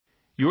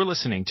You're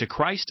listening to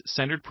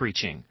Christ-Centered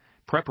Preaching,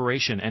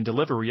 Preparation and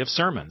Delivery of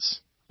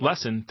Sermons,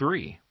 Lesson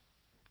 3.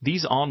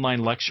 These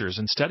online lectures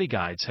and study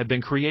guides have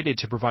been created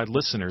to provide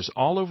listeners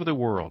all over the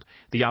world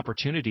the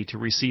opportunity to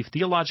receive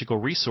theological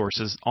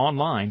resources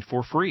online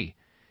for free.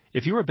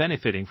 If you are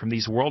benefiting from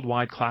these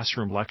worldwide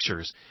classroom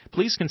lectures,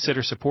 please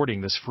consider supporting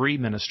this free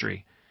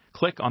ministry.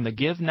 Click on the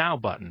Give Now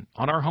button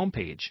on our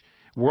homepage,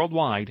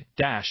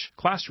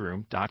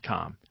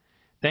 worldwide-classroom.com.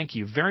 Thank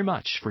you very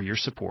much for your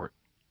support.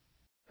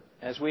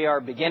 As we are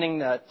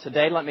beginning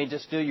today, let me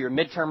just do your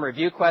midterm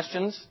review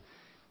questions.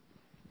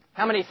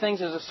 How many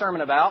things is a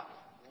sermon about?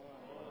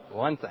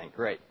 One thing.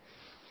 Great.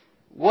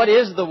 What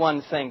is the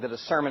one thing that a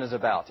sermon is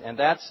about? And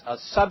that's a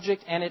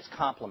subject and its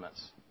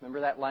complements.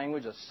 Remember that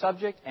language? A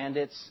subject and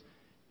its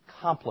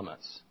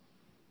complements.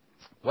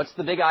 What's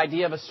the big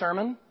idea of a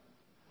sermon?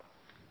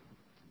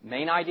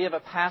 Main idea of a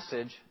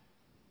passage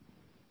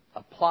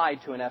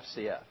applied to an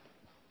FCF.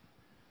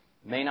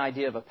 Main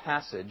idea of a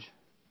passage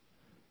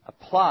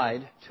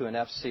applied to an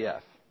FCF.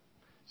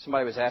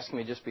 Somebody was asking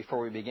me just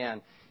before we began,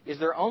 is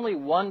there only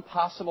one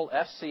possible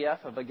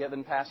FCF of a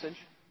given passage?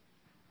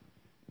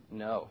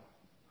 No.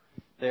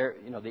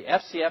 The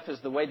FCF is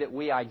the way that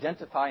we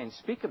identify and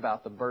speak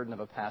about the burden of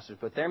a passage,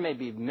 but there may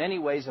be many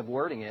ways of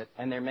wording it,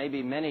 and there may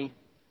be many,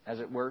 as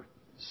it were,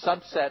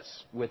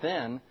 subsets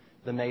within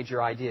the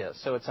major idea.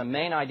 So it's a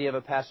main idea of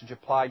a passage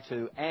applied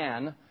to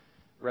an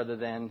rather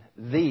than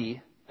the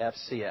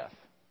FCF.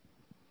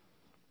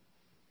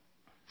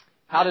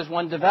 How does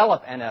one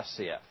develop an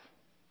FCF?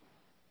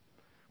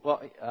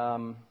 Well,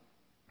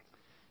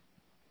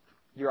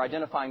 you're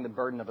identifying the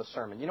burden of a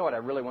sermon. You know what I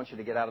really want you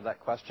to get out of that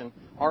question?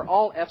 Are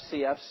all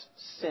FCFs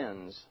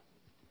sins?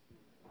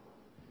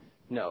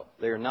 No,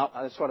 they're not.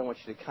 That's what I want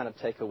you to kind of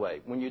take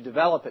away. When you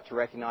develop it, to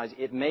recognize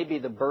it may be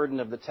the burden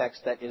of the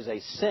text that is a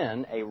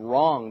sin, a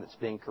wrong that's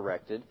being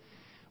corrected,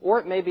 or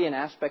it may be an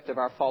aspect of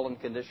our fallen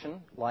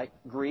condition, like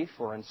grief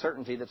or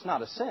uncertainty, that's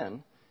not a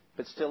sin,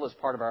 but still is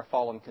part of our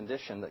fallen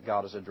condition that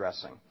God is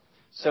addressing.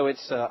 So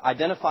it's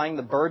identifying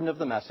the burden of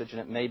the message,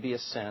 and it may be a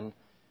sin,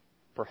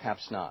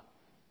 perhaps not.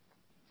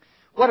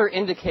 What are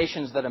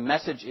indications that a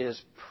message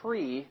is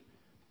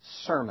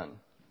pre-sermon?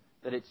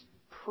 That it's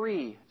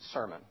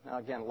pre-sermon. Now,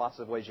 again, lots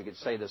of ways you could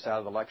say this out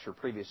of the lecture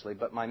previously,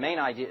 but my main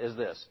idea is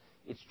this.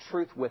 It's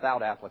truth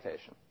without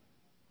application.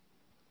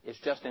 It's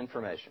just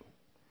information.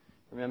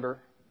 Remember,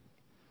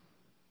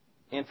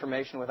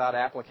 information without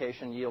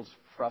application yields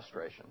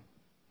frustration.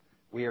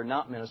 We are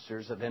not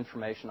ministers of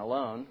information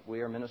alone.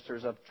 We are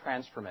ministers of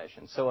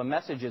transformation. So a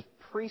message is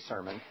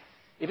pre-sermon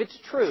if it's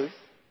truth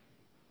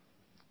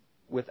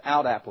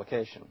without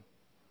application.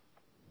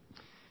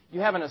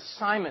 You have an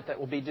assignment that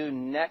will be due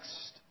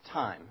next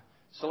time.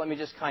 So let me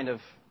just kind of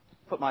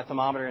put my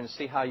thermometer and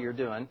see how you're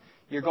doing.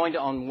 You're going to,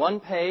 on one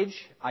page,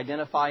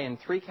 identify in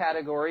 3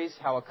 categories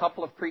how a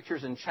couple of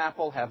preachers in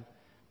chapel have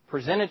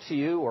presented to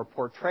you or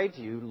portrayed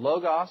to you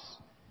logos,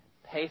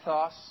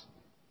 pathos,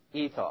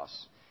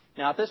 ethos.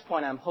 Now, at this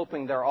point, I'm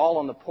hoping they're all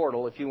on the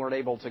portal if you weren't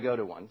able to go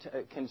to one.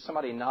 Can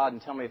somebody nod and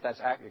tell me if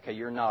that's accurate? Okay,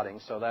 you're nodding,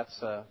 so that's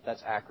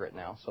accurate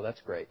now, so that's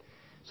great.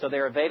 So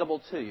they're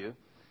available to you.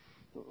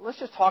 Let's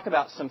just talk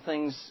about some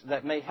things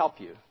that may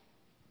help you.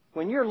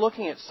 When you're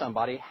looking at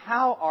somebody,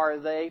 how are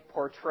they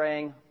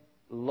portraying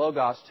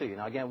logos to you?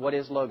 Now, again, what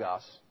is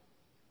logos?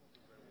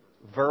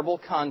 Verbal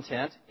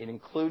content. It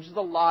includes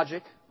the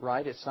logic,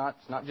 right? It's not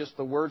just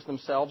the words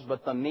themselves,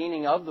 but the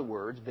meaning of the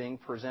words being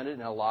presented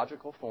in a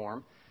logical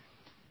form.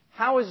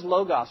 How is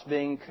logos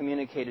being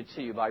communicated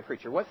to you by a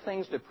preacher? What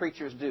things do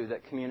preachers do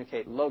that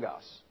communicate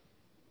logos?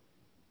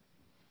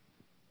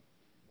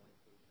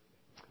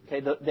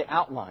 Okay, the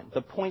outline,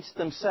 the points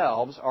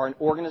themselves are an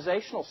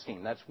organizational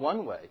scheme. That's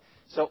one way.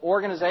 So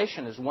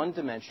organization is one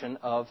dimension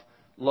of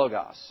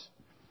logos.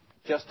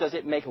 Just does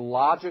it make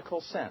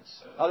logical sense?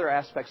 Other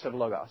aspects of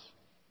logos.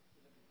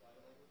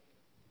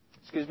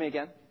 Excuse me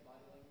again?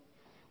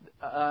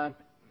 Let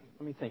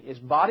me think. Is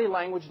body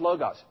language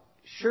logos?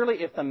 Surely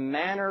if the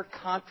manner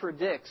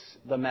contradicts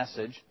the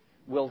message,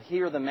 we'll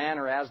hear the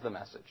manner as the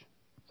message.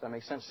 Does that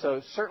make sense? So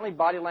certainly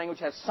body language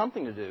has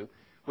something to do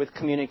with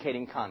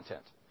communicating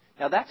content.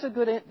 Now that's a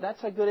good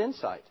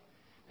insight,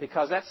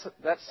 because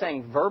that's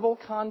saying verbal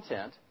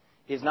content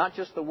is not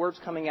just the words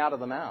coming out of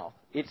the mouth.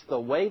 It's the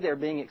way they're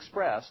being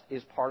expressed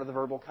is part of the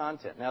verbal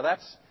content. Now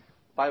that's,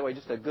 by the way,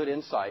 just a good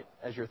insight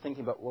as you're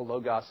thinking about what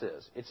logos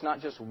is. It's not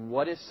just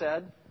what is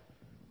said,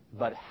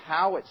 but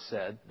how it's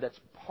said. That's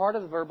part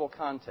of the verbal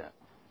content.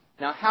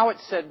 Now, how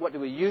it's said, what do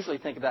we usually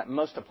think of that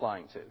most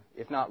applying to?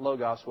 If not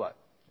logos, what?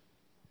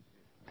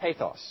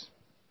 Pathos.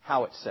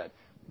 How it's said.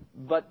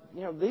 But,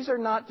 these are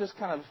not just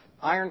kind of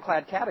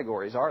ironclad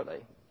categories, are they?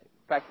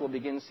 In fact, we'll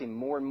begin to see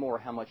more and more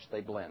how much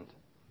they blend.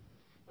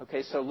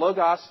 Okay, so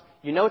logos,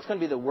 it's going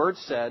to be the word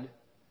said.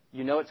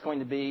 It's going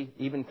to be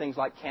even things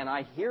like, can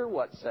I hear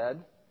what's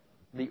said?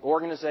 The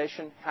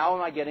organization, how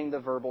am I getting the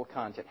verbal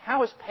content?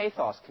 How is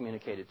pathos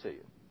communicated to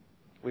you?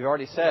 We've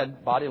already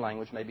said body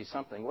language may be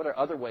something. What are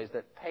other ways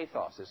that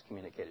pathos is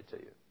communicated to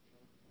you?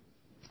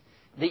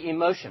 The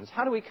emotions.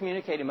 How do we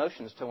communicate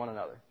emotions to one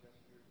another?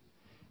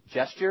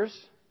 Gestures,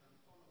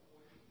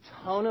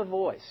 tone of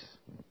voice,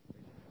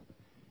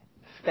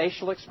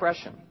 facial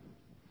expression,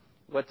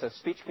 what the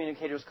speech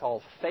communicators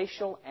call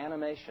facial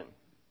animation.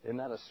 Isn't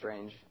that a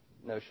strange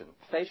notion?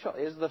 Facial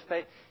is the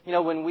face.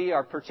 When we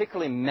are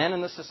particularly men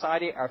in the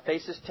society, our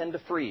faces tend to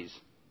freeze.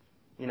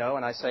 And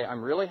I say,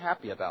 I'm really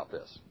happy about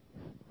this.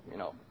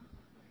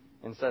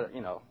 Instead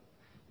of,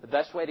 the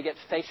best way to get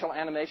facial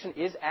animation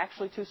is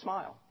actually to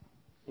smile.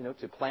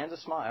 To plan to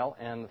smile,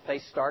 and the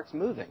face starts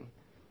moving.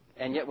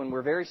 And yet when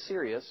we're very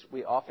serious,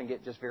 we often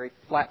get just very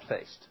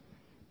flat-faced.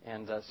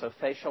 And so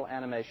facial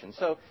animation.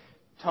 So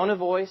tone of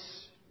voice,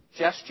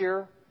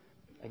 gesture,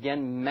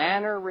 again,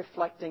 manner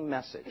reflecting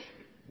message.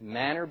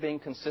 Manner being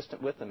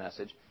consistent with the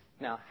message.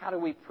 Now, how do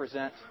we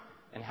present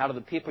and how do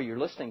the people you're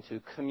listening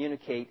to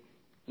communicate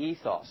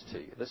ethos to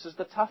you? This is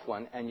the tough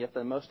one and yet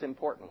the most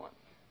important one.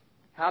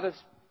 How does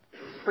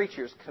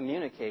preachers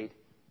communicate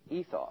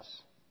ethos,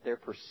 their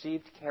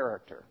perceived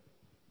character?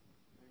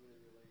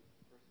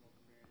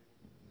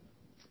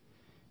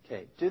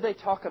 Okay. Do they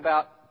talk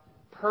about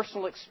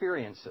personal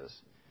experiences?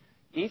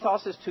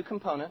 Ethos is two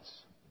components,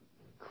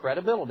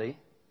 credibility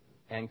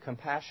and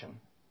compassion.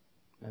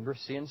 Remember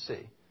C and C.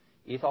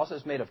 Ethos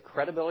is made of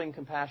credibility and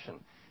compassion.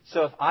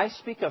 So if I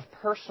speak of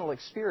personal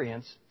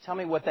experience, tell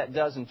me what that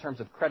does in terms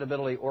of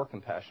credibility or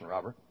compassion,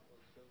 Robert.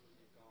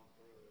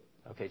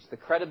 Okay, it's the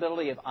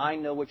credibility of I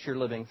know what you're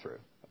living through.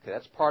 Okay,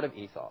 that's part of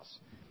ethos.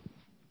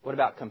 What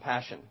about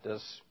compassion?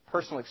 Does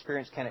personal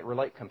experience, can it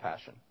relate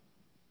compassion?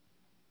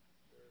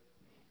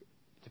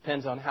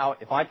 Depends on how,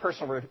 if my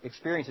personal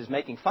experience is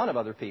making fun of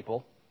other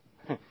people,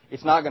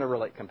 it's not going to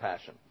relate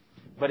compassion.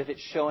 But if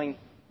it's showing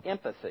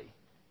empathy,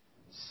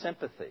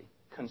 sympathy,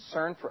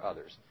 concern for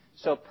others.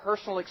 So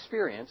personal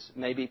experience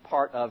may be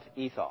part of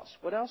ethos.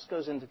 What else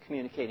goes into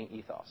communicating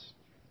ethos?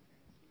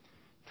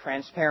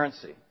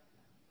 Transparency.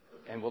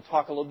 And we'll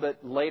talk a little bit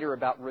later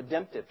about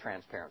redemptive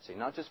transparency.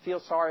 Not just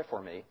feel sorry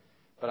for me,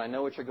 but I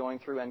know what you're going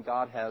through and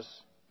God has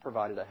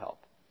provided a help.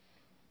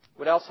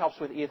 What else helps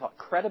with ethos?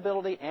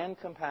 Credibility and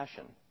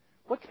compassion.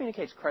 What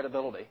communicates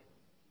credibility?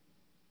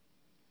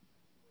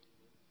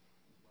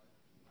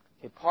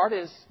 Okay, part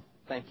is,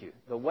 thank you,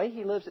 the way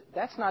he lives,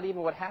 that's not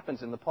even what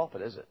happens in the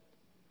pulpit, is it?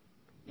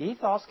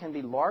 Ethos can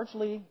be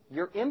largely,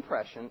 your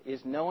impression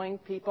is knowing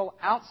people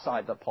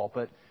outside the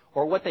pulpit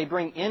or what they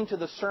bring into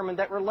the sermon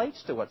that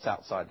relates to what's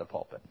outside the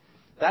pulpit.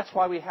 That's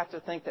why we have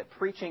to think that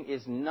preaching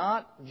is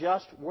not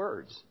just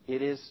words.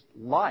 It is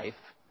life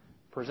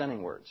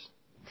presenting words.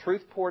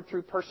 Truth poured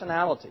through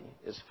personality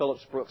is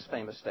Phillips Brooks'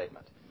 famous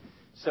statement.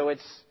 So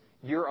it's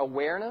your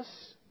awareness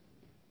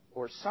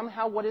or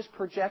somehow what is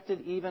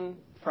projected even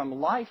from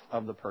life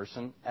of the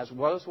person as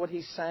well as what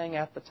he's saying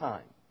at the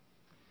time.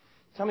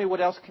 Tell me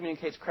what else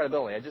communicates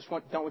credibility. I just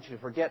don't want you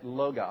to forget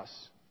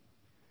logos.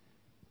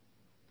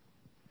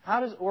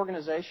 What does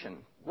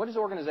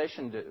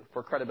organization do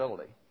for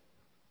credibility?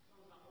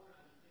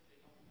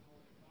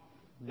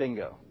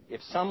 Bingo.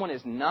 If someone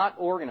is not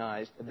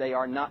organized, they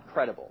are not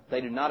credible.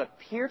 They do not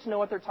appear to know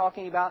what they're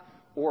talking about,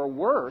 or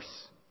worse,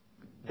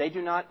 they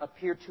do not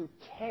appear to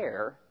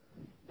care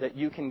that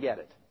you can get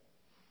it.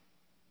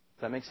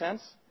 Does that make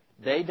sense?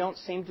 They don't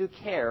seem to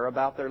care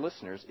about their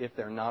listeners if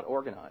they're not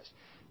organized.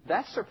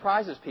 That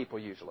surprises people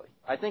usually.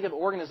 I think of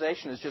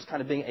organization as just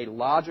kind of being a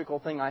logical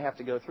thing I have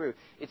to go through.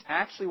 It's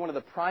actually one of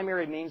the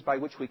primary means by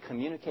which we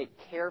communicate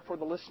care for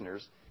the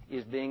listeners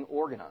is being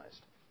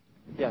organized.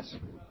 Yes?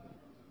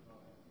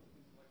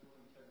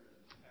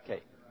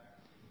 Okay.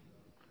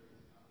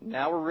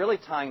 Now we're really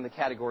tying the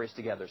categories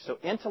together. So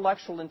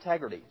intellectual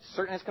integrity.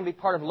 Certainly it's going to be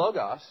part of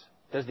logos.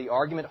 Does the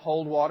argument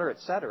hold water,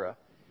 etc.?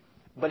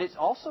 But it's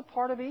also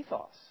part of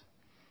ethos.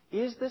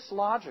 Is this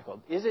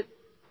logical? Is it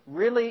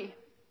really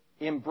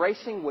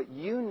embracing what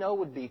you know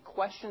would be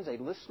questions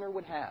a listener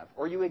would have?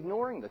 Or are you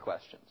ignoring the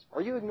questions?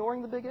 Are you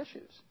ignoring the big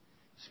issues?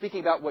 Speaking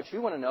about what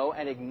you want to know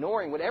and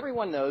ignoring what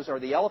everyone knows are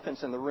the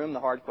elephants in the room, the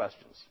hard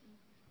questions.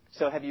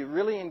 So have you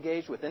really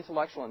engaged with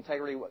intellectual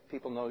integrity, what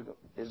people know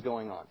is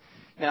going on?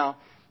 Now,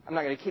 I'm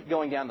not going to keep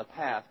going down the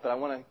path, but I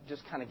want to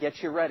just kind of get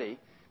you ready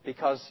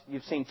because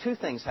you've seen two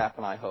things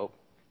happen, I hope.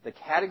 The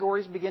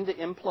categories begin to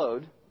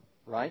implode,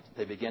 right?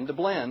 They begin to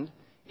blend.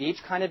 Each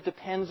kind of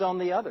depends on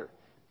the other.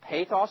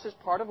 Pathos is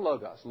part of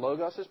logos.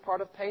 Logos is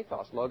part of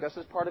pathos. Logos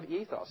is part of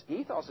ethos.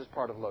 Ethos is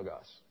part of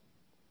logos.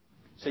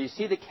 So you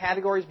see the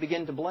categories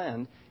begin to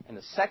blend. And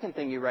the second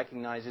thing you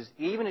recognize is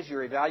even as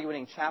you're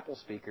evaluating chapel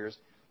speakers,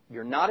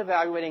 you're not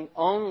evaluating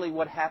only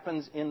what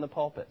happens in the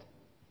pulpit.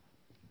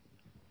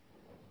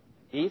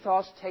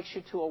 Ethos takes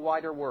you to a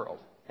wider world.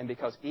 And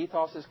because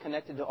ethos is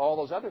connected to all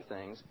those other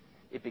things,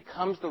 it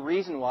becomes the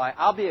reason why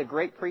I'll be a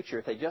great preacher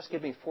if they just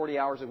give me 40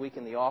 hours a week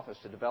in the office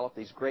to develop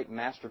these great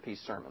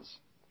masterpiece sermons.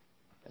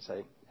 I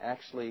say,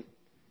 actually,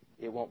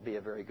 it won't be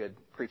a very good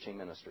preaching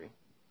ministry.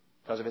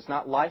 Because if it's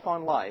not life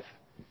on life,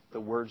 the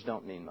words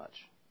don't mean much.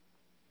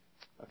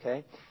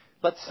 Okay?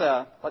 Let's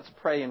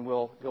pray and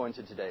we'll go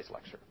into today's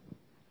lecture.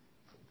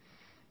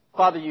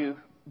 Father, you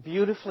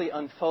beautifully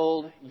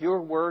unfold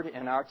your word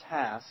and our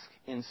task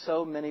in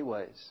so many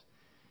ways,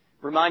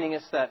 reminding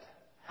us that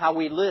how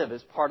we live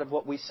is part of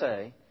what we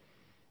say,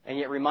 and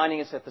yet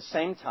reminding us at the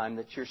same time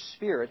that your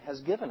Spirit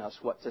has given us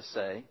what to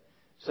say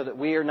so that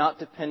we are not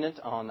dependent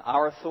on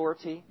our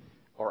authority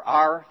or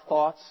our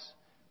thoughts.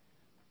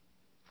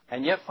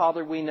 And yet,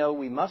 Father, we know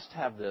we must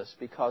have this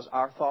because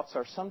our thoughts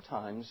are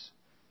sometimes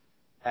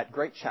at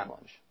great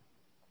challenge.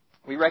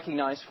 We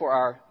recognize for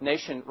our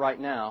nation right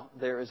now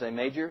there is a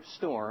major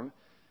storm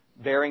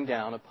bearing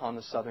down upon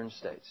the southern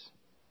states.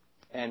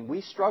 And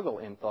we struggle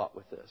in thought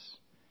with this.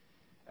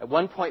 At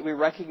one point, we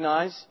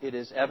recognize it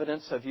is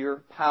evidence of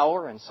your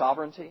power and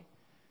sovereignty.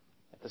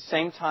 At the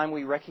same time,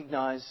 we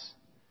recognize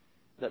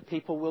that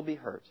people will be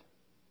hurt.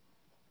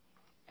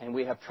 And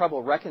we have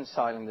trouble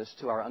reconciling this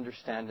to our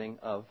understanding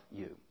of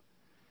you.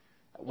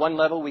 At one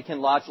level, we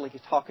can logically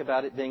talk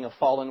about it being a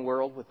fallen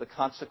world with the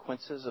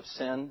consequences of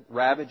sin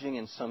ravaging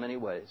in so many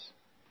ways.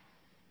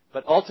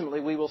 But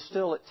ultimately, we will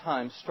still at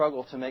times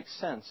struggle to make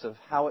sense of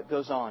how it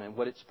goes on and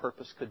what its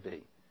purpose could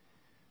be.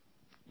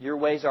 Your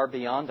ways are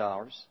beyond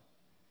ours.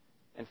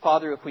 And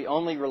Father, if we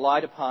only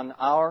relied upon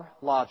our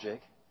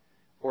logic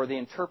or the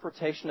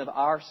interpretation of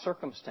our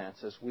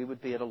circumstances, we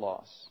would be at a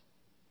loss.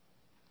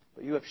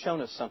 But you have shown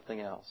us something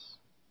else.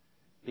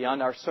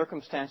 Beyond our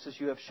circumstances,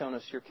 you have shown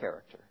us your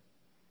character.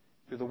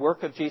 Through the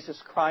work of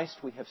Jesus Christ,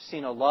 we have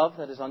seen a love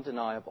that is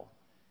undeniable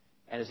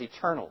and is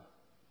eternal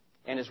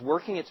and is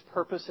working its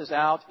purposes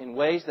out in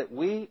ways that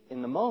we,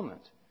 in the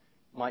moment,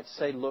 might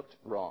say looked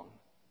wrong.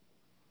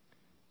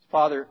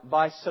 Father,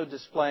 by so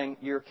displaying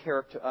your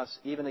character to us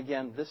even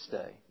again this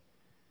day,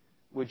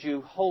 would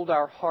you hold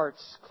our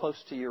hearts close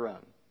to your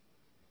own,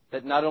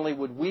 that not only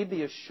would we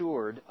be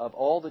assured of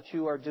all that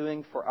you are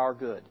doing for our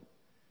good,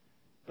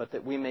 but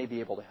that we may be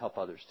able to help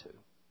others too.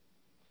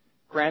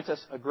 Grant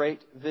us a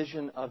great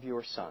vision of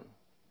your Son,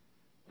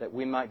 that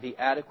we might be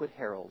adequate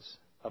heralds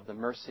of the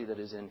mercy that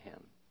is in him.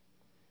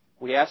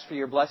 We ask for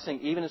your blessing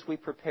even as we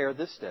prepare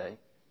this day.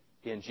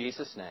 In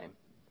Jesus' name,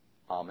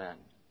 amen.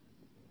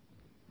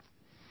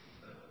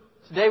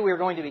 Today we are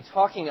going to be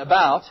talking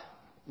about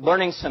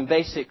learning some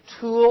basic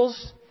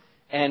tools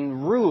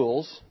and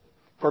rules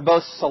for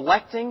both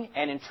selecting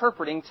and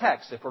interpreting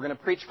text. If we're going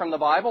to preach from the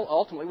Bible,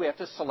 ultimately we have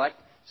to select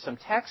some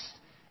text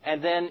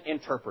and then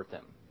interpret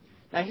them.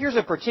 Now here's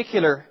a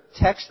particular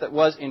text that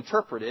was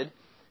interpreted,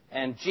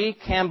 and G.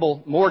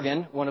 Campbell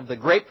Morgan, one of the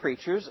great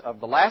preachers of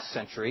the last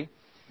century,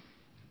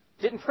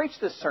 didn't preach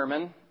this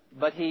sermon,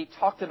 but he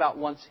talked about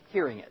once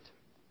hearing it.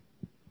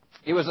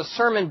 It was a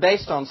sermon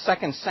based on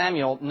 2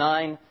 Samuel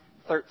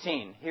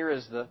 9:13. Here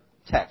is the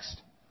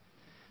text.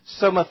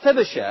 So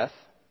Mephibosheth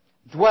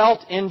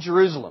dwelt in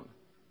Jerusalem,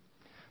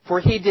 for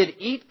he did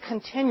eat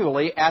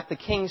continually at the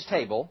king's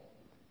table,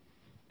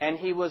 and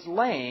he was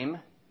lame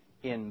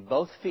in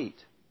both feet.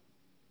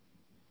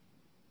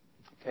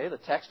 Okay, the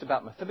text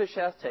about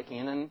Mephibosheth taking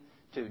him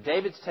to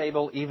David's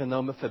table, even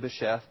though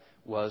Mephibosheth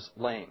was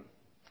lame.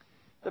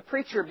 The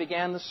preacher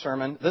began the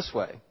sermon this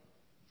way.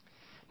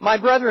 My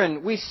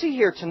brethren, we see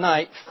here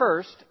tonight,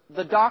 first,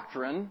 the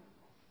doctrine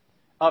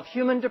of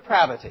human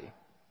depravity.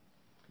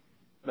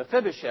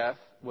 Mephibosheth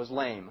was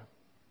lame.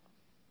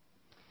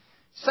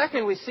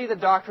 Second, we see the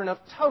doctrine of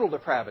total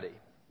depravity.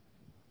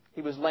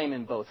 He was lame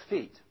in both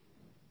feet.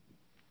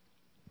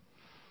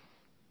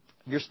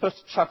 You're supposed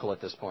to chuckle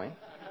at this point.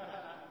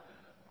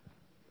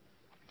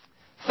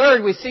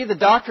 Third, we see the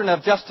doctrine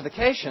of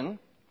justification,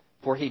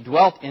 for he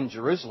dwelt in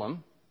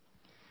Jerusalem.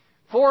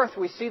 Fourth,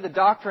 we see the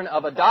doctrine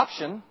of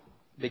adoption,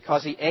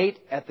 because he ate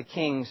at the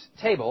king's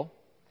table.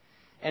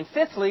 And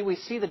fifthly, we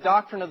see the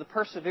doctrine of the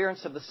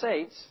perseverance of the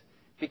saints,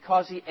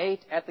 because he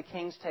ate at the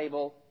king's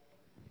table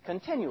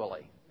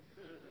continually.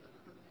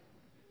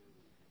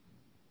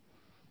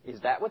 Is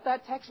that what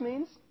that text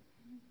means?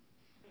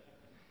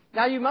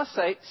 Now you must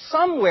say,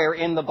 somewhere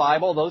in the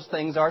Bible those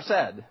things are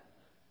said.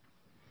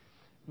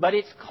 But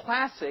it's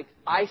classic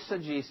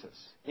eisegesis,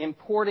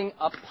 importing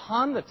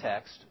upon the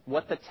text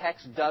what the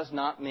text does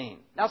not mean.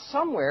 Now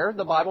somewhere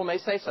the Bible may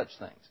say such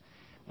things,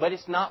 but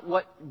it's not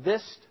what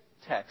this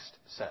text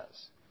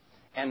says.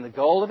 And the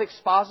goal of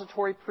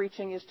expository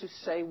preaching is to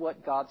say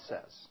what God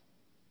says,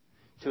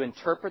 to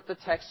interpret the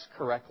text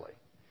correctly.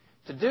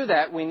 To do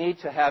that, we need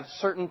to have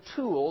certain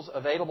tools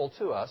available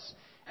to us.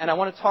 And I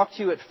want to talk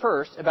to you at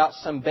first about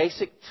some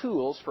basic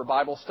tools for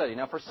Bible study.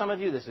 Now, for some of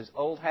you, this is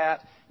old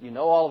hat. You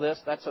know all this.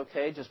 That's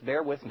okay. Just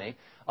bear with me.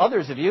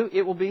 Others of you,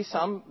 it will be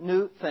some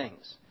new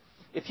things.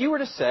 If you were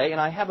to say, and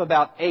I have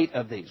about 8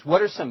 of these,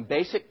 what are some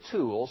basic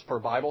tools for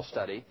Bible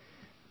study?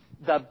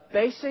 The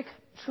basic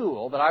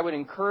tool that I would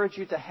encourage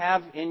you to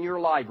have in your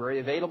library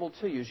available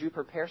to you as you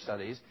prepare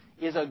studies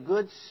is a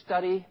good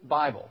study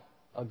Bible.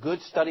 A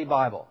good study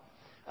Bible.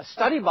 A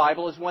study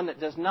Bible is one that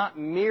does not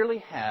merely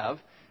have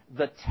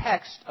the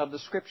text of the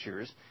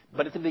Scriptures,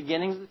 but at the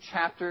beginnings of the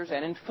chapters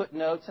and in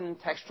footnotes and in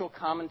textual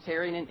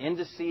commentary and in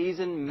indices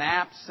and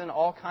maps and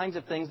all kinds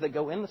of things that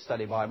go in the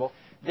study Bible,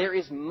 there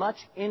is much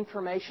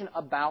information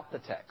about the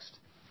text.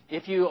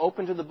 If you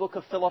open to the book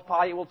of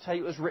Philippi, it will tell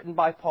you it was written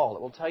by Paul.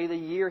 It will tell you the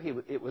year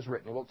it was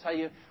written. It will tell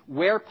you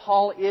where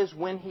Paul is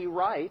when he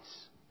writes,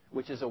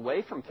 which is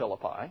away from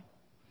Philippi.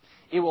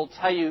 It will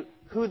tell you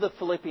who the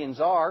Philippians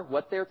are,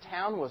 what their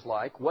town was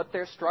like, what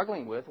they're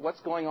struggling with,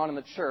 what's going on in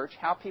the church,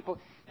 how people...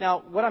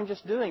 Now, what I'm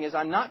just doing is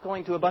I'm not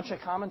going to a bunch of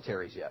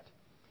commentaries yet.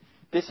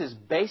 This is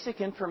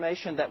basic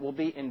information that will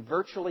be in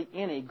virtually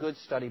any good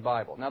study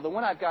Bible. Now, the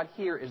one I've got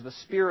here is the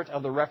Spirit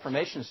of the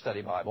Reformation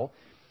Study Bible,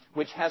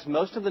 which has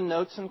most of the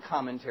notes and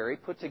commentary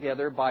put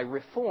together by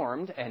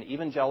Reformed and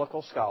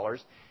evangelical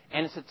scholars,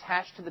 and it's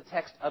attached to the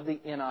text of the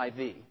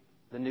NIV,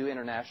 the New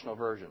International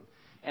Version.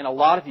 And a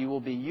lot of you will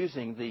be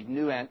using the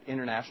New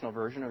International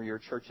Version, or your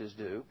churches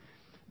do.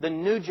 The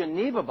New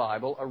Geneva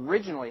Bible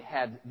originally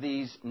had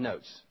these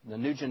notes, the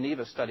New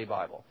Geneva Study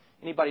Bible.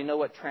 Anybody know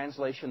what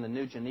translation the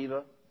New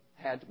Geneva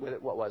had with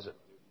it? What was it?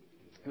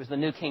 It was the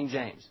New King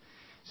James.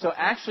 So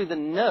actually the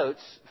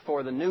notes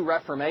for the New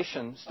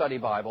Reformation Study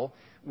Bible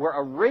were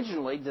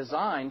originally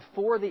designed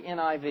for the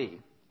NIV.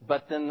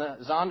 But then the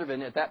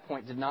Zondervan at that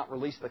point did not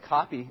release the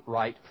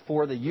copyright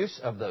for the use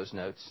of those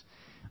notes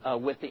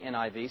with the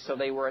NIV, so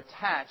they were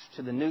attached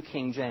to the New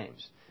King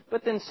James.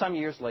 But then some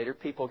years later,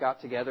 people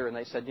got together and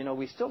they said, you know,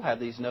 we still have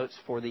these notes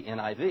for the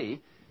NIV,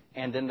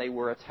 and then they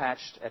were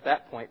attached. At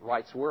that point,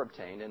 rights were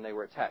obtained, and they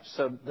were attached.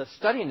 So the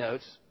study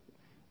notes,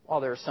 while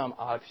there are some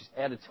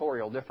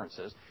editorial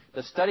differences,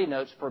 the study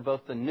notes for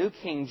both the New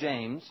King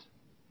James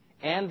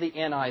and the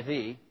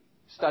NIV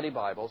study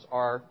Bibles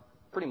are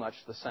pretty much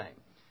the same.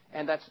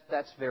 And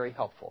that's very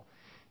helpful.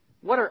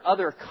 What are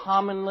other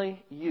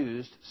commonly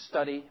used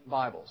study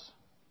Bibles?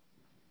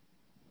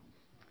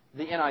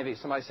 The NIV,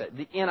 somebody said,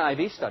 the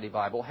NIV study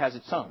Bible has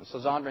its own. So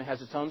Zondervan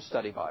has its own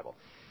study Bible.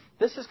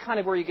 This is kind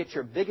of where you get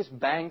your biggest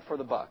bang for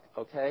the buck,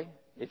 okay?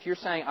 If you're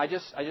saying, I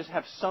just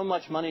have so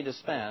much money to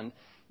spend,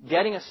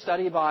 getting a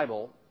study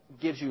Bible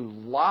gives you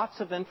lots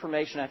of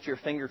information at your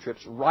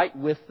fingertips right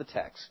with the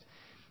text.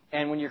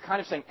 And when you're kind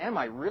of saying, am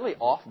I really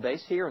off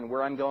base here and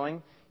where I'm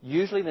going?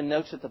 Usually the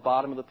notes at the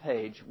bottom of the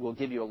page will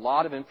give you a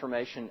lot of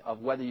information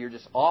of whether you're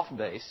just off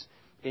base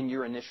in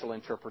your initial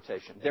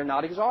interpretation. They're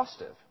not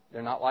exhaustive.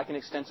 They're not like an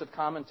extensive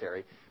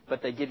commentary,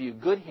 but they give you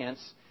good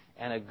hints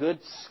and a good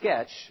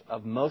sketch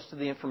of most of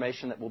the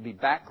information that will be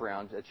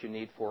background that you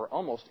need for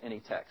almost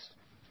any text.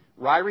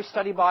 Ryrie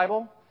Study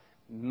Bible,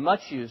 much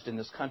used in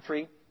this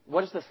country.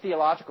 What is the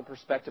theological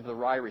perspective of the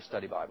Ryrie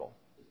Study Bible?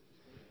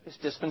 It's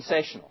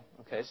dispensational.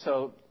 Okay,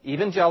 so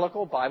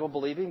evangelical,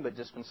 Bible-believing, but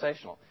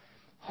dispensational.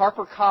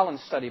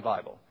 HarperCollins Study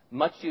Bible,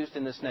 much used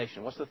in this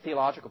nation. What's the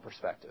theological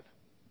perspective?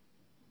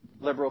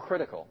 Liberal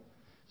critical.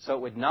 So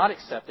it would not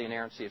accept the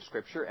inerrancy of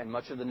Scripture, and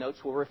much of the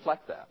notes will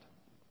reflect that.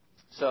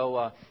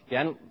 So,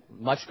 again,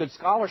 much good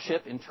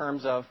scholarship in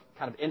terms of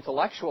kind of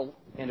intellectual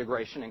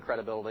integration and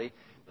credibility,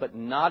 but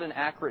not an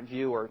accurate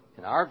view, or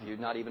in our view,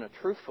 not even a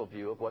truthful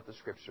view of what the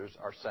Scriptures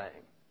are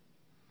saying.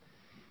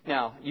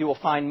 Now, you will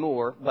find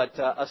more, but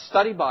a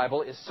study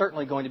Bible is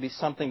certainly going to be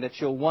something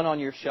that you'll want on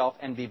your shelf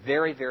and be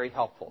very, very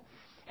helpful.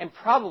 And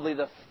probably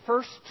the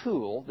first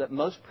tool that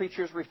most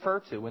preachers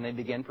refer to when they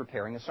begin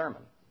preparing a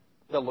sermon.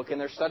 They'll look in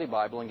their study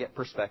Bible and get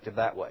perspective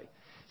that way.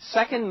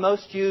 Second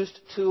most used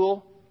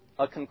tool,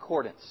 a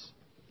concordance.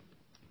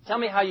 Tell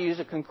me how you use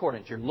a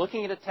concordance. You're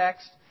looking at a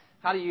text.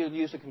 How do you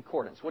use a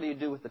concordance? What do you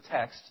do with the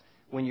text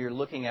when you're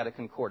looking at a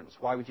concordance?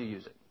 Why would you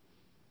use it?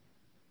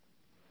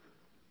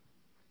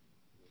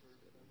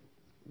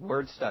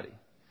 Word study.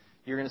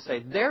 You're going to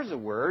say, there's a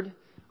word.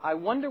 I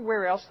wonder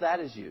where else that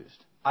is used.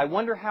 I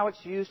wonder how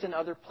it's used in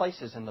other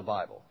places in the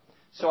Bible.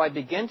 So I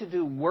begin to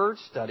do word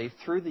study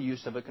through the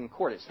use of a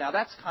concordance. Now,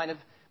 that's kind of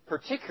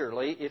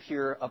particularly if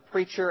you're a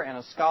preacher and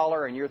a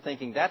scholar and you're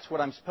thinking, that's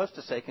what I'm supposed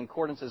to say,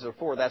 concordances are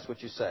for, that's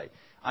what you say.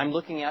 I'm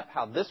looking at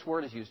how this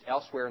word is used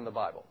elsewhere in the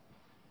Bible.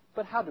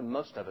 But how do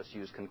most of us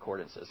use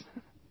concordances?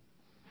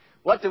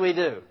 What do we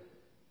do?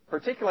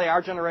 Particularly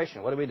our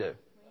generation, what do we do?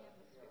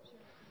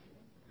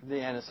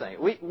 Deanna's saying,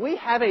 we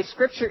have a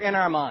scripture in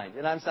our mind.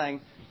 And I'm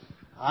saying,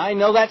 I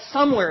know that's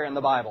somewhere in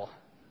the Bible.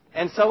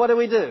 And so what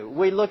do?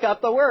 We look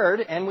up the word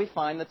and we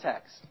find the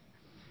text.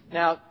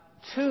 Now,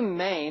 two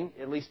main,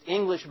 at least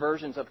English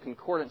versions of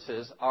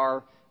concordances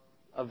are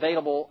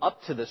available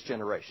up to this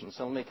generation.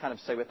 So let me kind of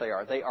say what they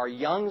are. They are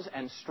Young's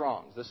and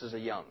Strong's. This is a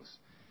Young's.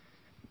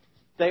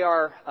 They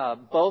are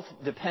both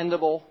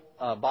dependable,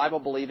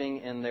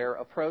 Bible-believing in their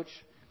approach,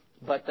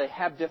 but they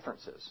have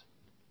differences.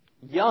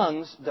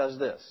 Young's does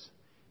this.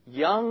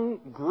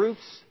 Young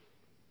groups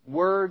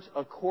words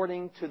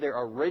according to their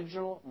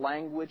original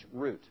language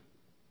root.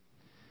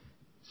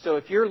 So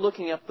if you're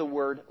looking up the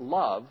word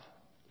love,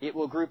 it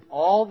will group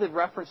all the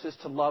references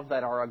to love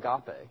that are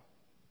agape.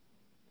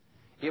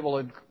 It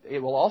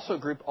will also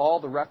group all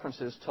the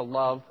references to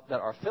love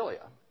that are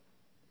philia.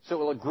 So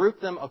it will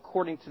group them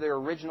according to their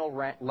original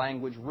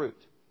language root.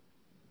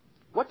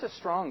 What does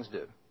Strong's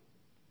do?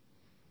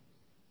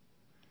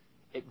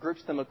 It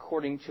groups them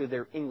according to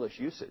their English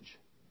usage.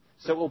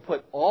 So it will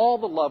put all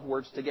the love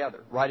words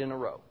together right in a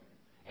row.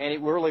 And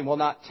it really will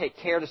not take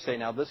care to say,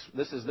 now, this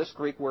is this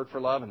Greek word for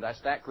love, and that's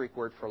that Greek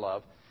word for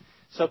love.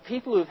 So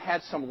people who've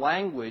had some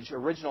language,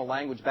 original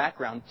language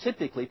background,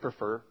 typically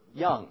prefer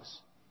Young's.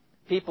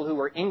 People who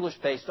are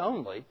English-based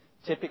only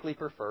typically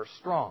prefer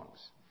Strong's.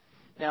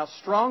 Now,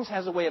 Strong's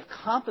has a way of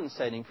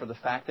compensating for the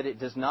fact that it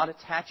does not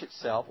attach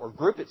itself or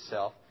group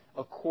itself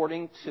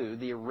according to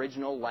the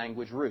original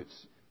language roots.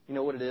 You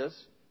know what it is?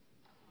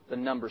 The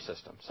number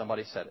system.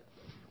 Somebody said it.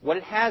 What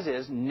it has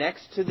is,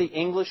 next to the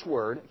English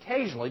word,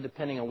 occasionally,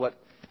 depending on what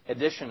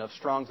edition of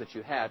Strong's that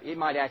you have, it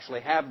might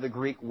actually have the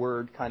Greek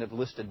word kind of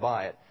listed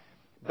by it.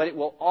 But it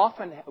will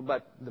often,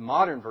 but the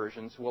modern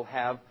versions will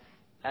have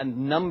a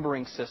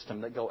numbering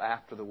system that go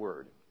after the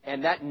word.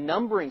 And that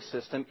numbering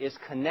system is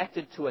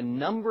connected to a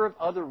number of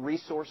other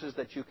resources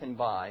that you can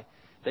buy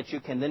that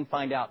you can then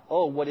find out,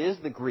 oh, what is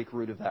the Greek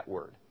root of that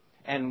word?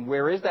 And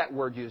where is that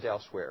word used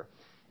elsewhere?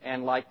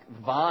 And like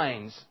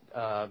Vine's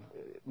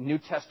New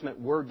Testament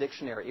Word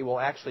Dictionary, it will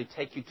actually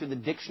take you to the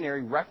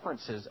dictionary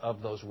references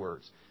of those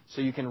words.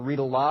 So you can read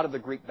a lot of the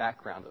Greek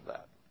background of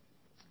that.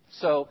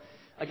 So,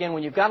 again,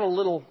 when you've got a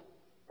little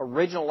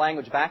original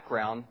language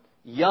background,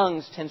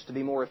 Young's tends to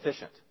be more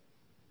efficient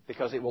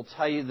because it will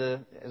tell you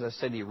as I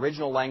said, the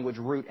original language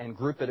root and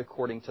group it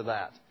according to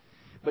that.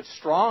 But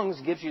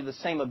Strong's gives you the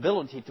same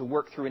ability to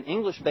work through an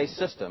English-based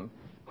system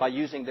by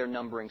using their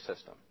numbering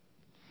system.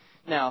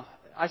 Now,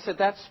 I said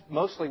that's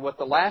mostly what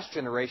the last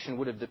generation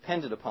would have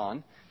depended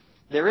upon.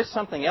 There is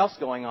something else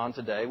going on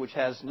today which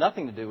has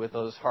nothing to do with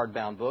those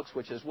hardbound books,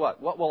 which is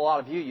what? What will a lot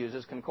of you use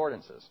as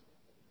concordances?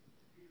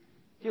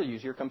 You'll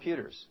use your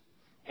computers.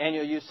 And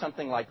you'll use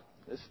something like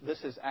this.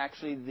 This is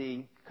actually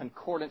the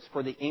concordance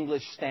for the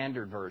English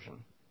Standard Version.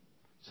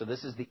 So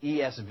this is the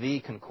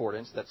ESV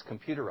concordance that's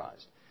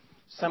computerized.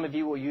 Some of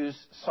you will use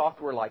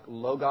software like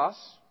Logos,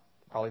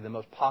 probably the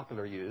most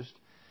popular used.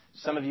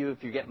 Some of you,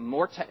 if you get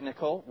more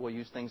technical, will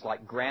use things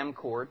like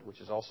Gramcord, which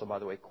is also, by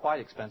the way, quite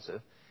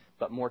expensive,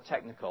 but more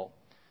technical.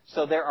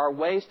 So there are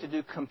ways to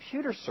do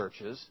computer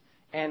searches,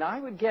 and I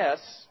would guess,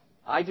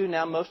 I do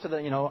now most of the,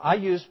 I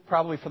used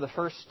probably for the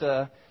first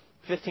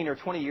 15 or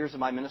 20 years of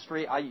my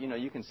ministry,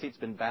 you can see it's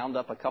been bound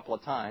up a couple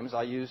of times.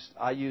 I used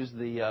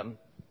the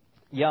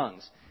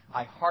Young's.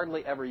 I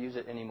hardly ever use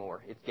it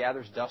anymore. It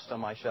gathers dust on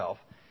my shelf.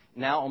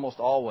 Now, almost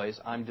always,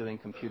 I'm doing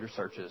computer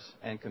searches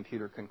and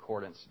computer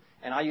concordance.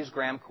 And I use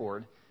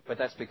Gramcord, but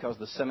that's because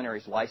the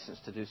seminary's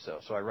licensed to do so.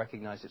 So I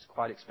recognize it's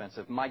quite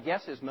expensive. My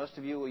guess is most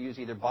of you will use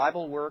either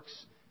BibleWorks,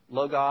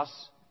 Logos,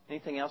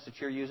 anything else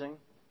that you're using?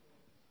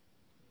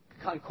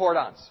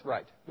 Concordance,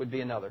 right, would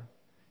be another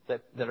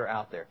that are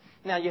out there.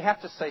 Now, you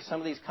have to say some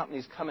of these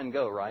companies come and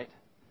go, right?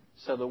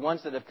 So the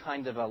ones that have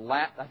kind of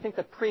I think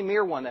the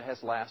premier one that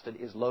has lasted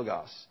is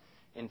Logos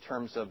in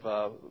terms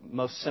of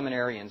most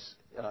seminarians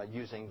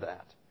using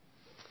that.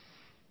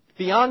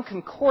 Beyond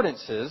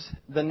concordances,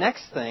 the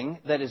next thing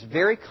that is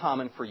very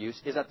common for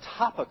use is a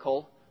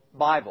topical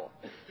Bible.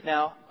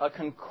 Now, a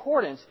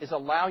concordance is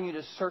allowing you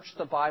to search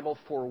the Bible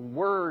for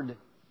word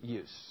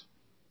use.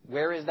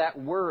 Where is that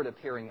word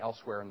appearing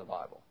elsewhere in the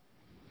Bible?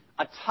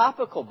 A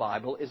topical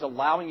Bible is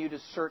allowing you to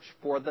search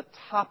for the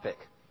topic.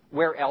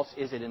 Where else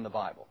is it in the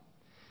Bible?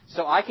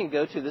 So I can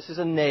go to, this is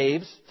a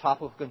Naves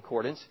topical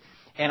concordance,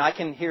 and I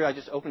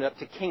just open it up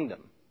to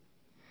kingdom.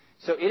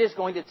 So it is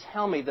going to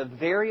tell me the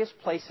various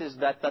places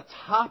that the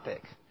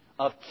topic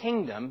of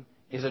kingdom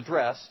is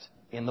addressed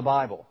in the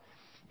Bible.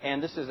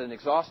 And this is an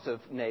exhaustive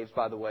Naves,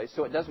 by the way,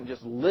 so it doesn't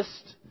just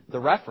list the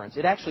reference.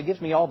 It actually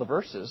gives me all the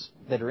verses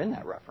that are in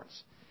that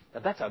reference. Now,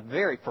 that's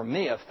for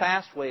me, a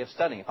fast way of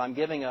studying. If I'm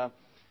giving a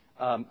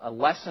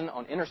lesson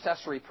on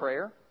intercessory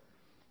prayer,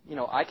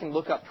 I can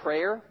look up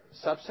prayer,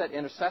 subset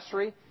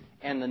intercessory,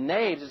 and the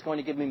Naves is going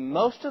to give me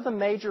most of the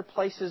major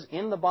places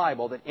in the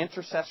Bible that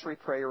intercessory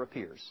prayer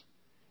appears.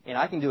 And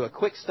I can do a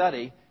quick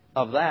study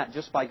of that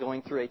just by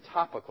going through a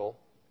topical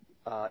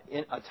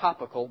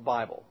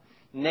Bible.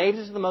 Naves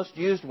is the most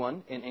used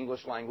one in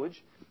English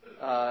language.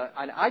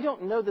 And I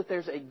don't know that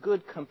there's a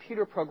good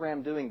computer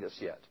program doing this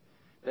yet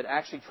that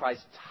actually tries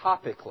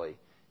topically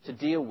to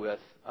deal with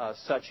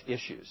such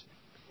issues.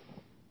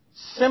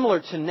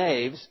 Similar to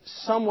Naves,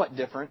 somewhat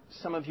different,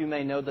 some of you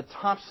may know the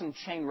Thompson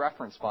Chain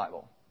Reference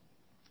Bible.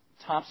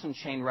 Thompson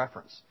Chain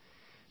Reference.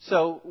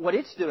 So what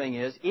it's doing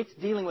is it's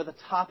dealing with a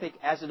topic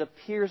as it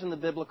appears in the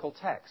biblical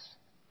text.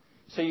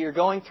 So you're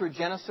going through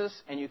Genesis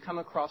and you come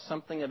across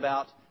something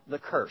about the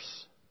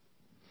curse.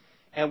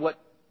 And what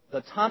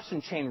the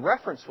Thompson Chain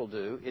Reference will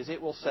do is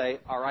it will say,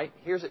 all right,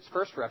 here's its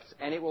first reference,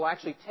 and it will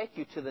actually take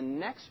you to the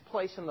next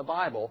place in the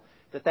Bible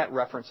that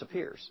reference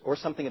appears, or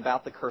something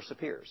about the curse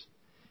appears.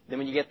 Then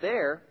when you get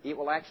there, it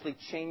will actually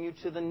chain you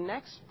to the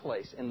next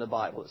place in the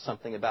Bible that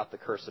something about the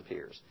curse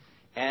appears.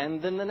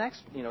 And then the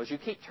next, as you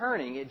keep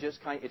turning, it's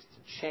the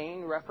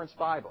chain reference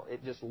Bible.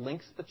 It just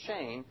links the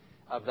chain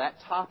of that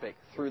topic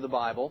through the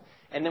Bible.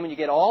 And then when you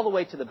get all the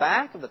way to the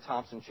back of the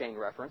Thompson Chain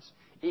Reference,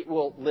 it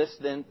will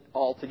list then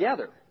all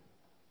together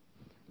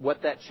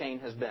what that chain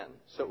has been.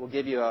 So it will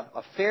give you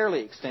a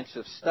fairly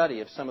extensive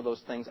study of some of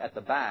those things at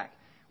the back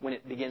when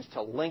it begins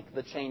to link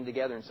the chain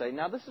together and say,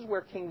 now this is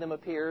where kingdom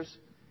appears,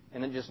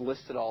 and then just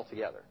list it all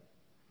together.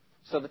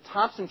 So the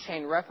Thompson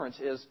Chain Reference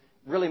is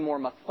really more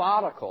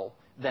methodical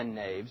than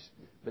Naves,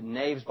 but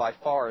Naves by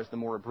far is the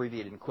more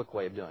abbreviated and quick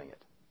way of doing it.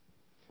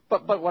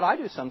 But what I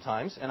do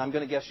sometimes, and I'm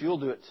going to guess you'll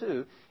do it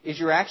too, is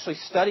you're actually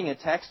studying a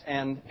text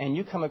and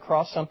you come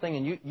across something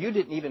and you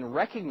didn't even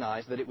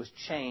recognize that it was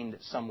chained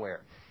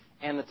somewhere.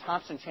 And the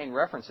Thompson chain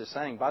reference is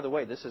saying, by the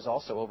way, this is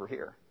also over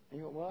here.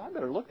 And you go, well, I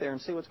better look there and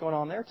see what's going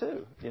on there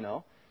too, you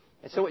know.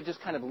 And so it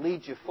just kind of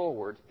leads you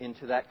forward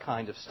into that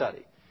kind of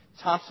study.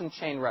 Thompson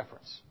chain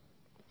reference.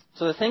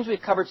 So the things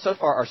we've covered so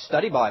far are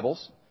study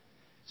Bibles,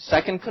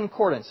 second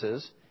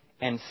concordances,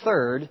 and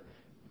third,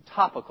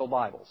 topical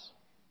Bibles.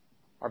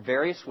 Are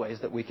various ways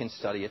that we can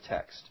study a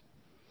text.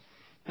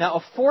 Now,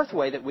 a fourth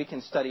way that we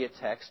can study a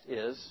text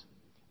is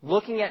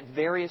looking at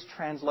various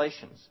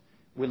translations.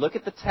 We look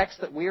at the text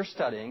that we are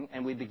studying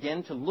and we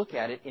begin to look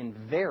at it in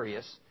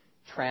various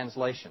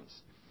translations.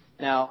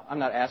 Now, I'm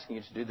not asking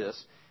you to do this,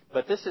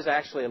 but this is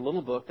actually a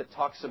little book that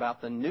talks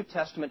about the New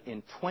Testament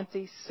in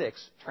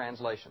 26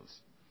 translations.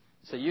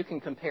 So you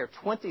can compare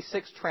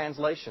 26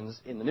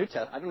 translations in the New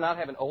Testament. I do not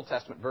have an Old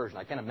Testament version.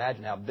 I can't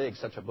imagine how big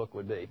such a book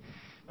would be.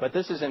 But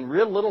this is in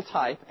real little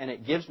type, and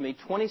it gives me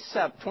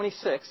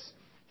 26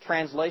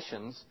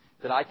 translations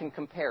that I can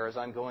compare as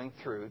I'm going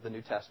through the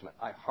New Testament.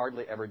 I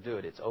hardly ever do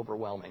it. It's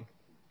overwhelming.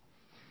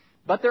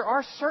 But there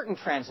are certain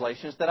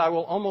translations that I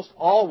will almost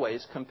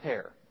always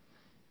compare.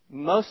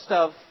 Most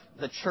of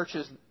the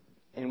churches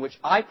in which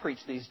I preach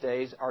these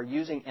days are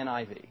using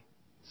NIV.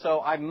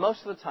 So I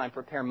most of the time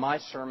prepare my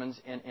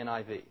sermons in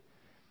NIV.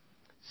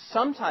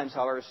 Sometimes,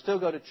 however, I still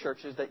go to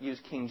churches that use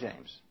King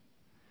James.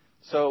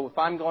 So if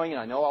I'm going and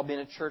I know I'll be in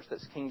a church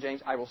that's King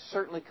James, I will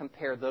certainly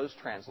compare those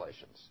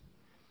translations.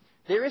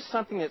 There is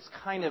something that's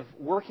kind of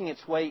working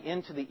its way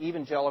into the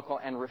evangelical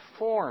and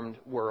Reformed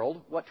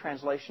world. What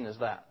translation is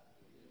that?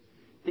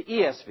 The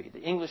ESV,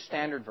 the English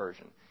Standard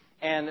Version.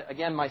 And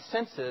again, my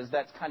sense is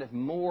that's kind of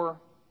more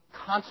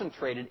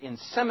concentrated in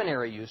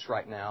seminary use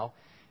right now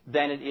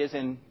than it is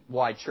in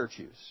wide church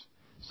use.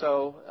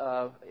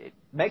 So it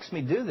makes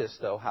me do this,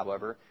 though,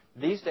 however.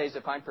 These days,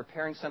 if I'm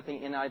preparing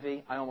something in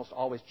NIV, I almost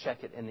always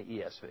check it in the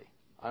ESV.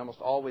 I almost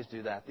always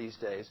do that these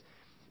days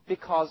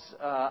because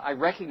I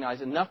recognize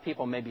enough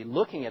people may be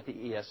looking at the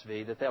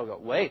ESV that they'll go,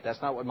 wait,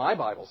 that's not what my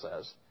Bible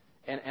says.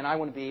 And I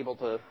want to be able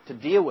to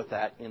deal with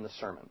that in the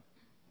sermon.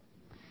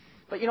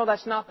 But, you know,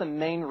 that's not the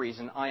main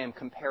reason I am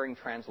comparing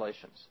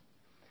translations.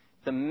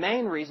 The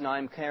main reason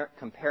I'm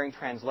comparing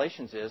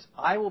translations is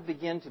I will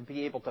begin to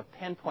be able to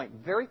pinpoint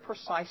very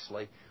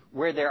precisely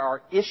where there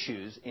are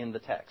issues in the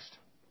text.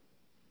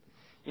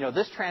 You know,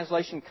 this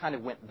translation kind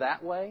of went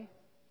that way,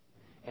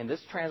 and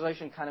this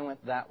translation kind of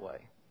went that way.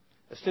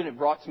 A student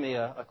brought to me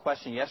a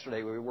question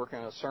yesterday. We were working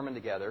on a sermon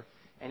together,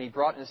 and he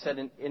brought and said,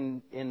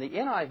 in the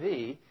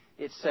NIV,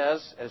 it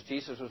says, as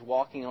Jesus was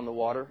walking on the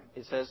water,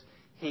 it says,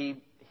 he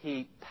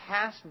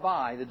passed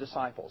by the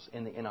disciples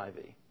in the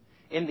NIV.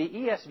 In the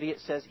ESV, it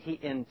says he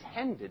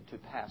intended to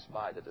pass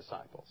by the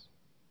disciples.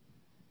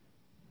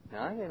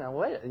 Now,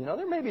 wait,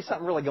 there may be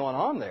something really going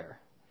on there.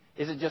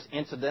 Is it just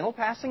incidental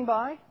passing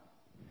by?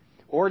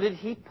 Or did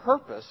he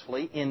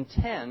purposefully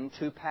intend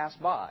to pass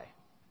by?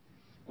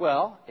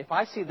 Well, if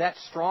I see that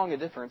strong a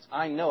difference,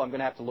 I know I'm going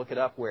to have to look it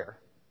up where?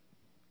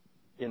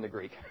 In the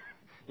Greek.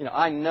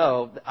 I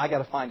know I got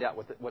to find out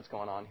what's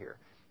going on here.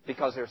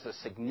 Because there's a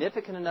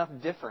significant enough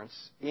difference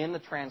in the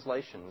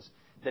translations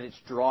that it's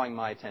drawing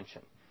my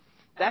attention.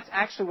 That's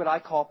actually what I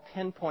call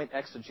pinpoint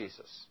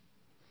exegesis.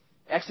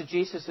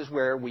 Exegesis is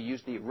where we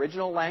use the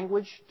original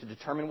language to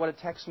determine what a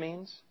text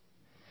means.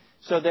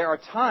 So there are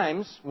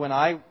times when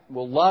I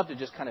will love to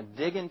just kind of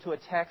dig into a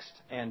text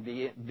and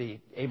be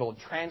able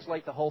to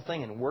translate the whole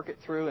thing and work it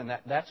through, and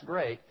that's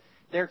great.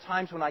 There are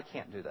times when I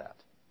can't do that.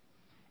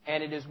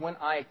 And it is when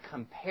I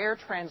compare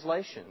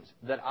translations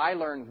that I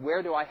learn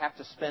where do I have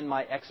to spend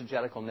my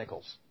exegetical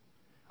nickels.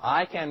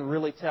 I can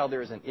really tell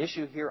there is an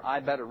issue here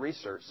I better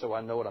research so I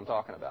know what I'm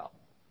talking about.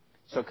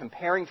 So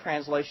comparing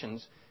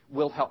translations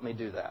will help me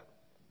do that.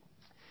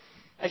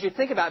 As you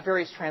think about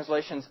various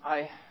translations,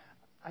 I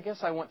guess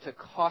I want to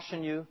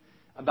caution you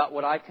about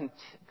what I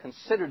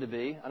consider to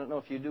be, I don't know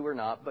if you do or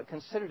not, but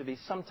consider to be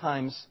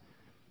sometimes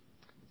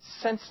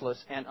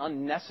senseless and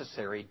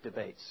unnecessary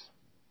debates.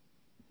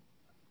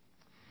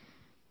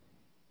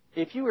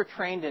 If you were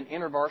trained in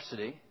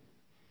InterVarsity,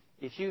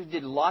 if you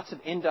did lots of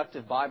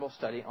inductive Bible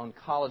study on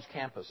college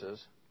campuses,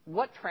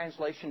 what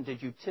translation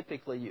did you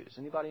typically use?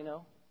 Anybody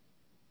know?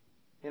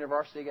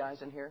 InterVarsity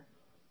guys in here?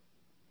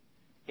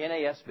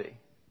 NASB,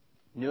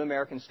 New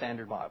American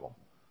Standard Bible.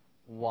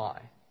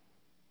 Why?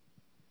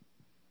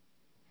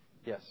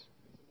 Yes.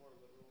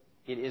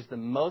 It is the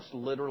most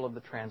literal of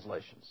the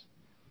translations.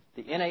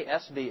 The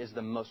NASB is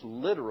the most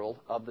literal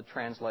of the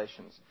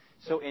translations.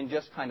 So in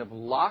just kind of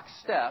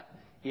lockstep,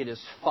 it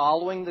is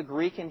following the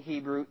Greek and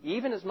Hebrew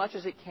even as much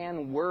as it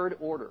can word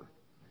order.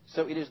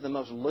 So it is the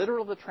most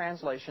literal of the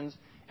translations,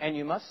 and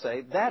you must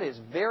say that is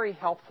very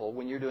helpful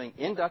when you're doing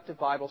inductive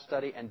Bible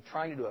study and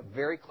trying to do a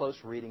very close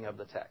reading of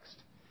the text.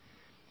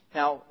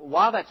 Now,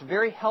 while that's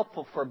very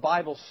helpful for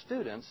Bible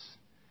students,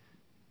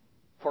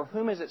 for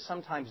whom is it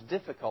sometimes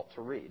difficult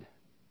to read?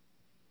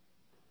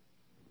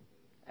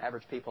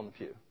 Average people in the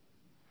pew.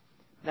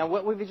 Now,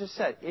 what we've just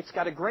said, it's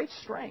got a great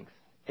strength.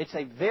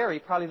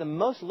 It's probably the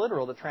most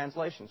literal of the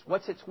translations.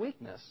 What's its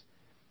weakness?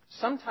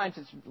 Sometimes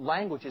its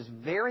language is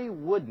very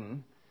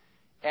wooden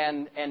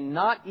and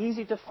not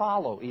easy to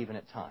follow even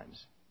at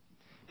times.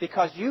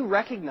 Because you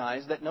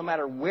recognize that no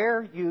matter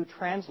where you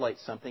translate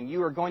something,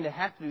 you are going to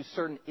have to do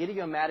certain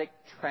idiomatic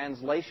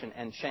translation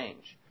and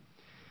change.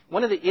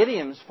 One of the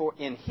idioms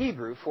in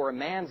Hebrew for a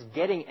man's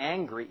getting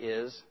angry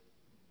is,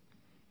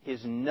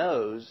 his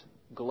nose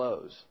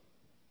glows.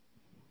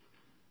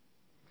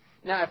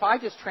 Now, if I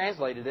just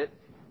translated it,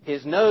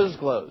 his nose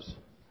glows.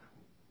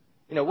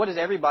 What is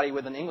everybody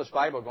with an English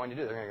Bible going to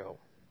do? They're going to go,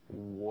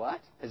 what?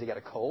 Has he got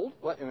a cold?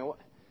 What?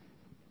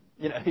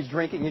 He's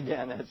drinking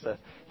again.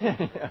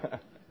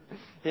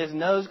 His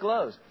nose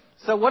glows.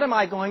 So what am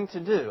I going to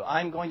do?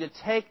 I'm going to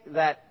take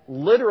that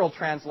literal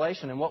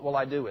translation, and what will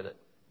I do with it?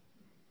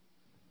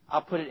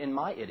 I'll put it in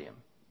my idiom.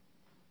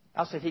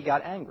 I'll say he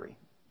got angry.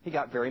 He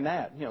got very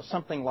mad.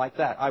 Something like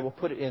that. I will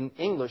put it in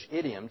English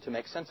idiom to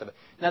make sense of it.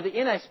 Now, the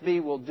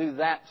NSB will do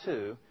that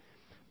too.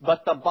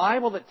 But the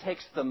Bible that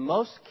takes the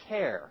most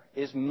care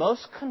is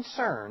most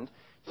concerned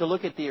to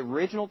look at the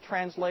original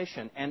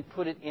translation and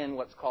put it in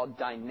what's called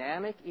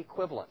dynamic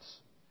equivalence.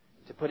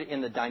 To put it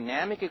in the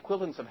dynamic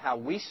equivalence of how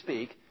we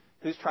speak.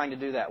 Who's trying to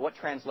do that? What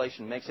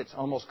translation makes its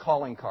almost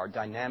calling card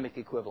dynamic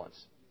equivalence?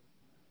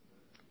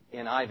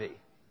 NIV.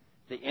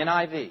 The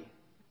NIV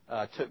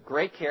took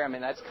great care.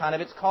 That's kind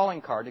of its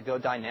calling card to go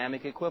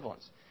dynamic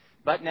equivalence.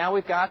 But now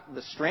we've got,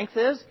 the strength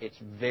is, it's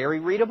very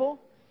readable.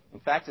 In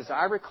fact, as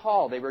I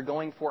recall, they were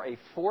going for a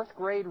 4th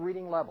grade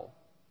reading level.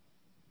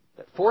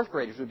 That 4th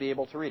graders would be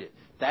able to read it.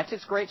 That's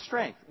its great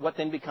strength. What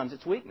then becomes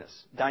its weakness?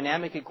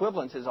 Dynamic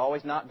equivalence is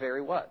always not very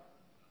what?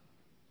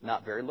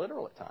 Not very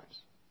literal at times.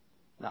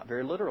 Not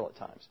very literal at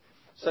times.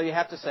 So you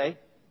have to say,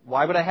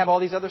 why would I have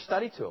all these other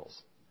study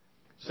tools?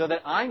 So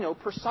that I know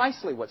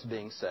precisely what's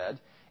being said,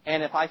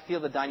 and if I feel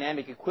the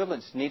dynamic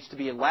equivalence needs to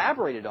be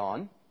elaborated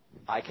on,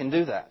 I can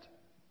do that.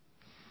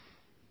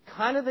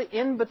 Kind of the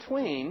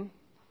in-between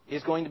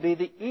is going to be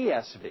the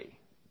ESV.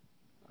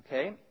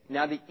 Okay?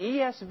 Now, the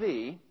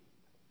ESV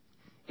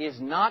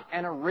is not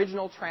an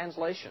original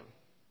translation.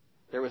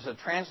 There was a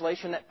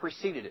translation that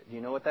preceded it. Do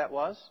you know what that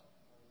was?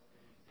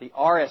 The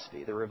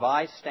RSV, the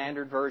Revised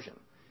Standard Version.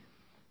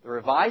 The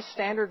Revised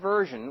Standard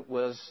Version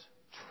was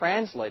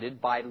translated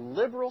by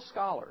liberal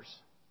scholars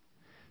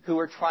who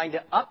were trying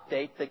to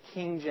update the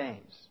King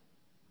James.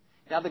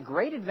 Now, the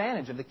great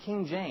advantage of the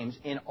King James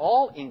in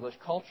all English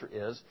culture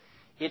is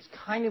it's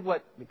kind of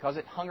what, because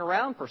it hung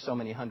around for so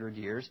many hundred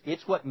years,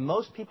 it's what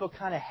most people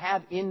kind of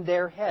have in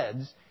their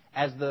heads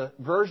as the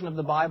version of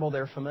the Bible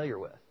they're familiar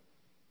with.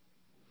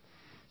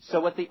 So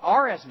what the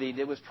RSV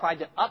did was try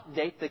to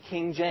update the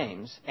King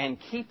James and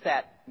keep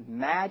that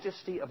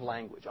majesty of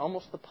language,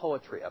 almost the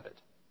poetry of it.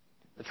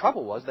 The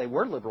trouble was they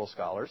were liberal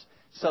scholars,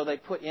 so they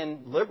put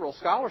in liberal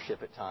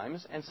scholarship at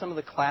times, and some of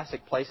the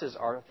classic places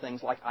are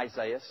things like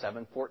Isaiah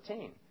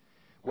 7:14,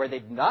 where they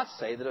did not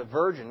say that a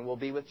virgin will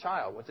be with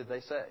child. What did they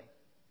say?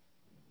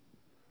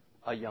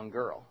 A young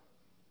girl.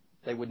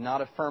 They would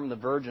not affirm the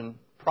virgin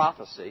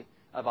prophecy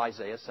of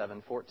Isaiah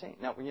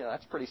 7:14. Now,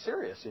 that's pretty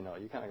serious,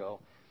 You kind of go.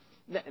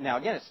 Now,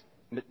 again,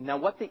 now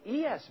what the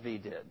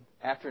ESV did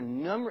after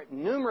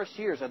numerous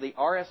years of the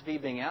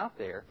RSV being out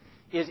there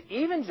is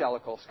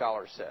evangelical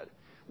scholars said,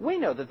 we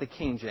know that the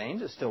King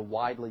James is still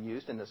widely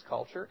used in this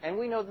culture, and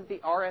we know that the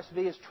RSV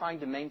is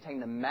trying to maintain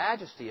the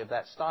majesty of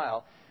that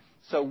style.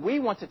 So we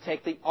want to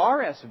take the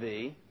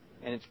RSV,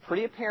 and it's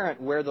pretty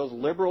apparent where those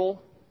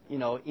liberal,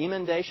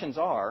 emendations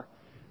are.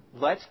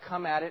 Let's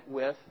come at it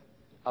with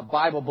a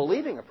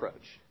Bible-believing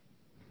approach.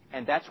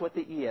 And that's what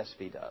the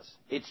ESV does.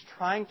 It's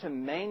trying to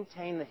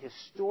maintain the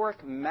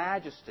historic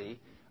majesty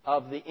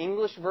of the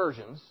English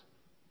versions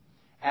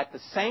at the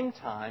same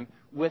time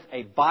with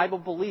a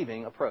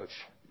Bible-believing approach.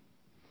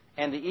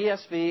 And the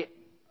ESV,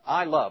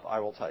 I love, I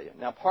will tell you.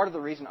 Now, part of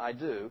the reason I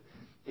do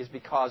is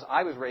because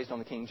I was raised on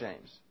the King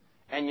James.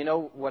 And you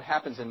know what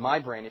happens in my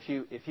brain?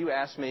 If you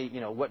ask me,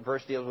 what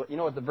verse deals with,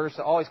 what the verse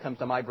that always comes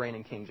to my brain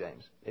in King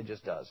James. It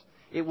just does.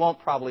 It won't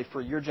probably for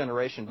your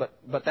generation,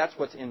 but that's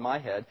what's in my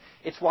head.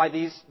 It's why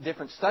these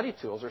different study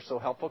tools are so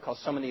helpful, because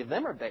so many of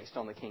them are based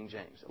on the King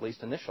James, at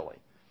least initially.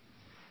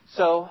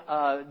 So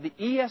the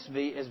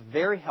ESV is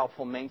very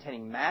helpful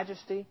maintaining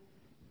majesty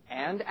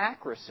and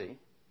accuracy.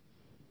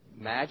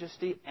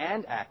 Majesty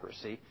and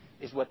accuracy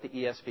is what the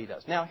ESV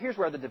does. Now, here's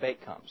where the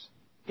debate comes.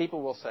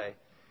 People will say,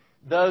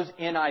 those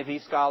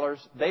NIV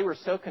scholars, they were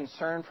so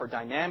concerned for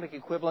dynamic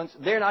equivalence,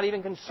 they're not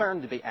even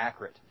concerned to be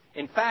accurate.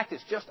 In fact,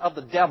 it's just of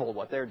the devil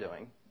what they're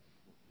doing.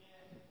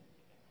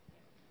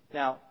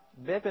 Now,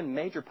 there have been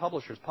major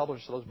publishers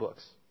publish those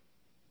books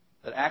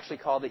that actually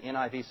call the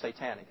NIV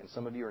satanic, and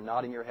some of you are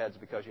nodding your heads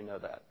because you know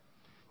that.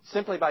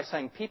 Simply by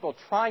saying people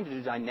trying to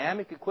do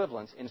dynamic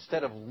equivalence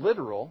instead of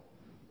literal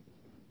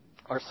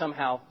are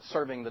somehow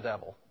serving the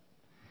devil.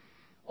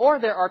 Or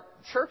there are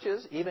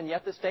churches, even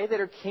yet this day, that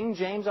are King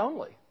James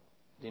only.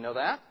 Do you know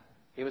that?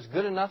 It was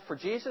good enough for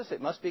Jesus. It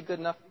must be good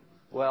enough.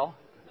 Well,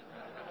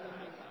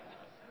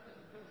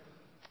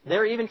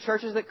 there are even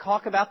churches that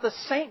talk about the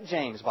St.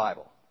 James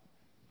Bible.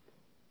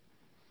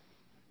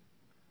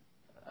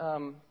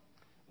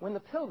 when the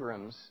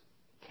Pilgrims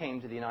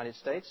came to the United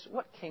States,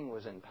 what king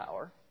was in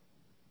power?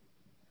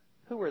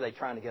 Who were they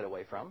trying to get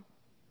away from?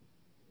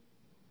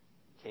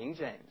 King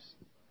James.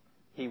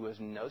 He was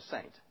no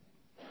saint.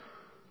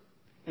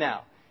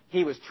 Now,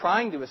 he was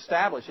trying to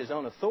establish his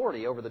own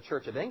authority over the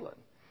Church of England.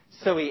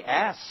 So he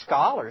asked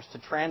scholars to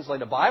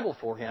translate a Bible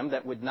for him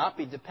that would not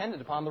be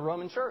dependent upon the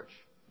Roman Church.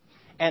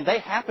 And they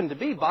happened to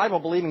be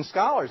Bible-believing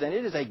scholars, and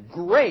it is a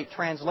great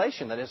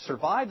translation that has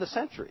survived the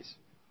centuries.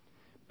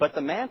 But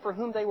the man for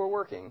whom they were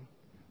working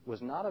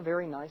was not a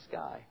very nice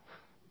guy.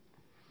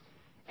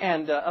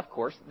 And, of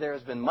course, there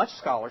has been much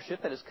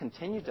scholarship that has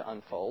continued to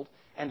unfold,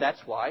 and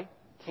that's why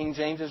King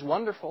James is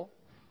wonderful.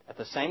 At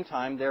the same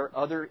time, there are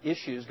other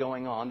issues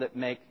going on that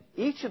make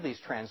each of these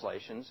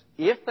translations,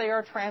 if they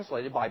are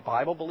translated by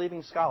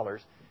Bible-believing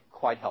scholars,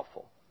 quite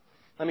helpful.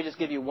 Let me just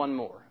give you one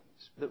more.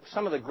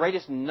 Some of the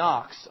greatest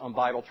knocks on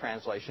Bible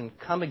translation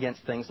come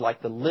against things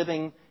like the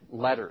living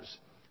letters,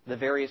 the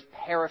various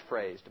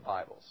paraphrased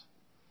Bibles.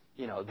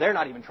 You know, they're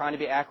not even trying to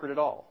be accurate at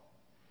all.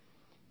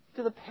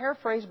 Do the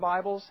paraphrased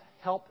Bibles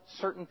help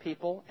certain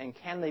people, and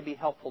can they be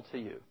helpful to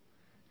you?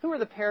 Who are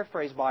the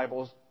paraphrased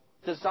Bibles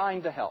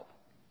designed to help?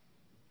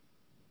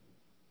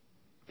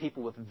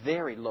 People with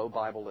very low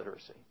Bible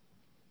literacy.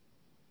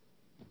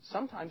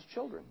 Sometimes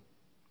children.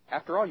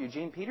 After all,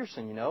 Eugene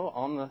Peterson, you know,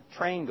 on the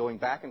train going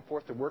back and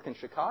forth to work in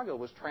Chicago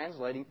was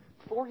translating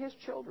for his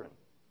children.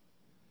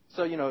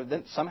 So, you know,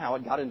 then somehow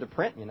it got into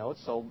print, you know, it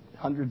sold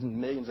hundreds and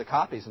millions of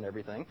copies and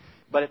everything.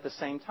 But at the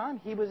same time,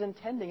 he was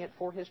intending it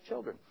for his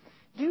children.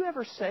 Do you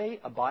ever say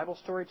a Bible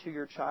story to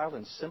your child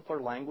in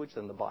simpler language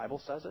than the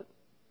Bible says it?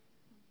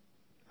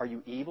 Are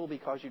you evil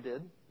because you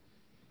did?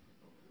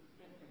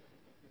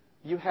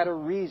 You had a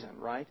reason,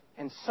 right?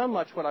 And so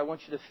much what I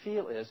want you to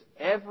feel is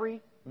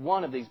every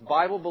one of these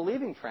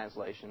Bible-believing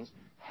translations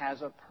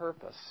has a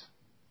purpose.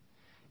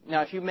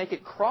 Now, if you make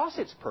it cross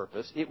its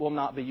purpose, it will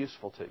not be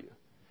useful to you.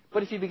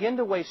 But if you begin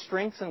to weigh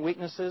strengths and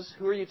weaknesses,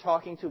 who are you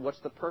talking to, what's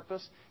the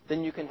purpose,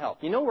 then you can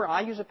help. You know where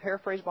I use a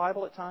paraphrased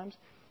Bible at times?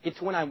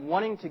 It's when I'm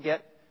wanting to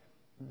get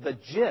the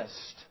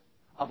gist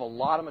of a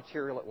lot of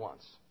material at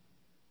once.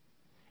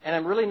 And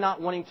I'm really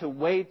not wanting to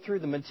wade through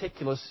the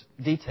meticulous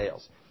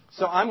details.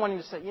 So I'm wanting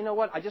to say, you know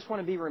what, I just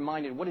want to be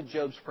reminded, what did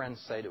Job's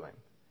friends say to him?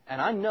 And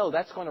I know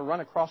that's going to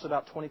run across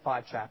about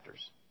 25 chapters.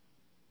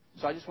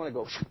 So I just want to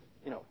go,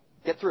 you know,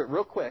 get through it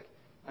real quick.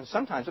 And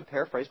sometimes a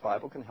paraphrased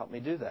Bible can help me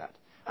do that.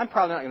 I'm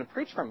probably not going to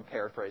preach from a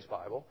paraphrased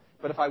Bible,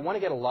 but if I want to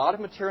get a lot of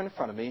material in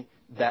front of me,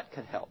 that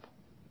could help.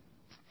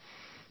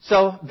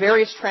 So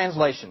various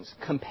translations,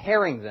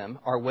 comparing them,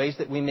 are ways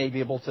that we may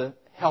be able to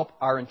help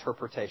our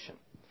interpretation.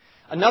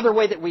 Another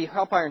way that we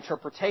help our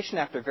interpretation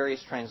after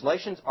various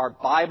translations are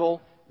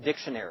Bible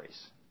dictionaries.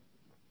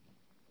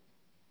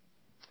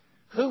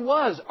 Who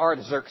was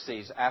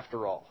Artaxerxes,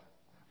 after all?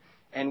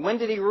 And when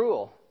did he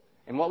rule?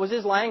 And what was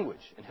his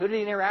language? And who did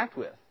he interact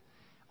with?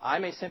 I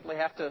may simply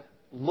have to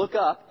look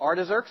up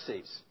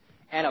Artaxerxes.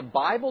 And a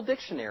Bible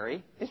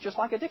dictionary is just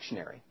like a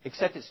dictionary,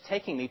 except it's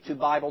taking me to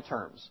Bible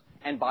terms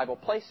and Bible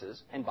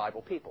places and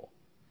Bible people.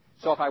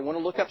 So if I want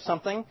to look up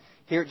something,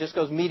 here it just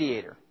goes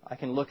mediator. I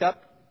can look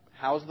up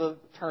how's the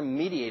term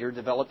mediator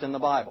developed in the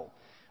Bible,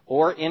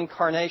 or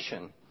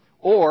incarnation,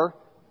 or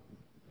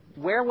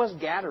where was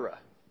Gadara?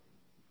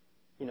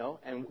 You know,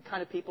 and what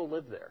kind of people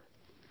lived there?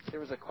 There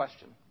was a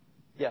question.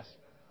 Yes?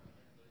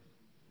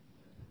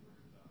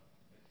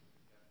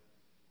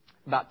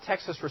 About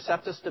Textus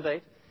Receptus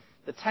debate.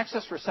 The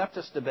Textus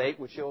Receptus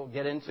debate, which you'll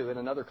get into in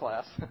another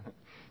class,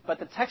 but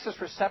the Textus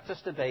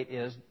Receptus debate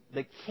is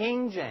the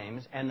King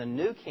James and the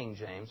New King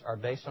James are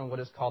based on what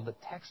is called the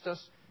Textus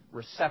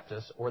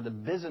Receptus, or the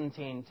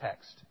Byzantine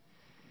text.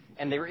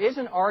 And there is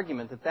an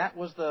argument that that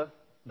was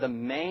the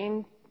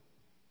main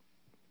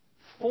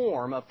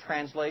form of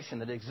translation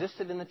that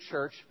existed in the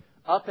church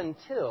up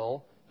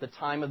until the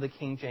time of the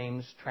King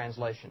James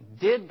translation.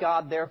 Did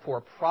God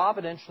therefore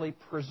providentially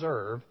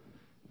preserve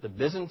the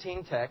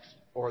Byzantine text,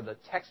 or the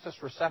Textus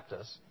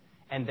Receptus,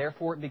 and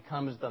therefore it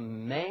becomes the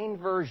main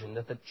version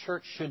that the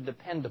church should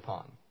depend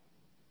upon?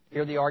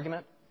 Hear the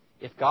argument?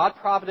 If God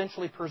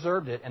providentially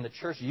preserved it and the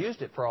church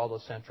used it for all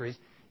those centuries,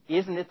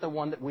 isn't it the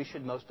one that we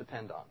should most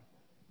depend on?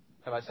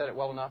 Have I said it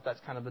well enough?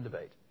 That's kind of the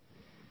debate.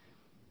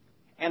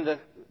 And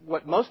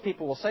what most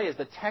people will say is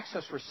the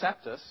Textus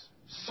Receptus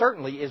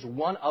certainly is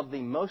one of the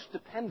most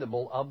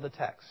dependable of the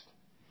text.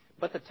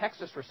 But the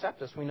Textus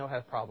Receptus we know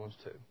has problems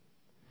too.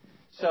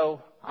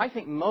 So I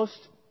think most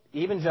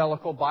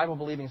evangelical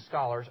Bible-believing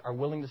scholars are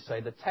willing to say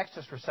the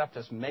Textus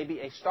Receptus may be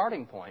a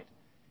starting point,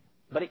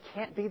 but it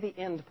can't be the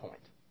end point.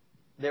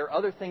 There are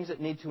other things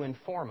that need to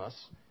inform us,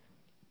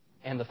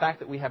 and the fact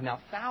that we have now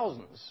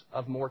thousands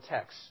of more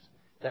texts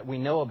that we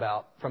know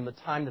about from the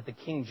time that the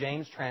King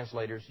James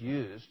translators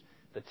used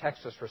the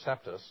Textus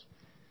Receptus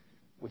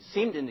would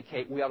seem to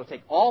indicate we ought to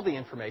take all the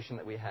information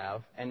that we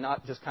have and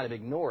not just kind of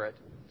ignore it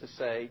to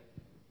say,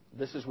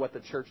 this is what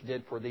the church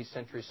did for these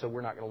centuries, so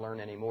we're not going to learn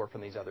any more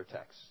from these other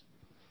texts.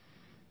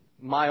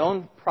 My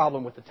own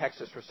problem with the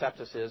Textus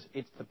Receptus is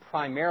it's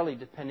primarily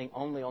depending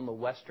only on the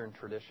Western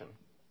tradition.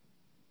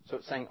 So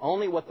it's saying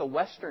only what the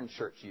Western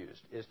Church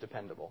used is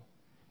dependable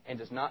and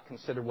does not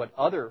consider what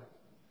other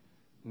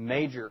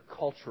major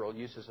cultural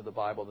uses of the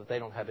Bible that they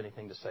don't have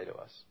anything to say to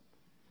us.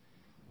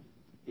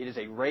 It is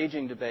a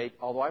raging debate,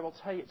 although I will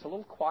tell you it's a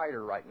little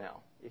quieter right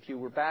now. If you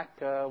were back,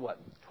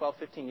 12,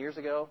 15 years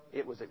ago,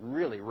 it was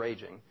really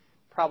raging.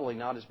 Probably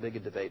not as big a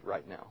debate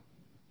right now.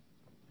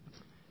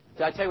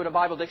 Did I tell you what a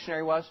Bible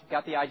dictionary was?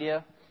 Got the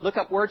idea? Look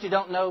up words you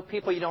don't know,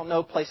 people you don't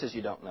know, places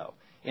you don't know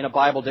in a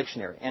Bible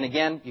dictionary. And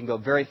again, you can go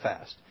very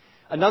fast.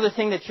 Another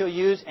thing that you'll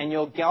use, and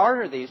you'll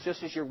garner these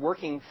just as you're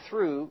working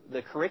through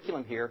the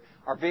curriculum here,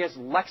 are various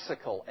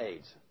lexical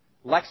aids.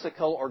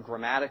 Lexical or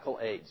grammatical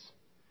aids.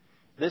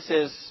 This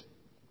is,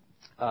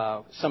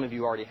 some of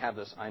you already have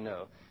this, I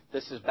know.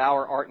 This is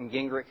Bauer, Art, and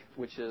Gingrich,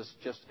 which is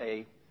just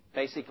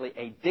basically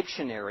a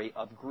dictionary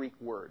of Greek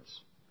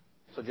words.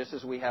 So just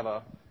as we have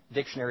a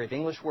dictionary of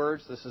English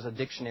words, this is a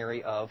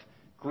dictionary of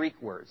Greek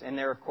words. And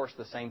there are, of course,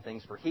 the same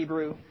things for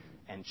Hebrew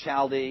and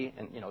Chaldee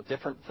and,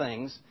 different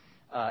things.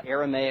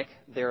 Aramaic,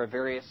 there are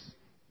various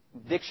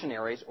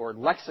dictionaries or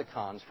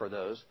lexicons for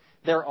those.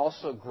 There are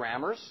also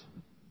grammars.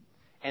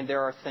 And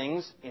there are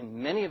things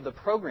in many of the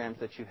programs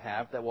that you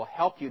have that will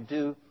help you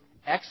do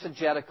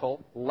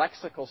exegetical,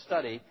 lexical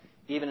study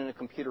even in a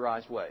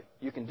computerized way.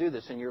 You can do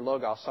this in your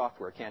Logos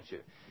software, can't you?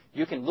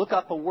 You can look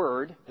up a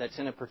word that's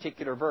in a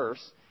particular verse,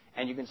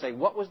 and you can say,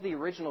 what was the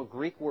original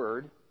Greek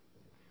word?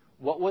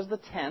 What was the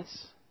tense?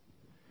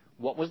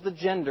 What was the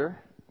gender?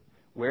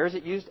 Where is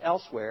it used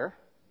elsewhere?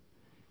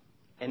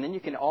 And then you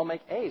can all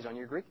make A's on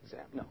your Greek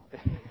exam. No.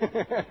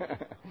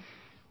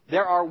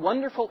 There are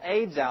wonderful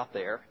aids out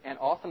there, and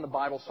often the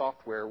Bible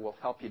software will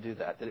help you do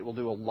that. That it will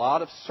do a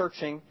lot of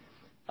searching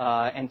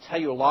and tell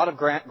you a lot of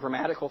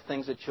grammatical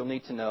things that you'll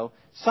need to know.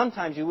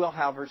 Sometimes you will,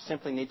 however,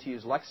 simply need to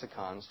use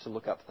lexicons to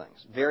look up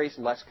things. Various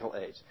lexical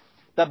aids.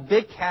 The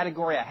big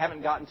category I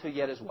haven't gotten to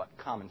yet is what?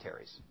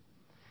 Commentaries.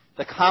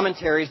 The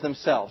commentaries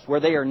themselves, where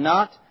they are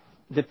not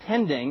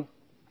depending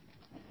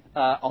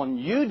on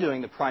you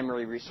doing the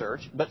primary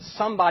research, but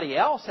somebody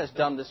else has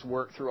done this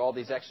work through all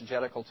these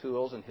exegetical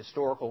tools and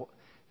historical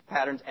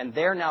patterns, and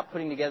they're now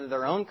putting together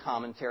their own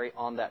commentary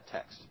on that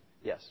text.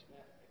 Yes?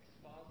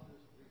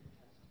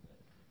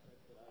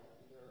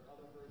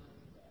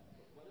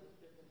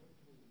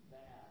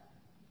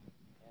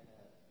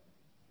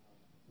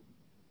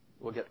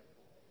 We'll get.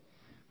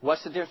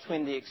 What's the difference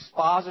between the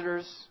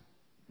Expositor's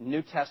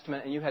New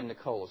Testament, and you had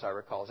Nicole, as I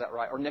recall, is that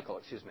right? Or Nickel,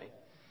 excuse me.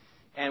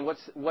 And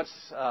what's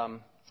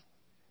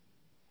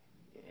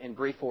in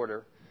brief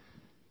order,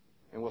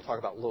 and we'll talk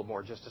about a little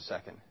more in just a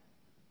second.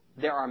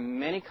 There are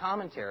many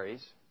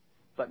commentaries,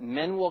 but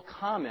men will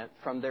comment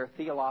from their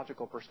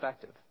theological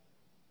perspective.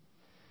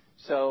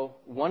 So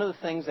one of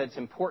the things that's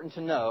important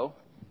to know,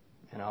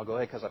 and I'll go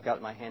ahead because I've got it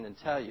in my hand and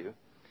tell you,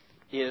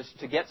 is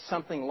to get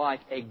something like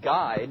a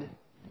guide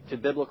to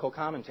biblical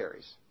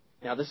commentaries.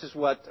 Now, this is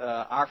what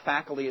our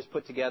faculty has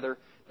put together,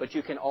 but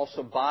you can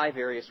also buy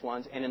various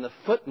ones. And in the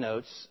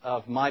footnotes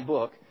of my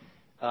book,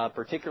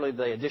 particularly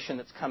the edition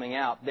that's coming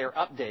out, they're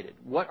updated.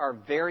 What are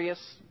various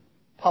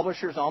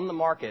publishers on the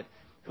market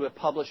who have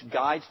published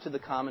guides to the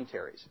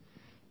commentaries?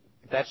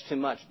 If that's too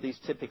much, these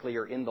typically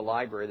are in the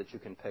library that you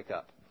can pick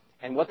up.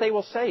 And what they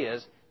will say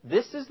is,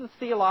 this is the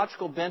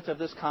theological bent of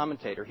this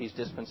commentator. He's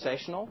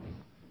dispensational,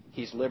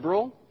 he's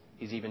liberal,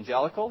 he's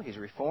evangelical, he's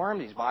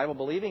reformed, he's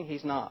Bible-believing,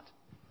 he's not.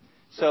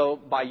 So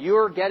by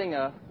your getting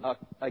a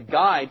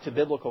guide to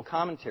biblical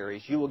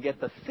commentaries, you will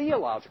get the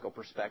theological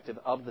perspective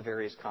of the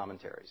various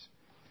commentaries.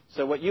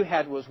 So what you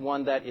had was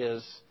one that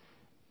is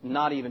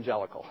not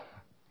evangelical.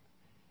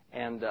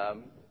 And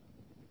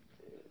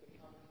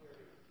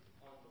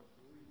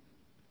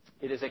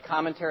it's a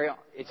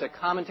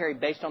commentary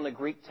based on the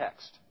Greek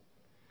text.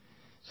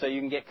 So you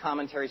can get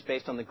commentaries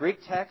based on the Greek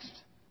text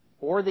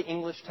or the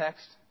English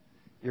text.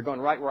 You're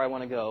going right where I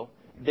want to go.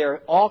 There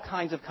are all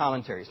kinds of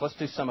commentaries. Let's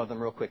do some of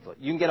them real quickly.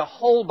 You can get a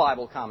whole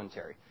Bible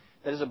commentary.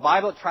 That is a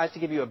Bible that tries to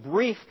give you a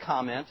brief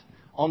comment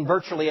on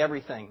virtually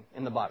everything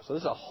in the Bible. So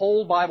this is a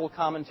whole Bible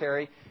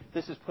commentary.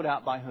 This is put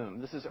out by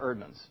whom? This is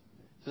Erdman's.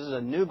 This is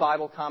a new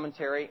Bible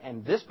commentary,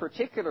 and this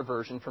particular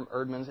version from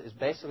Erdman's is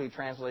basically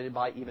translated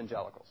by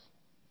evangelicals.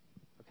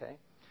 Okay?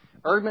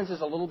 Erdman's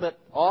is a little bit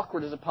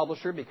awkward as a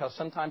publisher because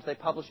sometimes they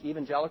publish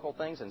evangelical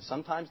things and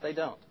sometimes they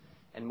don't.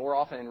 And more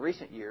often in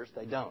recent years,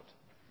 they don't.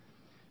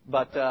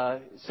 But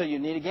so you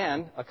need,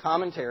 again, a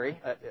commentary,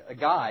 a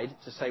guide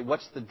to say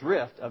what's the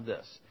drift of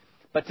this.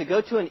 But to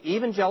go to an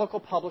evangelical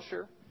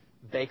publisher,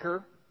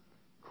 Baker,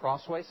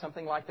 Crossway,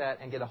 something like that,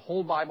 and get a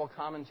whole Bible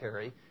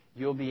commentary,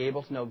 you'll be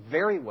able to know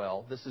very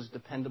well this is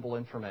dependable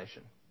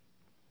information.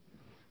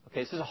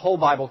 Okay, this is a whole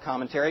Bible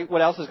commentary.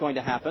 What else is going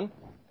to happen?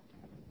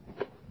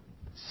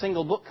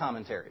 Single book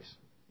commentaries,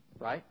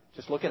 right?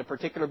 Just look at a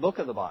particular book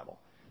of the Bible.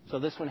 So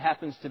this one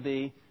happens to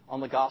be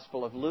on the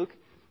Gospel of Luke.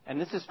 And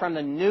this is from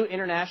the New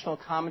International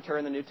Commentary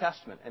in the New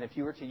Testament. And if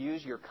you were to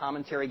use your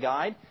commentary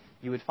guide,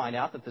 you would find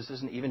out that this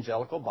is an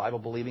evangelical,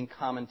 Bible-believing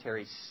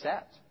commentary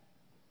set.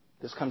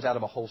 This comes out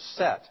of a whole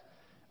set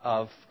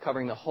of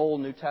covering the whole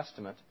New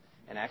Testament.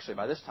 And actually,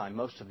 by this time,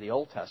 most of the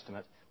Old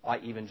Testament. by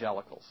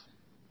evangelicals.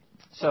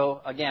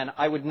 So, again,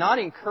 I would not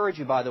encourage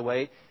you, by the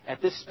way,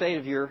 at this stage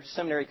of your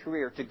seminary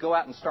career, to go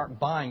out and start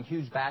buying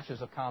huge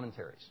batches of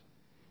commentaries.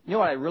 You know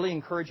what I really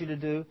encourage you to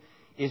do?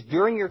 Is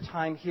during your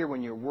time here,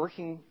 when you're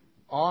working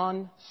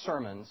on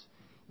sermons,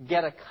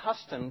 get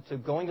accustomed to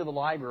going to the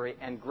library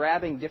and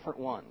grabbing different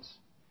ones.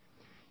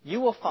 You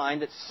will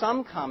find that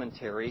some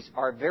commentaries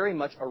are very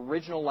much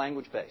original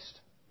language based.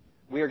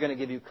 We are going to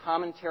give you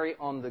commentary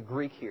on the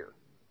Greek here.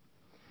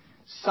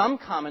 Some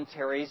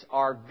commentaries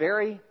are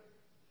very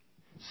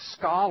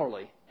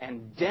scholarly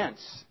and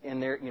dense in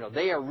their,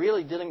 they are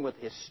really dealing with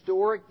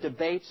historic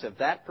debates of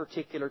that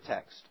particular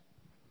text.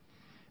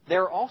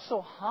 There are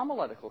also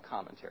homiletical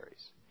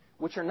commentaries,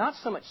 which are not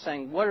so much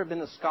saying what have been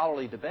the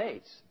scholarly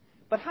debates,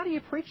 but how do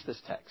you preach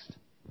this text?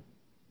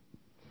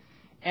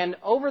 And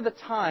over the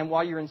time,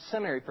 while you're in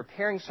seminary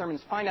preparing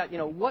sermons, find out,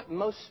 what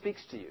most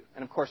speaks to you.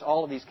 And of course,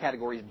 all of these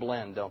categories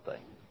blend, don't they?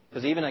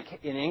 Because even an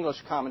English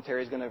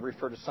commentary is going to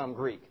refer to some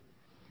Greek.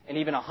 And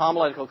even a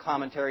homiletical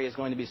commentary is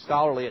going to be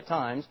scholarly at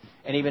times.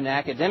 And even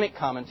academic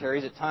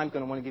commentaries at times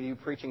going to want to give you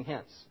preaching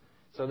hints.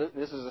 So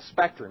this is a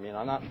spectrum,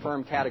 not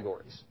firm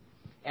categories.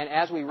 And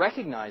as we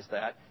recognize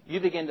that, you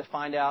begin to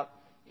find out,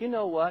 you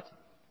know what?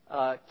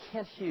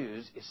 Kent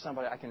Hughes is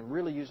somebody I can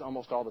really use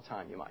almost all the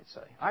time, you might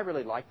say. I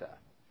really like that.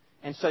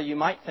 And so you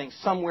might think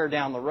somewhere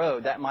down the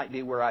road, that might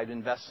be where I'd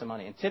invest some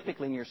money. And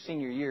typically in your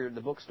senior year, the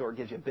bookstore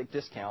gives you a big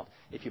discount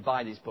if you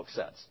buy these book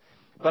sets.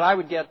 But I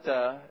would get,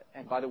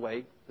 and by the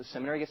way, the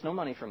seminary gets no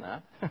money from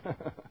that.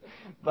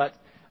 But,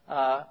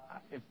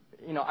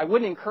 I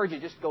wouldn't encourage you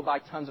just to go buy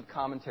tons of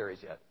commentaries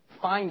yet.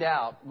 Find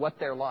out what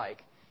they're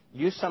like.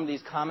 Use some of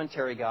these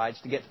commentary guides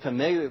to get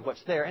familiar with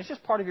what's there. And it's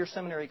just part of your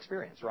seminary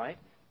experience, right?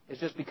 It's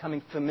just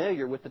becoming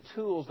familiar with the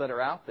tools that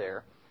are out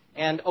there.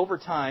 And over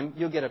time,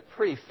 you'll get a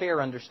pretty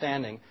fair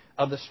understanding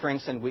of the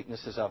strengths and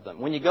weaknesses of them.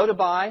 When you go to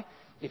buy,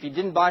 if you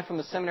didn't buy from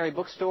the seminary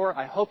bookstore,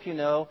 I hope you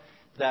know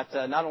that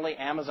not only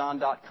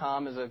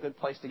Amazon.com is a good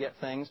place to get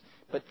things,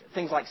 but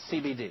things like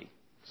CBD.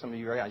 Some of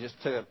you, I just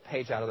took a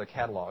page out of their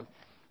catalog,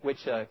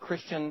 which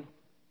Christian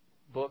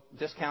book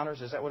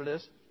discounters, is that what it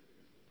is?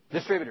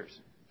 Distributors.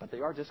 But they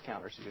are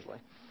discounters usually.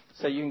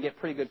 So you can get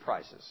pretty good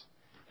prices.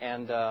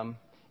 And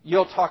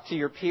you'll talk to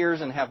your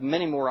peers and have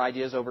many more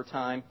ideas over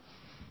time.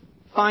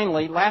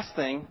 Finally, last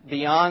thing,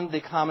 beyond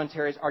the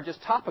commentaries are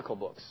just topical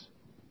books.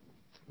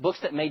 Books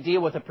that may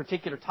deal with a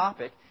particular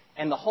topic,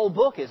 and the whole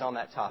book is on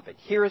that topic.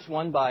 Here is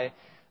one by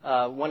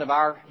one of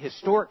our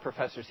historic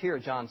professors here,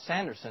 John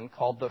Sanderson,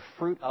 called The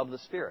Fruit of the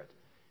Spirit.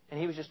 And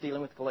he was just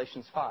dealing with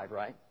Galatians 5,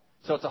 right?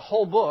 So it's a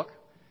whole book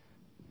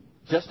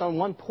just on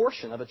one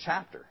portion of a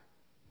chapter.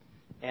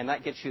 And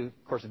that gets you,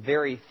 of course,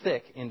 very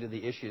thick into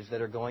the issues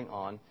that are going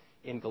on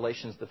in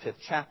Galatians, the 5th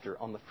chapter,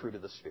 on the fruit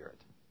of the Spirit.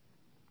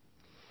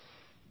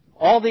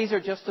 All these are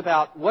just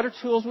about what are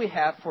tools we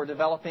have for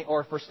developing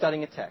or for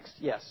studying a text.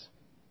 Yes?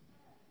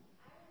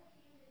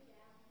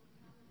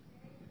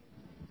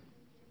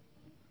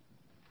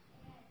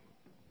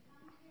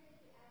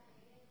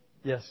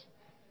 Yes.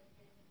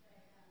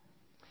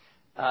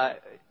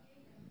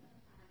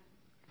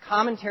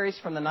 Commentaries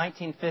from the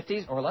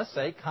 1950s, or let's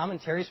say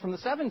commentaries from the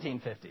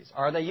 1750s.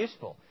 Are they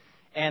useful?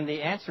 And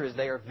the answer is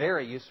they are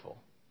very useful.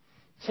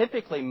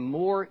 Typically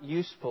more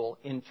useful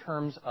in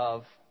terms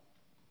of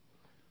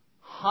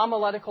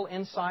homiletical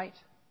insight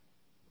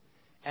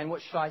and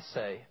what should I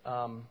say?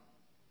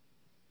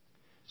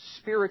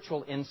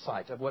 Spiritual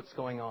insight of what's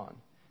going on.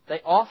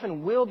 They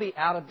often will be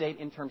out of date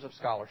in terms of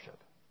scholarship.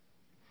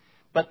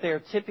 But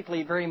they're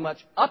typically very much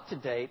up to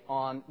date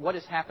on what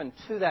has happened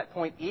to that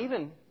point.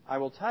 Even, I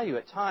will tell you,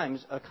 at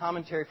times, a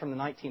commentary from the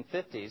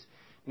 1950s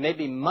may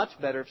be much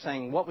better at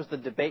saying what was the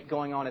debate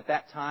going on at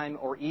that time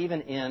or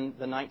even in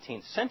the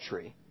 19th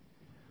century.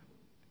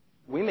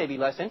 We may be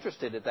less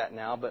interested at that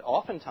now, but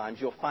oftentimes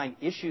you'll find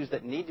issues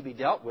that need to be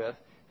dealt with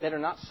that are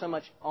not so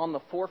much on the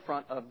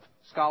forefront of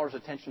scholars'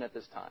 attention at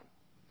this time.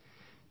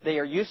 They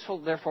are useful,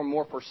 therefore,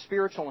 more for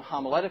spiritual and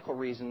homiletical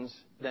reasons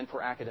than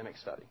for academic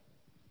study.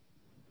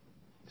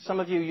 Some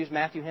of you use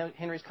Matthew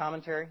Henry's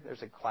commentary.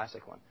 There's a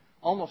classic one.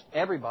 Almost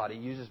everybody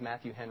uses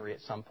Matthew Henry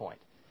at some point.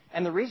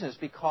 And the reason is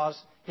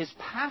because his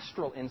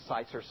pastoral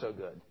insights are so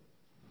good.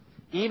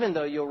 Even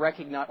though you'll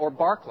recognize, or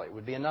Barclay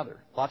would be another.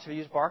 Lots of you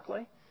use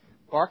Barclay?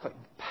 Barclay.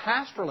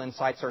 Pastoral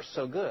insights are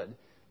so good,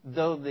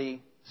 though the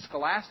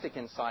scholastic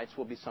insights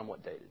will be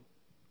somewhat dated.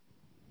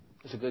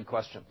 It's a good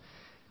question.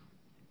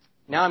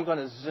 Now I'm going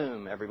to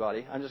zoom,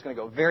 everybody. I'm just going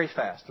to go very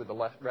fast through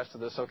the rest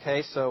of this,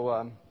 okay?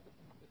 So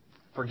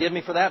forgive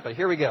me for that, but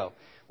here we go.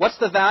 What's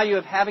the value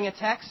of having a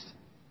text?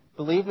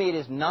 Believe me, it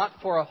is not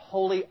for a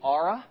holy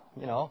aura.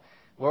 Well,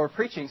 we're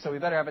preaching, so we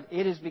better have it.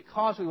 It is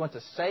because we want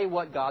to say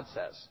what God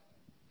says.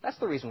 That's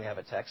the reason we have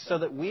a text, so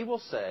that we will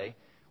say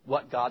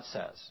what God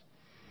says.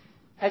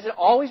 Has it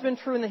always been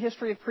true in the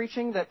history of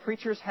preaching that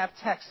preachers have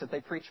texts that they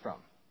preach from?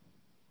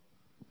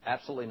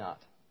 Absolutely not.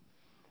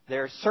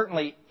 There are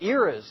certainly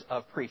eras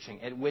of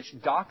preaching at which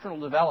doctrinal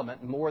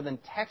development more than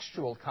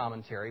textual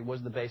commentary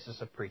was the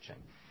basis of preaching.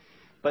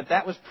 But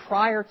that was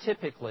prior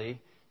typically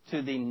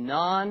to the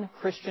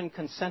non-Christian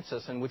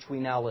consensus in which we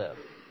now live,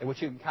 in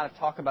which you can kind of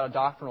talk about a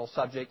doctrinal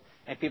subject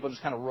and people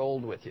just kind of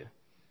rolled with you.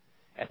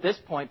 At this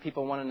point,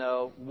 people want to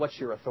know, what's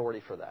your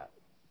authority for that?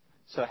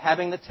 So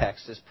having the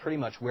text is pretty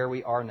much where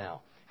we are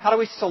now. How do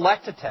we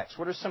select a text?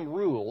 What are some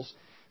rules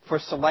for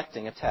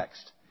selecting a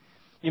text?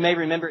 You may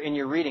remember in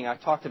your reading, I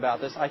talked about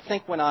this. I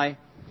think when I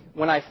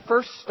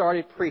first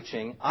started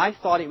preaching, I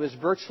thought it was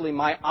virtually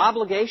my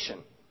obligation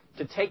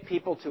to take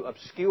people to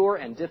obscure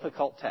and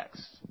difficult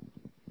texts.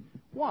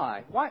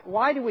 Why?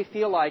 Why do we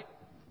feel like,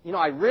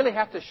 I really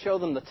have to show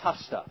them the tough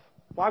stuff?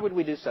 Why would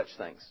we do such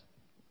things?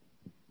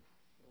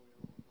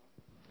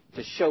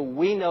 To show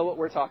we know what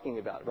we're talking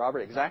about. Robert,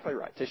 exactly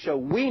right. To show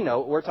we know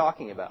what we're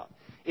talking about.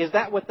 Is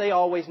that what they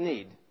always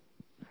need?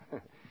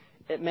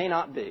 It may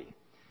not be.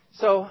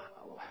 So,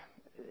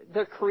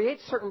 that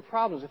creates certain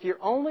problems. If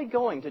you're only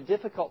going to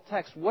difficult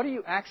texts, what are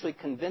you actually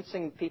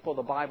convincing people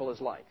the Bible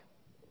is like?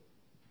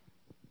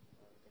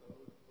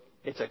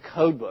 It's a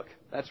code book.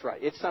 That's right.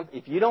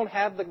 If you don't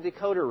have the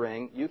decoder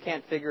ring, you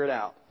can't figure it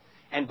out.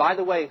 And by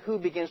the way, who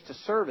begins to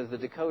serve as the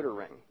decoder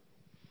ring?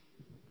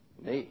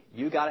 Me.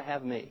 You got to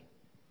have me.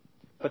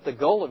 But the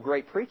goal of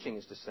great preaching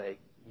is to say,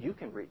 you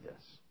can read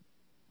this.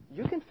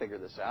 You can figure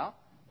this out.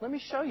 Let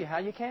me show you how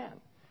you can.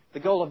 The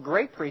goal of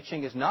great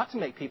preaching is not to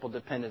make people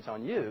dependent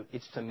on you.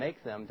 It's to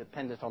make them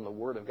dependent on the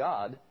Word of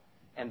God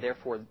and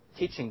therefore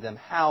teaching them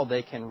how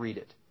they can read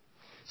it.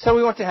 So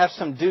we want to have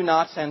some do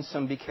nots and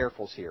some be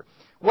carefuls here.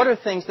 What are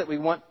things that we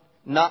want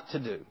not to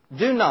do?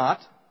 Do not,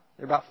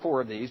 there are about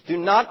 4 of these, do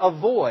not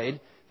avoid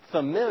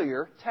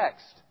familiar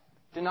text.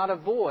 Do not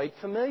avoid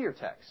familiar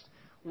text.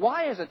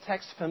 Why is a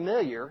text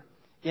familiar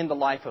in the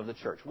life of the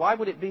church? Why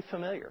would it be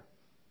familiar?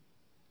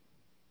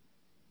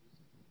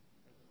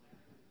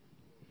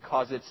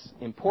 Because it's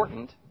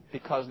important,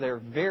 because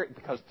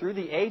through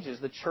the ages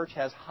the church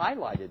has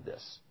highlighted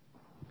this.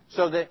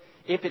 So that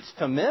if it's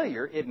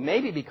familiar, it may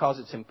be because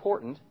it's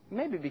important,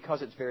 maybe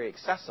because it's very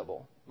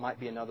accessible, might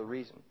be another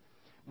reason.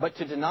 But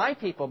to deny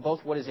people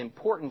both what is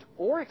important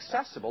or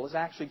accessible is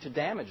actually to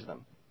damage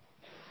them.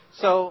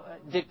 So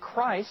did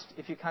Christ,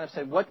 if you kind of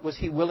say, what was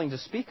He willing to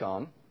speak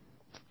on?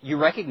 You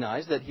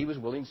recognize that He was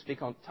willing to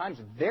speak on times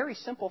very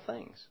simple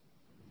things.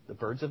 The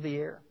birds of the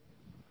air,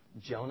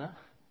 Jonah,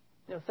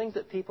 things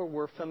that people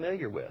were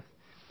familiar with.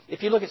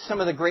 If you look at some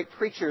of the great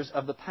preachers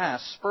of the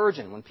past,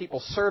 Spurgeon, when people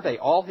survey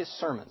all his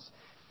sermons,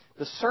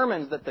 the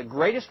sermons that the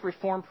greatest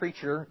Reformed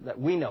preacher that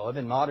we know of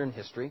in modern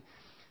history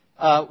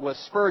was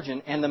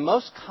Spurgeon, and the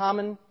most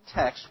common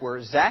texts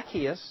were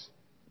Zacchaeus,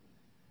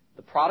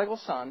 the prodigal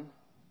son,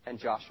 and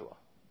Joshua.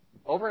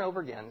 Over and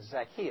over again,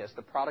 Zacchaeus,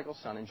 the prodigal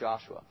son, and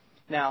Joshua.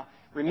 Now,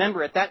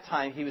 remember, at that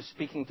time, he was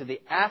speaking to the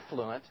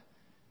affluent.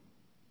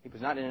 He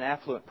was not in an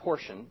affluent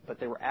portion, but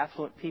they were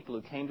affluent people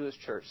who came to his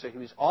church. So he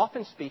was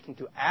often speaking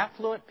to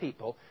affluent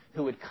people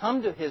who would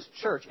come to his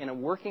church in a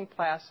working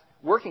class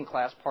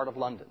part of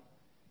London.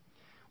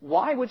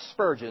 Why would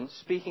Spurgeon,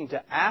 speaking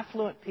to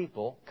affluent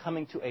people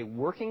coming to a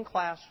working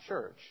class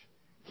church,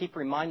 keep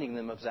reminding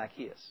them of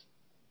Zacchaeus?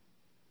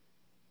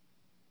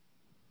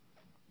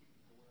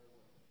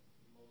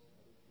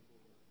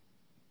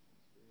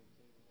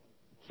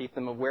 Keep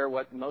them aware of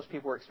what most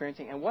people were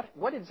experiencing. And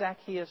what did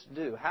Zacchaeus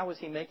do? How was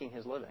he making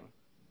his living?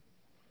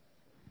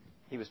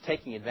 He was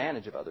taking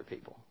advantage of other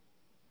people.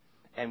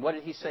 And what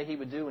did he say he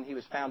would do when he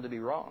was found to be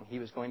wrong? He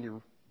was going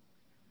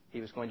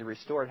to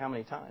restore it how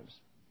many times?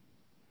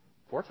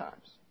 4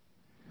 times.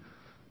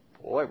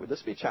 Boy, would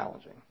this be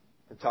challenging.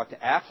 To talk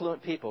to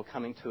affluent people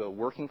coming to a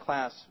working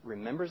class.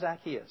 Remember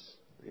Zacchaeus.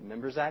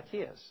 Remember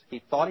Zacchaeus.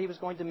 He thought he was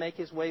going to make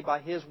his way by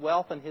his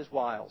wealth and his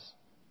wiles.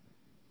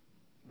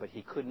 But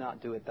he could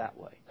not do it that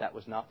way. That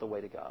was not the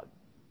way to God.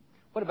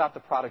 What about the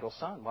prodigal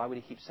son? Why would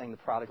he keep saying the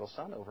prodigal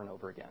son over and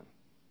over again?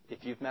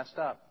 If you've messed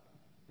up,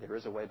 there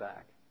is a way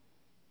back.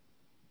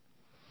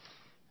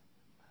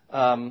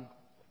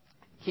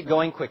 Keep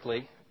going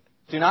quickly.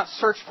 Do not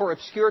search for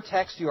obscure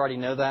text. You already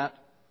know that.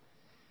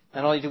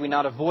 Not only do we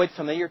not avoid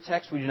familiar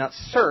text, we do not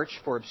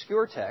search for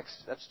obscure text.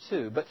 That's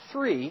 2. But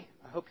 3,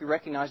 I hope you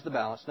recognize the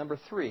balance. Number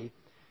 3,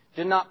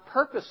 do not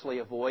purposely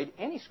avoid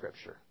any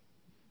Scripture.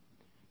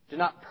 Do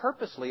not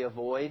purposely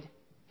avoid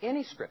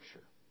any Scripture.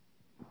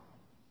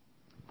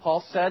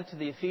 Paul said to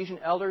the Ephesian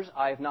elders,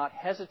 I have not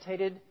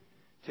hesitated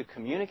to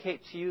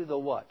communicate to you the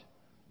what?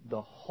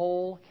 The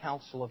whole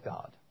counsel of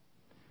God.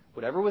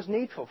 Whatever was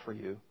needful for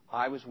you,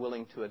 I was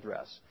willing to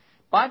address.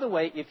 By the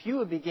way, if you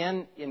would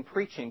begin in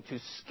preaching to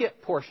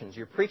skip portions,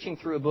 you're preaching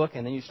through a book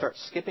and then you start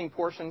skipping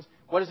portions,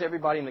 what does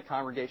everybody in the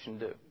congregation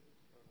do?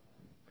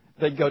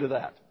 They go to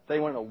that. They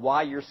want to know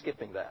why you're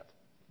skipping that.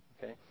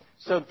 Okay?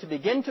 So to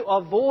begin to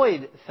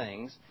avoid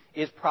things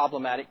is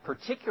problematic,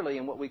 particularly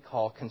in what we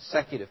call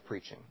consecutive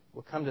preaching.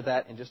 We'll come to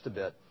that in just a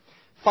bit.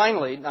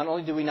 Finally, not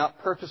only do we not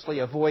purposely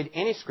avoid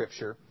any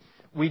Scripture,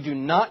 we do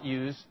not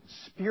use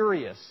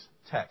spurious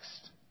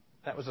text.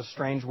 That was a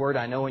strange word,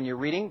 I know, in your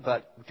reading,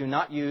 but do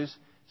not use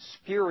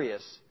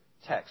spurious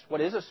text. What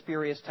is a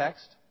spurious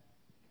text?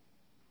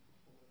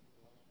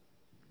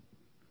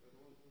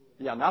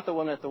 Yeah, not the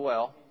woman at the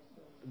well.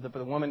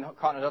 the woman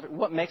caught in adultery.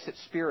 What makes it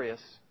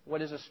spurious?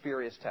 What is a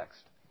spurious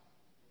text?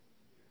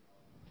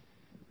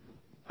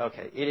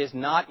 Okay, it is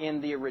not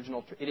in the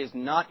original. It is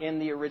not in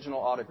the original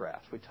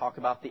autographs. We talk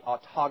about the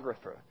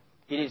autographer.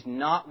 It is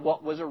not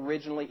what was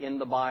originally in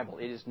the Bible.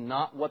 It is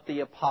not what the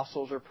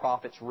apostles or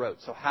prophets wrote.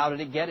 So how did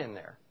it get in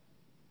there?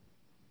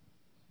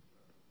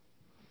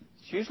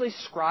 It's usually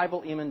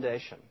scribal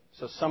emendation.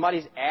 So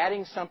somebody's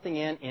adding something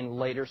in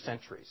later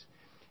centuries.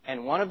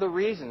 And one of the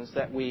reasons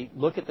that we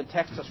look at the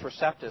Textus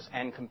Receptus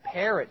and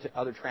compare it to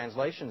other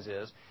translations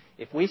is,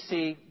 if we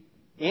see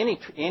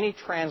any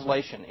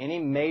translation, any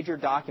major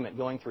document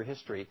going through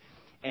history,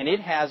 and it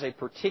has a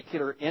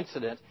particular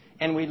incident,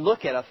 and we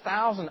look at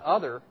 1,000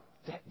 other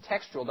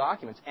textual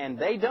documents, and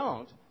they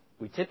don't,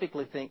 we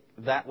typically think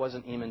that was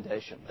an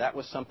emendation. That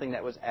was something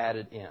that was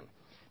added in.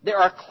 There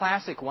are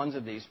classic ones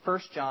of these. 1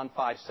 John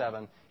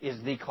 5:7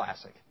 is the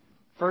classic.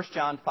 1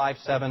 John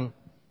 5:7,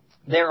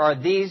 there are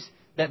these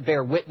that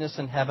bear witness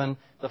in heaven,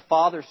 the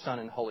Father, Son,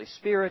 and Holy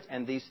Spirit,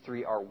 and these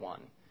three are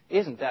one.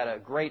 Isn't that a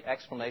great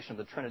explanation of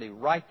the Trinity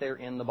right there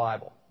in the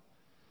Bible?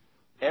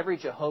 Every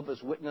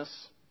Jehovah's Witness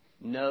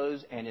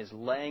knows and is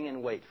laying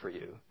in wait for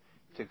you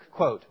to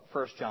quote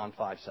 1 John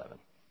 5:7,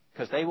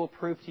 because they will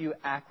prove to you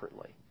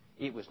accurately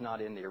it was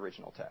not in the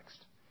original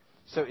text.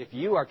 So if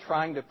you are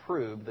trying to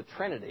prove the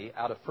Trinity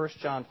out of 1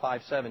 John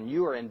 5:7,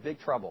 you are in big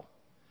trouble.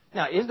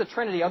 Now, is the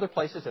Trinity other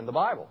places in the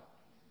Bible?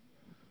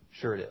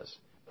 Sure it is.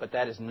 But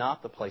that is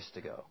not the place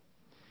to go.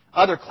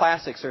 Other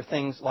classics are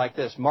things like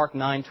this. Mark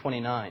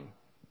 9:29.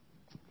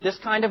 This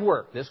kind of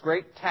work, this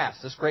great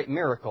task, this great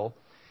miracle,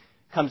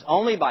 comes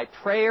only by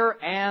prayer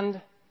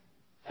and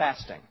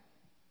fasting.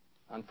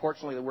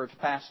 Unfortunately, the word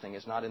fasting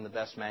is not in the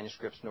best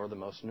manuscripts nor the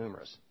most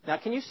numerous. Now,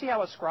 can you see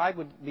how a scribe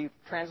would be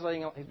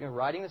translating,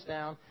 writing this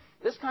down?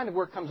 This kind of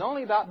work comes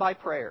only about by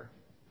prayer.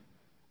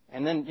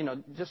 And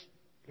then, just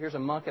here's a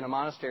monk in a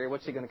monastery.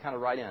 What's he going to kind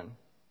of write in?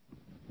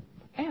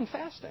 And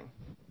fasting.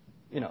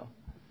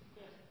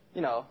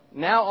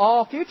 Now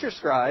all future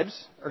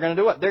scribes are going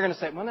to do what? They're going to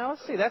say, well, now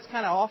let's see, that's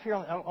kind of off here.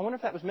 I wonder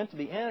if that was meant to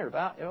be in or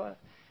about.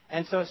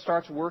 And so it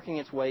starts working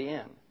its way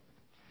in.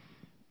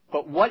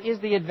 But what is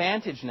the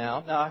advantage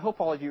now? Now, I hope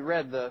all of you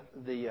read the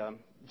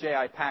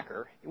J.I.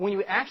 Packer. When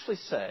you actually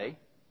say,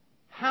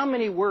 how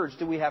many words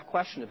do we have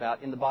question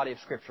about in the body of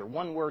Scripture?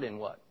 One word in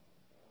what?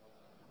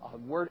 A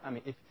word.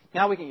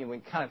 Now we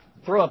can kind of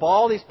throw up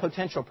all these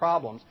potential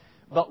problems.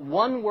 But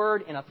one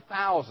word in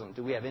 1,000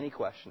 do we have any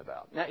question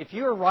about? Now, if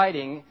you're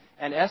writing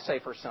an essay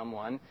for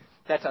someone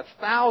that's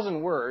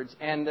 1,000 words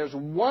and there's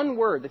one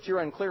word that you're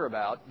unclear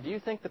about, do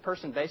you think the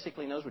person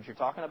basically knows what you're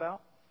talking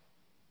about?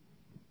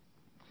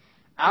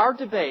 Our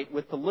debate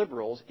with the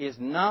liberals is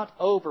not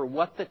over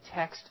what the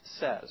text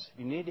says.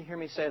 You need to hear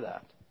me say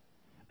that.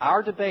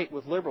 Our debate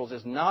with liberals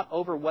is not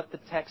over what the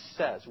text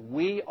says.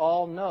 We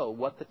all know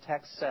what the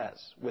text says,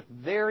 with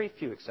very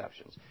few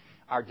exceptions.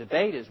 Our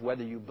debate is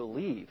whether you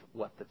believe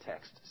what the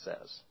text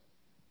says.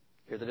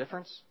 Hear the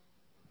difference?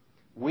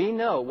 We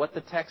know what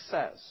the text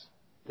says.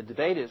 The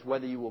debate is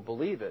whether you will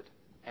believe it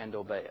and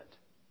obey it.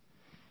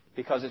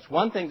 Because it's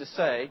one thing to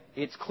say,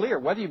 it's clear,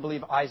 whether you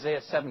believe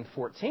Isaiah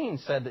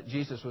 7:14 said that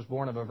Jesus was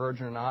born of a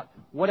virgin or not,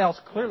 what else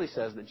clearly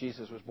says that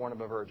Jesus was born of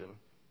a virgin?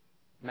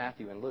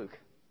 Matthew and Luke.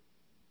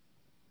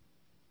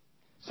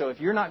 So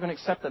if you're not going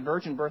to accept the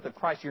virgin birth of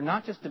Christ, you're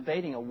not just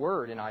debating a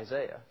word in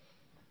Isaiah.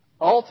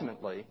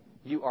 Ultimately,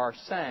 you are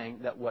saying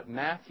that what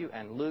Matthew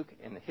and Luke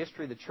in the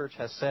history of the church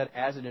has said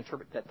as it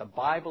interprets, that the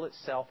Bible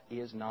itself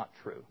is not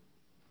true.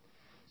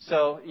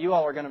 So you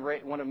all are going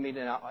to want me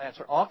to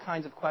answer all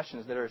kinds of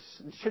questions that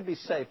should be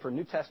saved for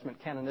New Testament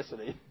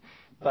canonicity.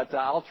 But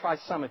I'll try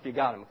some if you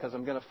got them, because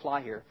I'm going to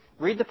fly here.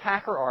 Read the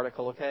Packer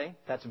article, okay?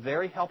 That's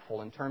very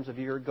helpful in terms of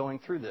your going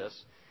through this.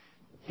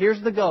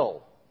 Here's the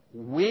goal.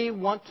 We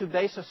want to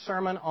base a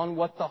sermon on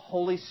what the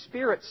Holy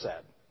Spirit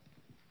said,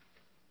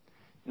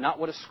 not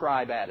what a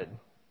scribe added.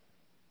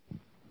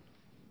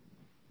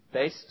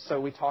 So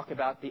we talk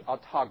about the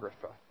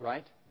autographa,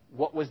 right?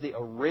 What was the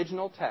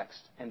original text?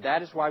 And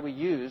that is why we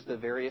use the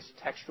various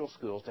textual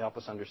schools to help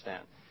us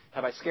understand.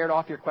 Have I scared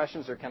off your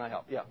questions, or can I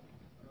help? Yeah.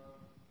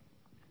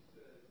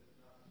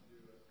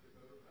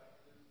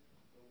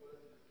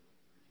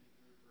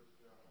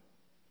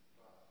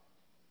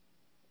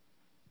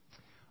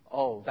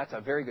 Oh, that's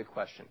a very good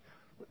question.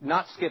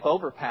 Not skip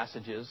over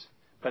passages,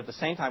 but at the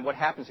same time, what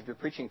happens if you're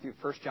preaching through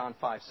 1 John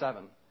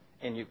 5:7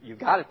 and you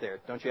got it there?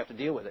 Don't you have to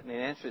deal with it? And the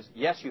answer is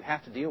yes, you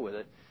have to deal with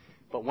it.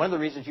 But one of the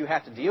reasons you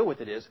have to deal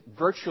with it is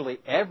virtually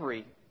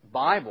every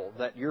Bible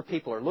that your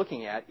people are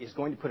looking at is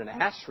going to put an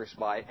asterisk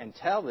by it and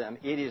tell them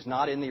it is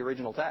not in the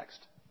original text.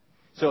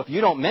 So if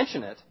you don't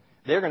mention it,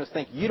 they're going to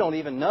think you don't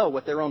even know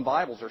what their own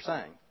Bibles are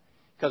saying.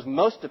 Because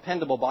most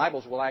dependable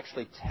Bibles will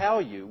actually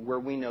tell you where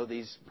we know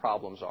these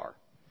problems are.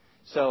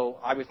 So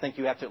I would think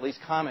you have to at least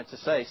comment to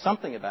say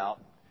something about,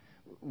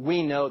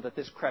 we know that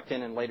this crept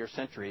in later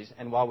centuries,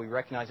 and while we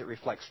recognize it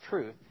reflects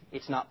truth,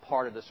 it's not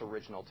part of this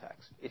original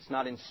text. It's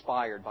not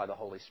inspired by the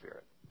Holy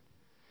Spirit.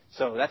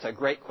 So that's a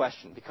great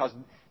question, because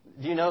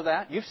do you know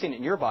that? You've seen it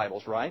in your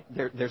Bibles, right?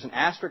 There's an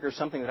asterisk or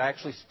something that I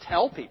actually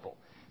tell people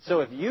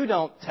So if you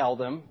don't tell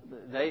them,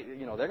 they're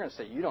going to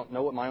say, you don't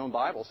know what my own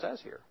Bible says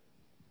here.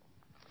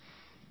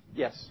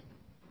 Yes?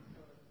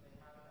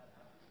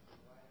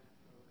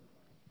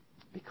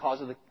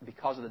 Because of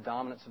the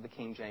dominance of the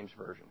King James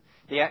Version.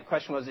 The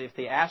question was, if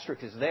the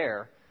asterisk is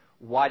there,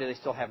 why do they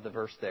still have the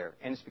verse there?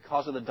 And it's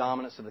because of the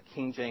dominance of the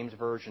King James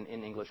Version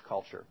in English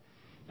culture.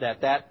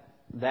 That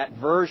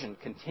version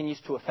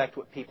continues to affect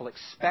what people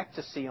expect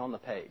to see on the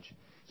page.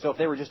 So if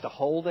there were just a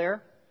hole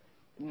there,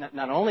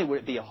 not only would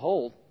it be a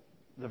hole,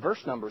 the verse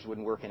numbers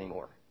wouldn't work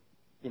anymore.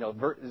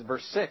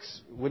 Verse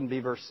 6 wouldn't be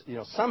verse...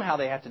 somehow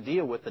they have to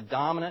deal with the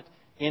dominant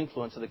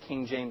influence of the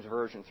King James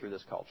Version through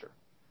this culture.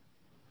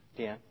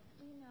 Dan?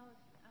 Do you know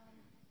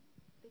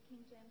if the King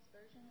James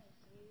Version is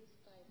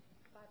used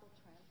by Bible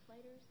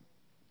translators?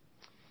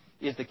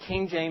 Is the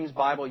King James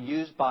Bible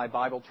used by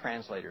Bible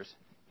translators?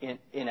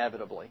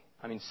 Inevitably.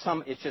 I mean,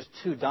 it's just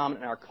too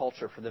dominant in our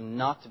culture for them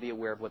not to be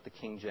aware of what the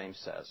King James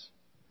says.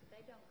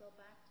 They don't go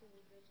back to the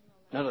original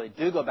language? No,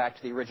 they do go back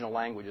to the original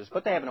languages,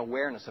 but they have an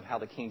awareness of how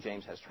the King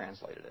James has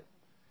translated it.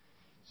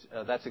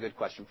 That's a good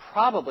question.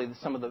 Probably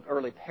some of the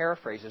early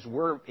paraphrases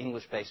were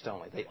English-based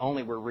only. They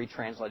only were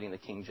retranslating the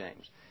King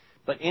James.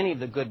 But any of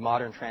the good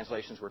modern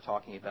translations we're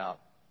talking about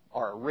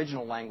are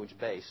original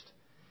language-based.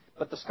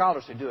 But the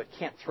scholars who do it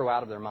can't throw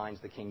out of their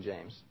minds the King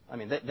James. I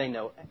mean, they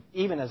know,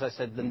 even as I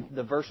said,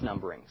 the verse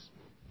numberings.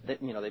 They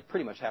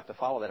pretty much have to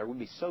follow that or we'd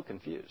be so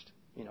confused,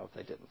 if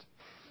they didn't.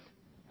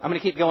 I'm going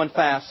to keep going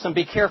fast. Some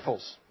be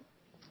carefuls.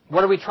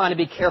 What are we trying to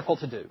be careful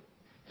to do?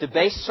 To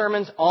base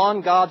sermons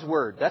on God's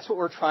Word. That's what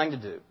we're trying to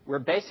do. We're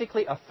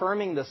basically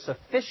affirming the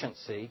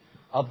sufficiency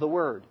of the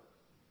Word.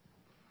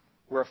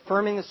 We're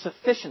affirming the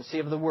sufficiency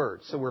of the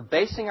Word. So we're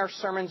basing our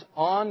sermons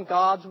on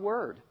God's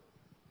Word.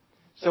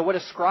 So what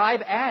a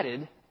scribe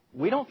added,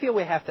 we don't feel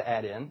we have to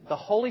add in. The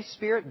Holy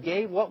Spirit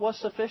gave what was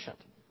sufficient.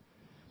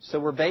 So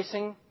we're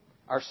basing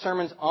our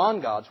sermons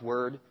on God's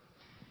Word.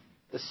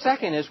 The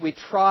second is we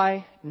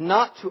try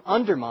not to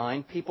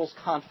undermine people's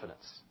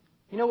confidence.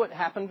 You know what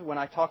happened when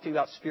I talked to you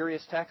about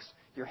spurious texts?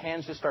 Your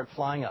hands just start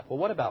flying up. Well,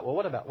 what about? Well,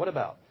 what about? What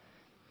about?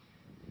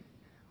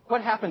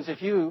 What happens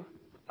if you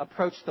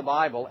approach the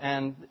Bible,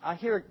 and I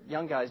hear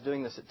young guys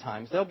doing this at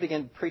times. They'll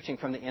begin preaching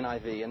from the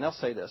NIV, and they'll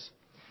say this.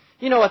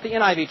 You know what? The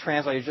NIV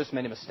translators just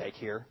made a mistake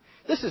here.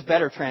 This is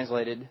better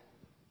translated.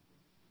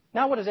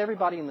 Now what does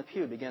everybody in the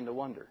pew begin to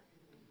wonder?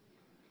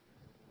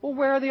 Well,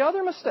 where are the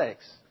other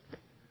mistakes?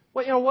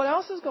 Well, what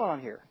else is going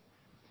on here?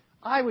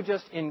 I would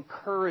just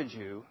encourage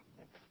you,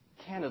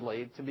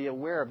 candidly, to be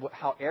aware of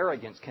how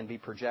arrogance can be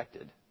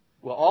projected.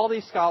 Well, all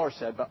these scholars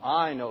said, but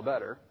I know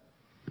better.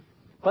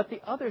 But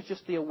the other is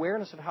just the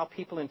awareness of how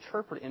people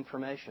interpret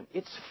information.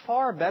 It's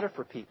far better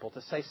for people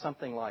to say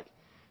something like,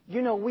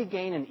 we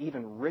gain an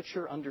even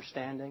richer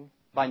understanding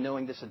by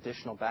knowing this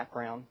additional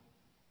background.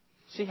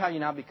 See how you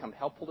now become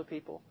helpful to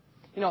people?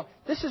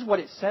 This is what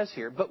it says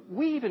here, but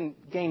we even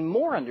gain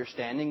more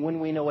understanding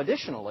when we know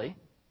additionally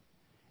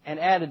and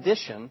add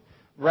addition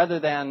rather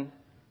than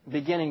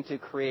beginning to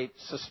create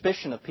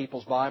suspicion of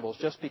people's Bibles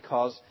just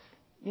because,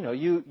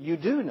 you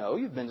do know,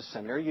 you've been to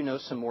seminary, you know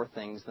some more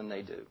things than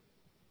they do.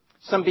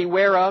 Some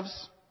beware ofs.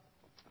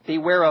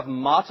 Beware of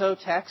motto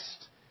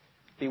text.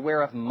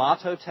 Beware of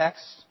motto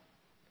text.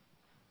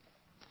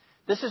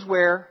 This is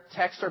where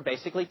texts are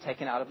basically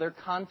taken out of their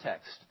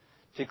context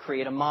to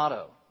create a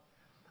motto.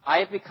 I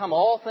have become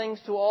all things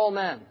to all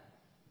men,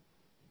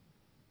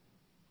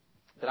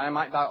 that I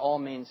might by all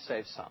means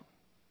save some.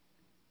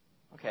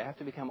 Okay, I have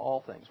to become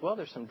all things. Well,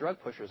 there's some drug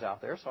pushers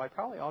out there, so I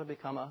probably ought to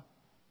become a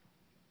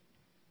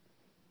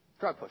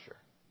drug pusher.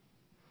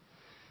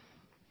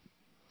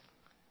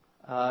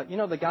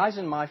 The guys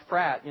in my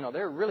frat,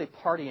 they're really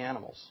party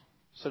animals.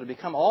 So to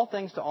become all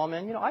things to all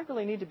men, I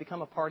really need to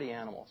become a party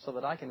animal so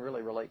that I can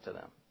really relate to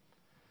them.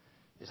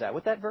 Is that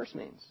what that verse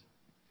means?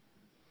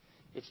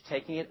 It's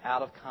taking it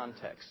out of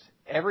context.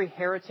 Every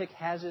heretic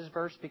has his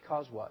verse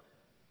because what?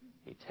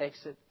 He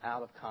takes it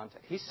out of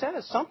context. He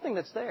says something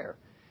that's there,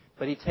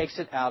 but he takes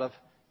it out of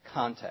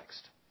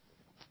context.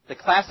 The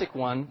classic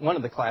one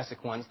of the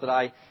classic ones that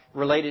I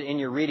related in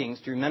your readings,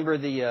 do you remember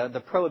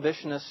the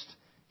prohibitionist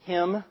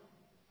hymn,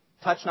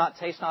 touch not,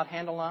 taste not,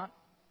 handle not?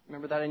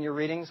 Remember that in your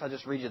readings? I'll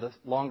just read you the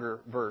longer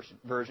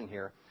version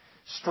here.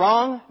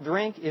 Strong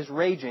drink is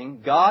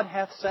raging, God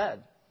hath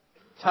said,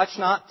 touch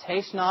not,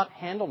 taste not,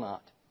 handle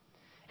not.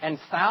 And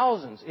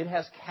thousands it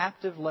has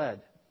captive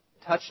led,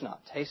 touch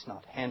not, taste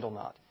not, handle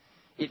not.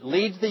 It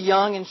leads the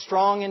young and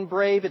strong and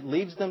brave, it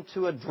leads them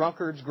to a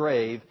drunkard's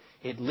grave.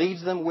 It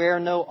leads them where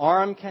no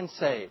arm can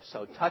save.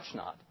 So touch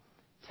not,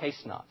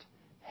 taste not,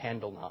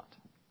 handle not.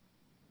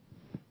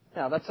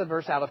 Now that's a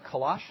verse out of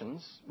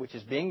Colossians, which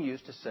is being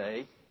used to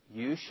say,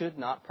 you should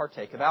not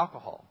partake of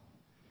alcohol.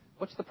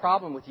 What's the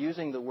problem with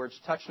using the words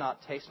touch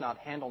not, taste not,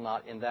 handle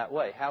not in that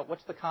way?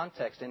 What's the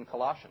context in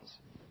Colossians?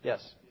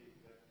 Yes?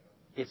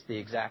 It's the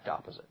exact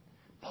opposite.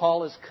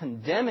 Paul is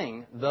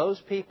condemning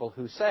those people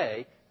who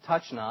say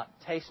touch not,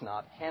 taste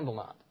not, handle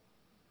not.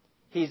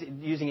 He's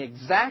using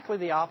exactly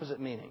the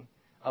opposite meaning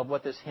of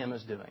what this hymn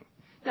is doing.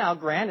 Now,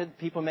 granted,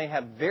 people may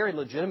have very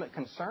legitimate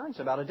concerns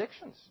about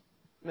addictions.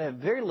 They have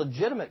very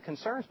legitimate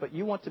concerns, but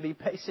you want to be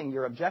basing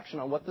your objection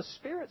on what the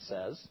Spirit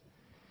says,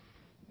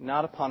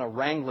 not upon a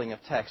wrangling of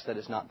text that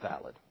is not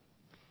valid.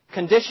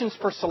 Conditions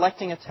for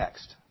selecting a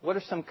text. What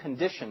are some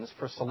conditions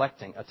for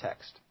selecting a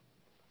text?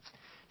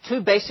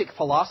 Two basic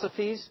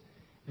philosophies.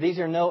 These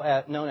are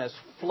known as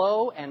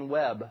flow and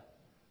web.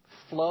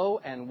 Flow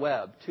and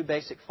web. Two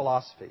basic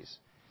philosophies.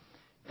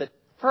 The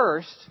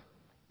first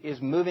is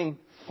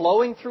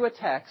flowing through a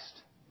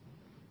text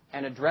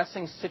and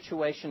addressing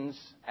situations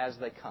as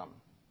they come.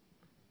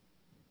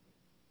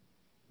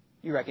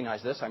 You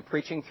recognize this. I'm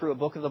preaching through a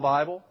book of the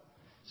Bible.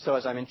 So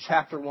as I'm in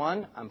chapter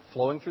 1, I'm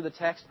flowing through the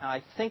text, and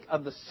I think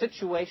of the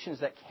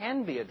situations that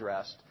can be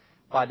addressed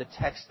by the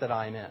text that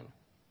I'm in.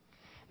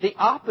 The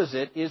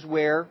opposite is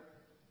where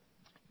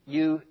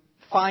you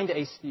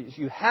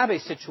have a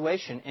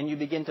situation and you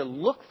begin to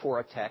look for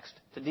a text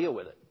to deal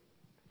with it.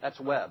 That's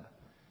web.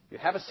 You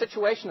have a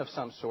situation of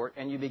some sort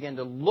and you begin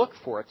to look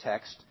for a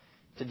text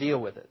to deal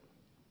with it.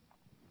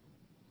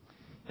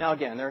 Now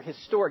again, there are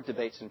historic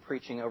debates in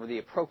preaching over the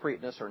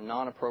appropriateness or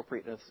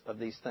non-appropriateness of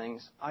these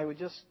things. I would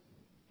just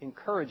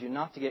encourage you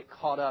not to get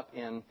caught up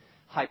in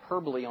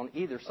hyperbole on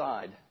either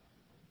side.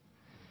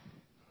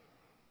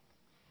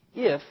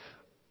 If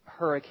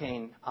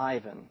Hurricane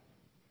Ivan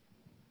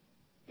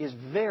is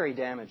very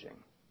damaging,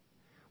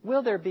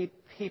 will there be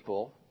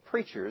people,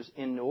 preachers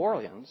in New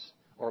Orleans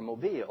or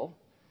Mobile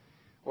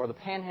or the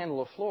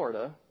Panhandle of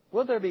Florida,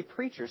 will there be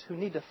preachers who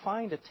need to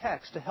find a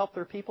text to help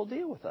their people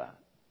deal with that?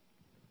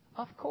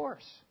 Of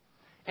course.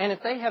 And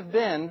if they have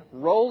been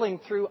rolling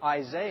through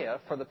Isaiah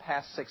for the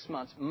past 6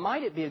 months,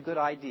 might it be a good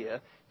idea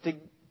to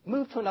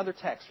move to another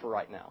text for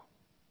right now?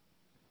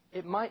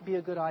 It might be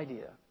a good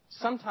idea.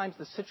 Sometimes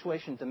the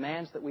situation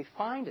demands that we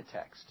find a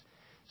text.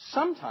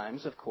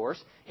 Sometimes, of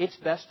course, it's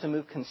best to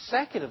move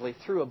consecutively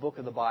through a book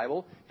of the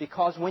Bible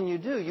because when you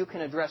do, you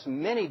can address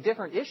many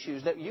different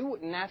issues that you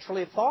wouldn't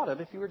naturally have thought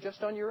of if you were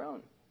just on your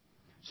own.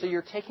 So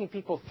you're taking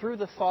people through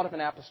the thought of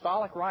an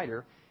apostolic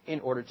writer in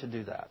order to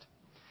do that.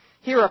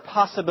 Here are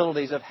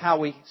possibilities of how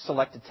we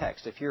select a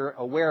text, if you're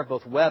aware of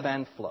both web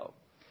and flow.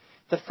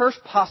 The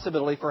first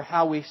possibility for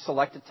how we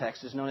select a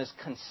text is known as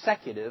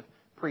consecutive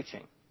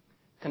preaching.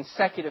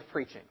 Consecutive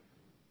preaching.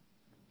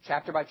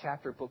 Chapter by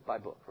chapter, book by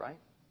book, right?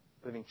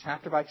 Moving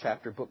chapter by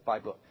chapter, book by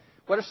book.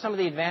 What are some of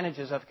the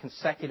advantages of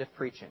consecutive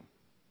preaching?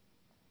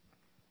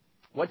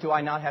 What do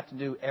I not have to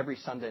do every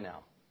Sunday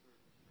now?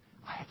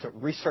 I have to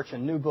research a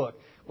new book.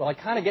 Well, I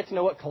kind of get to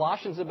know what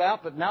Colossians is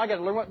about, but now I've got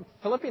to learn what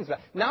Philippians is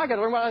about. Now I've got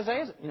to learn what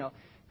Isaiah is.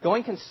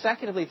 Going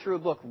consecutively through a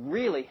book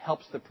really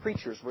helps the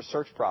preacher's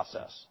research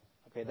process.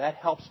 Okay, that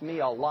helps me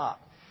a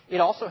lot. It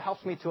also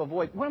helps me to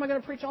avoid, what am I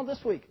going to preach on this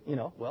week?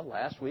 Well,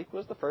 last week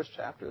was the first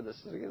chapter. This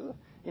is,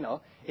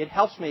 it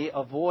helps me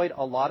avoid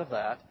a lot of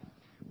that.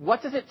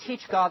 What does it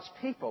teach God's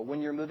people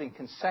when you're moving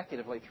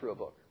consecutively through a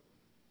book?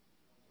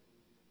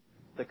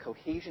 The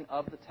cohesion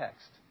of the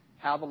text.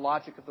 How the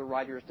logic of the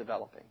writer is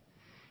developing.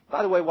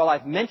 By the way, while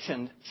I've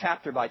mentioned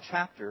chapter by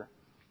chapter,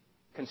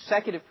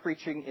 consecutive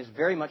preaching is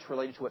very much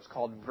related to what's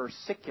called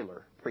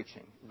versicular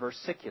preaching.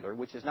 Versicular,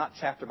 which is not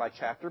chapter by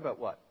chapter, but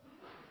what?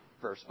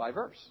 Verse by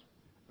verse.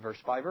 Verse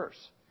by verse.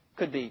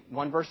 Could be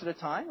one verse at a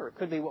time, or it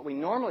could be what we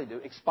normally do,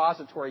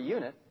 expository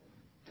unit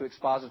to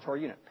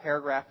expository unit,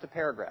 paragraph to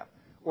paragraph,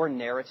 or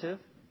narrative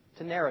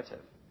to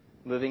narrative,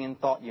 moving in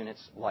thought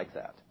units like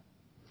that.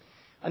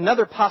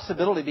 Another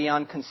possibility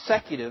beyond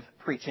consecutive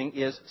preaching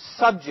is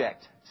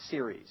subject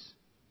series.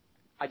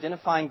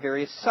 Identifying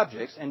various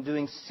subjects and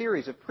doing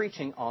series of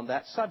preaching on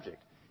that subject.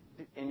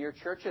 In your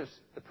church, has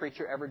the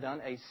preacher ever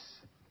done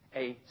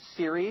a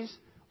series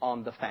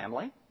on the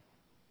family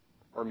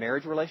or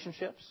marriage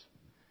relationships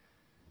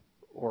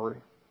or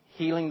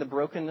healing the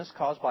brokenness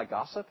caused by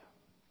gossip?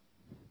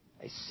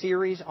 A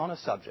series on a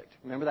subject.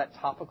 Remember that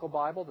topical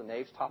Bible, the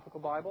Nave's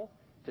topical Bible?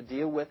 To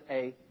deal with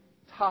a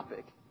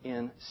topic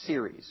in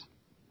series.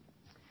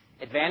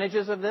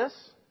 Advantages of this,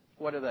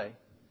 what are they?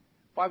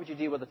 Why would you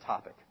deal with a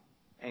topic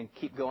and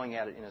keep going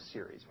at it in a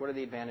series? What are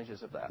the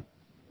advantages of that?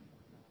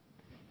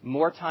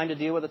 More time to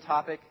deal with a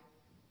topic?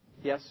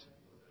 Yes?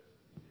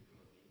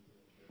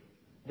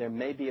 There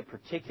may be a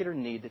particular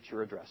need that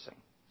you're addressing.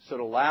 So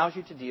it allows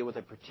you to deal with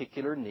a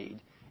particular need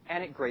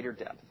and at greater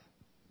depth.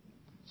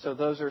 So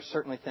those are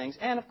certainly things.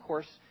 And, of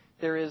course,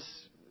 there is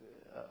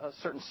a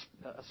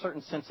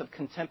certain sense of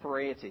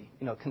contemporaneity,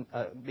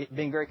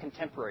 being very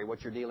contemporary,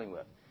 what you're dealing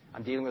with.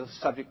 I'm dealing with a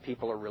subject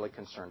people are really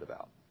concerned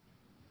about.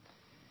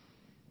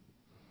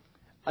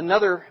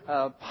 Another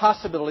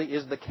possibility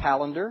is the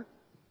calendar.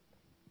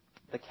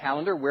 The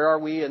calendar, where are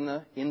we in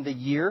the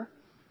year?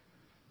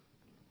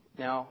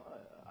 Now,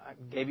 I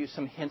gave you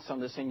some hints on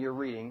this in your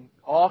reading.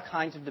 All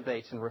kinds of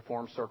debates in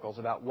Reformed circles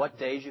about what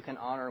days you can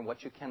honor and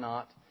what you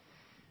cannot.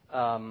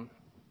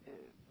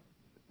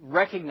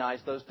 Recognize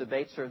those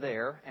debates are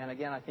there. And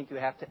again, I think you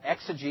have to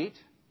exegete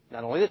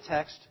not only the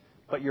text,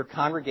 but your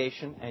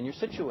congregation and your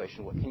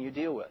situation. What can you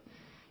deal with?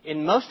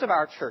 In most of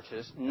our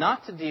churches,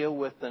 not to deal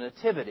with the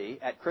nativity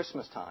at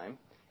Christmas time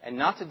and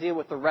not to deal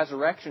with the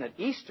resurrection at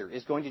Easter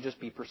is going to just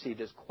be perceived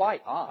as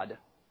quite odd.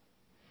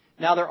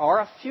 Now, there are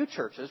a few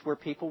churches where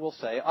people will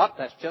say,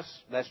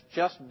 that's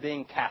just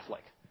being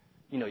Catholic.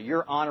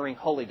 You're honoring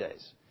holy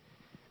days.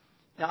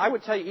 Now, I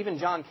would tell you, even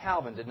John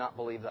Calvin did not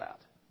believe that.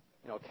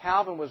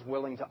 Calvin was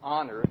willing to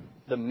honor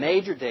the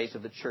major days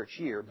of the church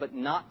year, but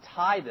not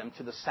tie them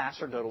to the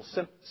sacerdotal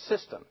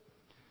system.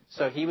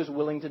 So he was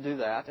willing to do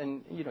that.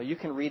 And, you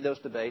can read those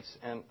debates,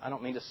 and I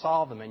don't mean to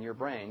solve them in your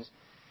brains.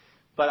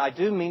 But I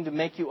do mean to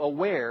make you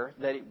aware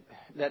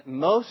that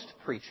most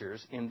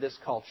preachers in this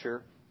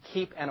culture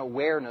keep an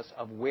awareness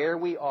of where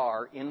we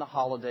are in the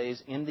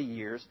holidays, in the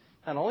years,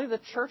 not only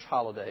the church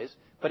holidays,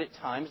 but at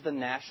times the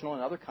national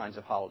and other kinds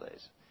of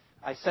holidays.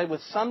 I said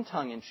with some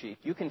tongue-in-cheek,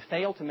 you can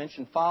fail to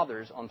mention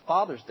fathers on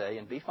Father's Day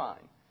and be fine.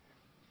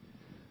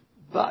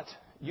 But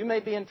you may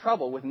be in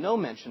trouble with no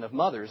mention of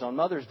mothers on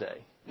Mother's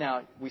Day.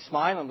 Now, we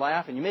smile and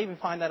laugh, and you may even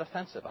find that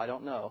offensive. I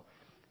don't know.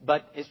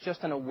 But it's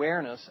just an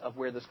awareness of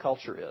where this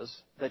culture is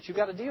that you've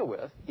got to deal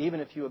with, even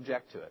if you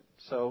object to it.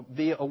 So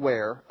be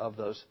aware of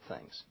those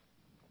things.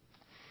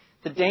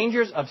 The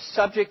dangers of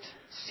subject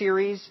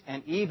series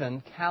and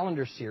even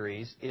calendar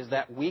series is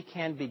that we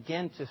can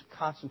begin to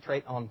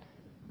concentrate on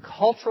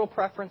cultural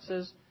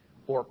preferences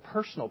or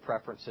personal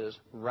preferences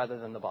rather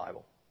than the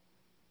Bible.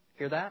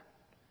 Hear that?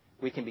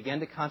 We can begin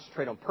to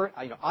concentrate on...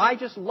 I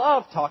just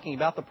love talking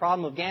about the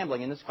problem of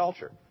gambling in this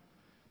culture.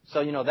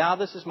 So, now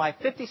this is my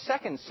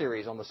 52nd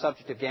series on the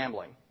subject of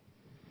gambling.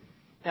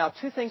 Now,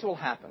 two things will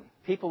happen.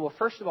 People will,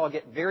 first of all,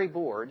 get very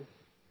bored.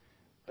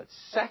 But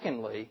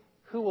secondly,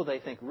 who will they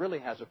think really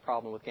has a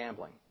problem with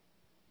gambling?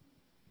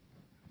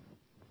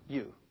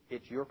 You.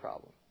 It's your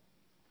problem.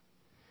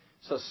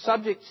 So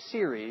subject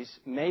series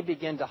may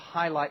begin to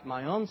highlight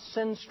my own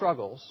sin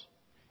struggles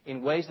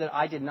in ways that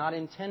I did not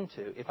intend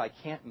to if I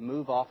can't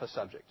move off a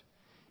subject.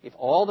 If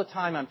all the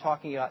time I'm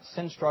talking about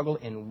sin struggle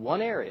in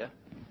one area,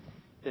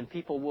 then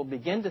people will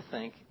begin to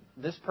think,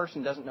 this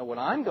person doesn't know what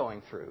I'm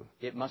going through.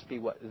 It must be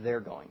what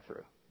they're going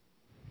through.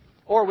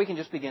 Or we can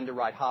just begin to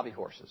ride hobby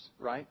horses,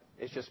 right?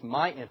 It's just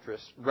my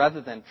interest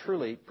rather than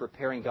truly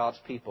preparing God's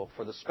people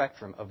for the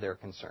spectrum of their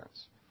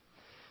concerns.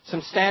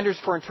 Some standards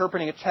for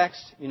interpreting a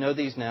text. You know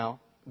these now.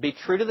 Be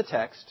true to the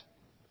text.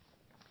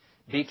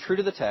 Be true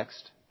to the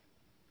text.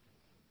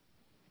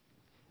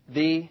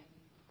 B,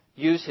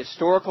 use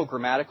historical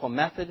grammatical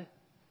method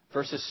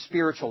versus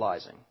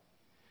spiritualizing,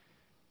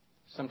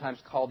 sometimes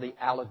called the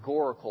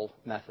allegorical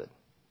method.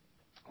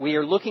 We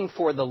are looking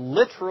for the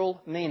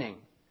literal meaning.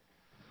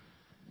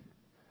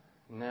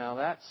 Now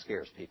that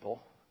scares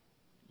people.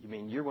 You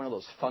mean you're one of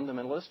those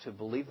fundamentalists who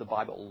believe the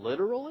Bible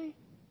literally?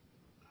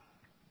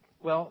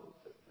 Well,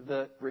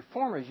 the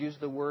Reformers use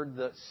the word,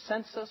 the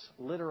sensus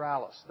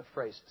literalis, the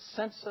phrase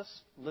sensus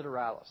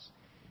literalis.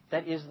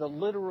 That is the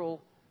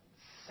literal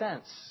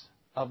sense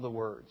of the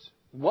words.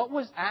 What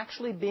was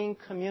actually being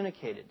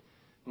communicated?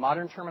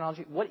 Modern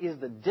terminology, what is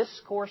the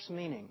discourse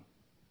meaning?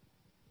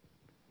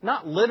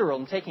 Not literal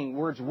and taking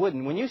words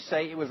wooden. When you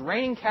say it was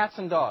raining cats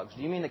and dogs,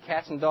 do you mean the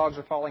cats and dogs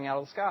are falling out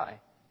of the sky?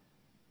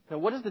 Now,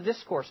 what is the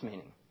discourse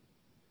meaning?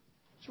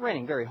 It's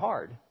raining very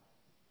hard.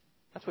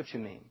 That's what you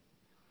mean.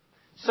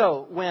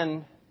 So,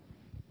 when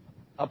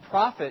a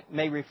prophet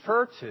may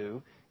refer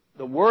to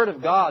the Word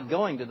of God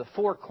going to the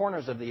four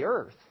corners of the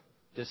earth,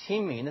 does he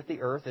mean that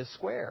the earth is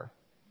square?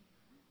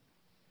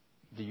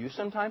 Do you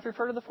sometimes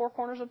refer to the four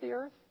corners of the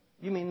earth?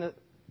 You mean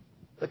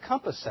the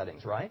compass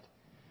settings, right?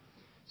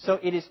 So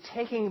it is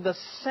taking the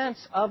sense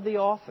of the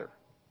author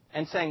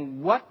and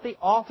saying what the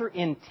author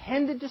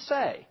intended to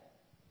say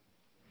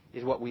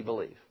is what we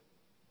believe.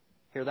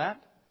 Hear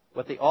that?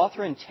 What the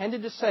author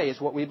intended to say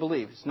is what we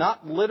believe. It's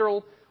not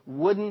literal,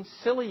 wooden,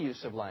 silly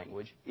use of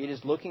language. It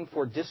is looking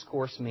for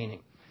discourse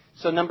meaning.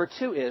 So number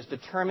 2 is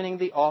determining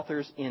the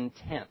author's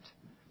intent.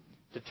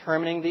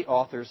 Determining the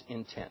author's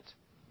intent.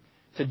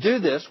 To do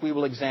this, we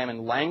will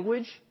examine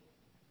language,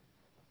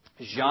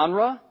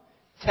 genre,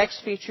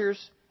 text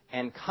features,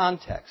 and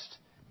context,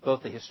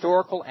 both the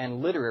historical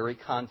and literary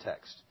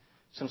context.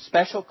 Some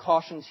special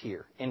cautions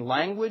here. In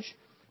language,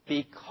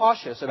 be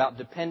cautious about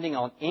depending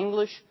on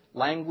English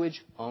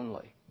language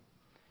only.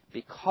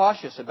 Be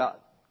cautious about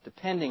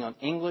depending on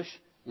English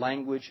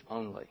language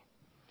only.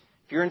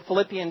 If you're in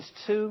Philippians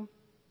 2,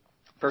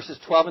 verses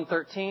 12 and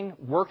 13,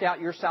 work out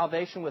your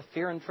salvation with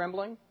fear and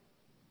trembling.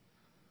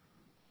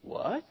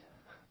 What?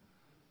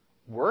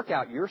 Work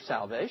out your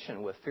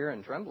salvation with fear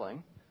and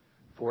trembling.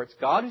 For it's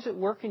God who's at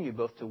work in you,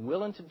 both to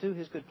will and to do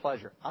His good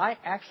pleasure. I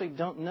actually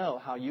don't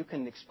know how you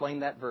can explain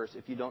that verse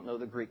if you don't know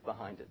the Greek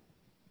behind it.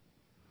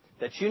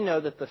 That you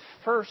know that the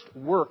first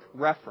work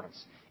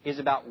reference is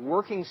about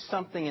working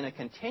something in a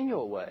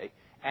continual way,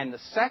 and the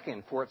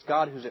second, for it's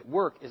God who's at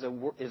work, is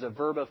a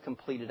verb of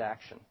completed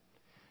action.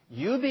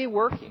 You be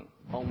working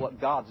on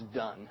what God's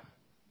done.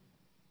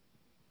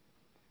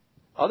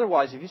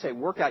 Otherwise, if you say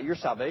work out your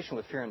salvation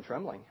with fear and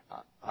trembling,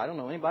 I don't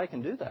know anybody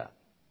can do that.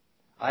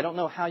 I don't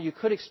know how you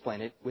could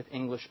explain it with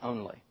English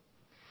only.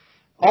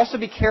 Also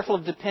be careful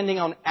of depending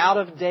on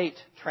out-of-date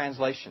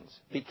translations.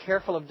 Be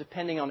careful of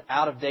depending on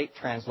out-of-date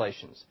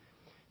translations.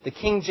 The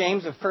King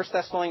James of 1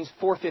 Thessalonians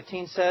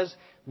 4:15 says,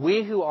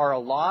 "We who are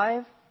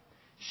alive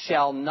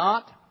shall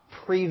not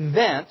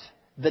prevent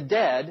the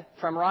dead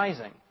from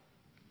rising.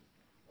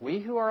 We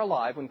who are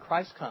alive when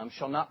Christ comes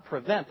shall not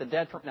prevent the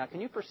dead from... Now,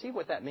 can you perceive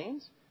what that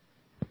means?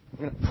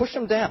 We're going to push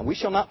them down. We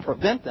shall not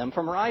prevent them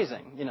from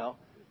rising, you know.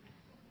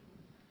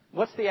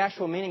 What's the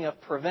actual meaning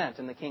of prevent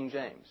in the King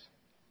James?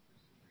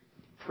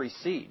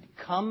 Precede.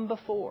 Come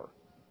before.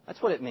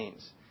 That's what it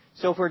means.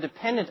 So if we're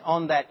dependent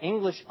on that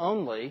English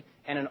only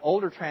and an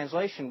older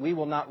translation, we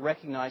will not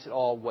recognize at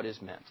all what is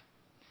meant.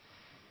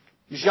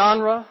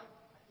 Genre,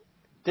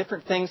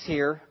 different things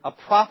here. A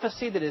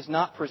prophecy that is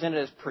not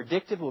presented as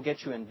predictive will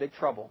get you in big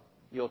trouble.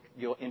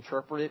 You'll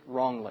interpret it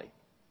wrongly.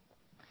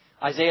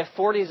 Isaiah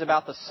 40 is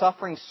about the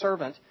suffering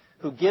servant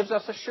who gives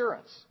us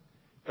assurance,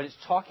 but it's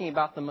talking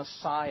about the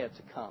Messiah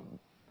to come.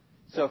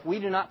 So if we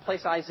do not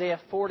place Isaiah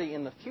 40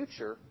 in the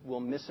future, we'll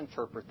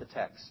misinterpret the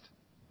text.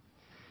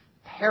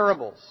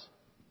 Parables.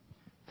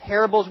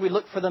 Parables, we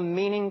look for the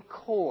meaning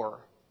core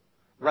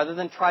rather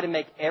than try to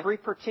make every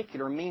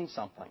particular mean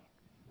something.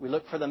 We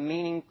look for the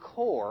meaning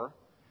core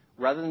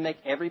rather than make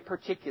every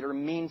particular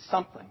mean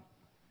something.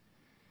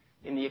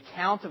 In the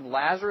account of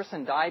Lazarus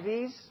and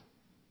Dives,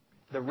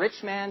 the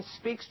rich man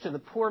speaks to the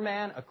poor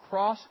man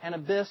across an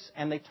abyss,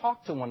 and they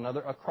talk to one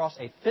another across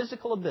a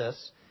physical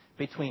abyss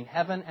between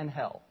heaven and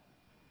hell.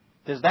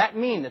 Does that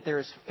mean that there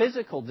is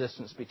physical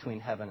distance between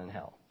heaven and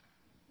hell?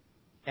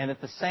 And that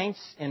the saints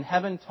in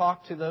heaven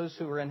talk to those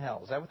who are in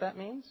hell? Is that what that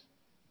means?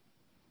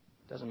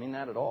 It doesn't mean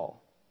that at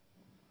all.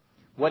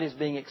 What is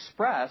being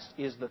expressed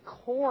is the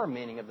core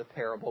meaning of the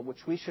parable,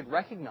 which we should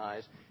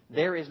recognize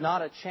there is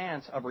not a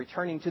chance of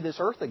returning to this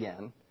earth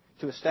again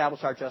to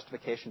establish our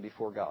justification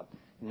before God.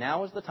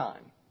 Now is the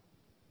time.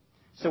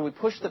 So we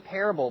push the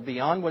parable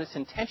beyond what its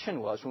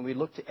intention was when we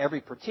look to every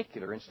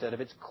particular instead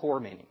of its core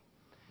meaning.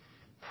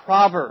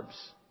 Proverbs.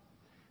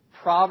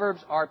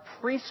 Proverbs are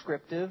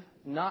prescriptive,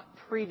 not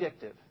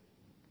predictive.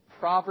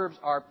 Proverbs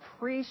are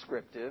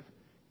prescriptive,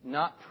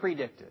 not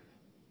predictive.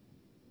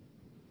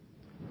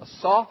 A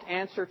soft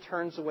answer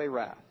turns away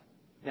wrath.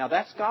 Now,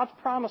 that's God's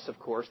promise, of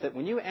course, that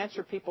when you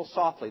answer people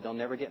softly, they'll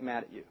never get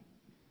mad at you.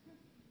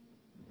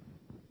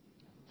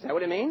 Is that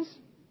what it means?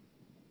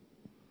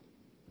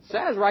 It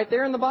says right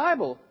there in the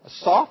Bible, a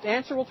soft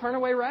answer will turn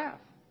away wrath.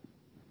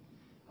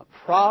 A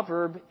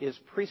proverb is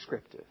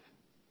prescriptive.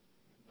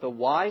 The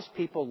wise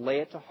people lay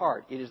it to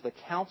heart. It is the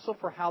counsel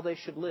for how they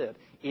should live.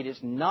 It is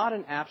not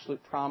an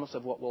absolute promise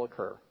of what will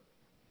occur.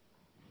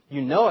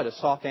 You know it, a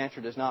soft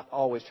answer does not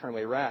always turn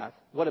away wrath.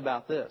 What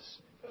about this?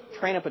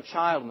 Train up a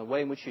child in the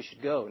way in which he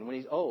should go, and when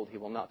he's old, he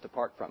will not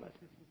depart from it.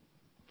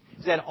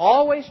 Is that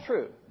always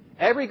true?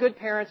 Every good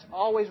parent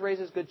always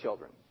raises good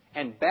children.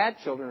 And bad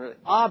children are the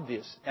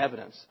obvious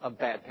evidence of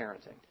bad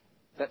parenting.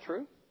 Is that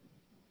true?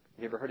 Have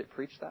you ever heard it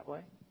preached that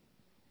way?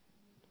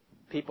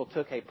 People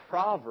took a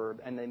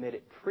proverb and they made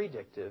it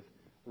predictive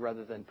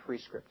rather than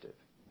prescriptive.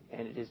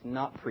 And it is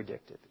not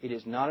predictive. It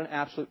is not an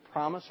absolute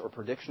promise or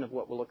prediction of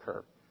what will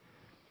occur.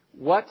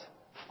 What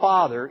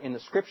father in the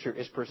Scripture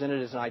is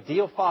presented as an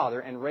ideal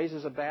father and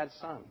raises a bad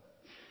son?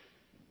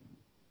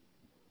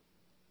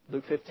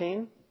 Luke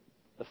 15,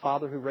 the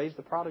father who raised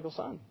the prodigal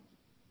son.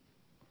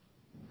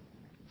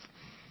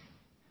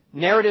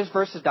 Narratives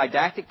versus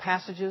didactic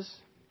passages.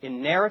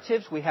 In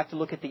narratives, we have to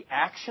look at the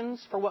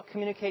actions for what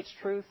communicates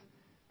truth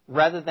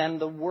rather than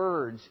the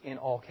words in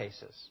all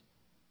cases.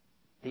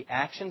 The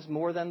actions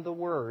more than the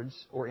words,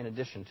 or in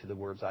addition to the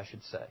words, I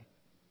should say.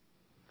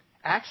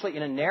 Actually,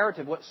 in a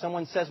narrative, what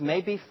someone says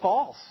may be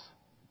false.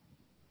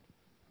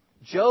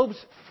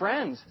 Job's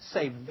friends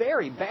say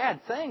very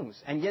bad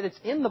things, and yet it's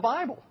in the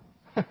Bible.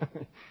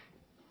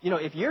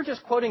 If you're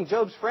just quoting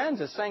Job's friends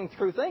as saying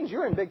true things,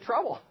 you're in big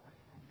trouble.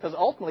 Because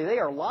ultimately they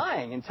are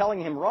lying and telling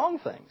him wrong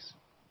things.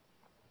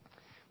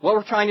 What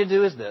we're trying to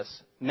do is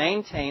this.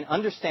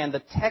 Understand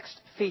the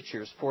text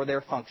features for their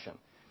function.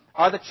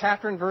 Are the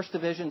chapter and verse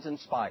divisions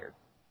inspired?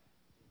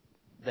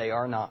 They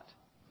are not.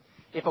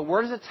 If a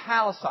word is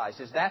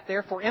italicized, is that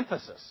there for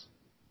emphasis?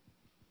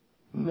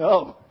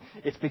 No.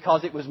 It's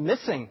because it was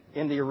missing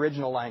in the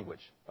original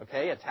language.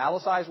 Okay?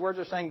 Italicized words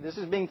are saying this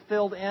is being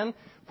filled in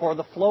for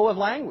the flow of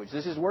language.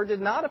 This word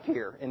did not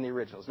appear in the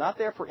original. It's not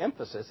there for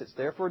emphasis. It's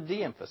there for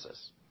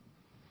de-emphasis.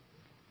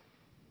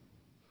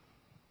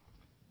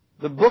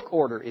 The book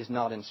order is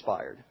not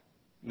inspired.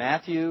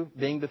 Matthew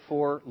being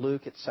before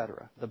Luke,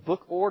 etc. The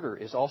book order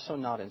is also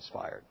not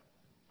inspired.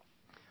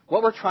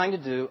 What we're trying to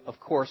do, of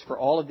course, for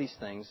all of these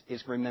things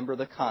is remember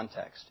the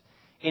context.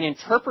 In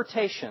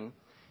interpretation,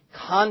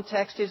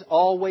 context is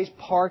always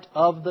part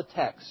of the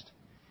text.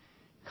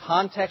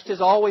 Context is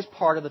always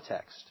part of the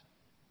text.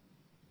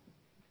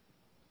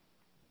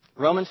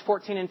 Romans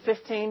 14 and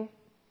 15.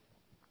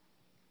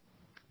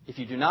 If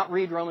you do not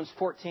read Romans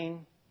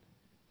 14,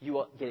 you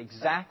will get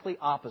exactly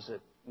opposite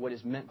what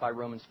is meant by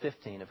Romans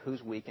 15 of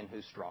who's weak and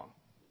who's strong.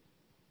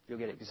 You'll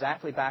get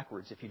exactly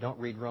backwards if you don't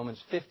read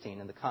Romans 15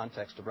 in the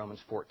context of Romans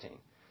 14.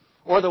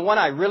 Or the one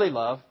I really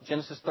love,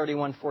 Genesis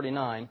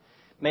 31:49.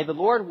 May the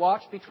Lord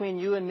watch between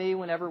you and me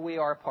whenever we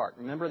are apart.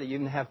 Remember that you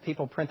can have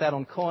people print that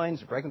on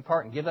coins, break them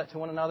apart, and give that to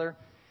one another.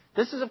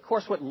 This is, of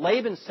course, what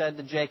Laban said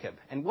to Jacob.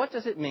 And what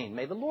does it mean?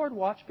 May the Lord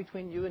watch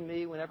between you and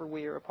me whenever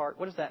we are apart.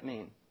 What does that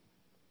mean?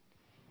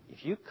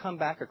 If you come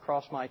back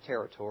across my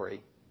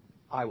territory,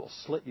 I will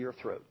slit your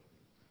throat.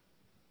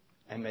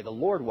 And may the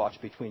Lord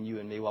watch between you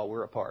and me while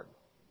we're apart.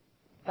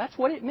 That's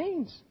what it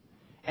means.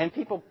 And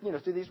people,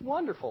 do these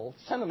wonderful,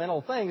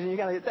 sentimental things, and you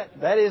got to get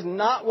that. That is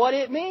not what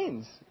it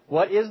means.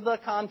 What is the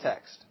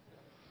context?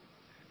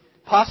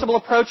 Possible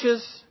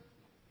approaches.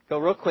 Go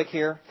real quick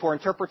here for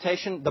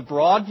interpretation. The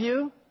broad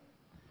view.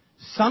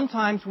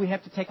 Sometimes we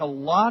have to take a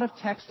lot of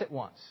text at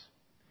once.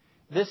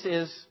 This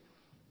is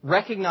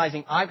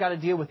recognizing I've got to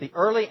deal with the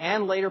early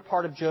and later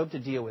part of Job to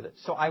deal with it.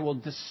 So I will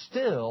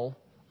distill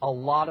a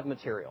lot of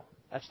material.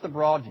 That's the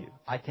broad view.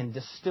 I can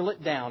distill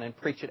it down and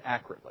preach it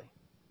accurately.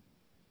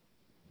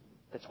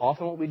 That's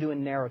often what we do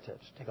in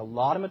narratives. Take a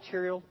lot of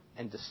material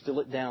and distill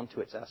it down to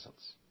its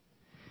essence.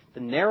 The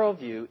narrow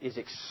view is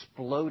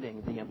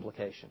exploding the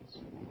implications.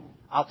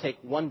 I'll take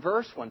one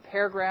verse, one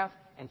paragraph,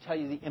 and tell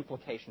you the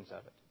implications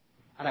of it.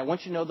 And I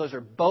want you to know those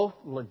are both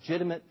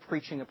legitimate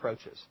preaching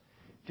approaches.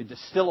 To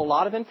distill a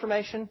lot of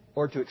information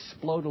or to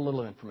explode a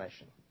little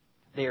information.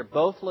 They are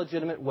both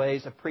legitimate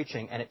ways of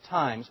preaching, and at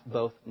times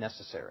both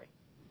necessary.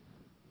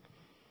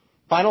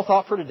 Final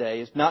thought for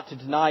today is not to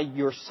deny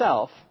your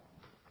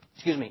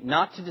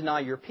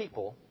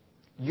people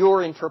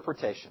your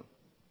interpretation.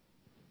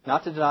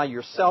 Not to deny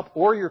yourself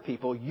or your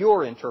people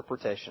your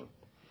interpretation.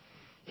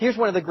 Here's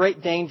one of the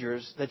great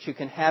dangers that you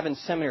can have in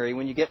seminary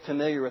when you get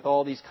familiar with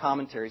all these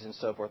commentaries and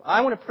so forth.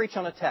 I want to preach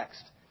on a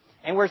text.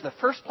 And where's the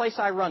first place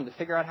I run to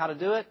figure out how to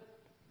do it?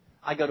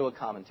 I go to a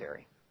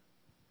commentary.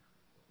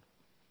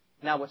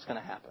 Now what's going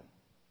to happen?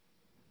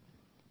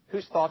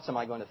 Whose thoughts am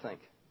I going to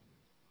think?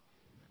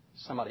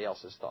 Somebody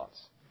else's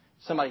thoughts.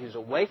 Somebody who's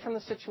away from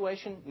the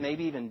situation,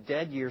 maybe even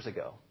dead years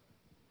ago.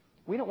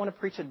 We don't want to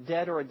preach a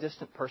dead or a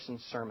distant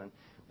person's sermon.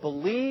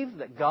 Believe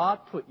that God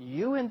put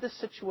you in this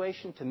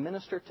situation to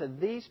minister to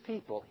these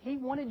people. He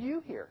wanted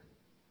you here.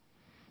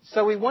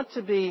 So we want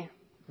to be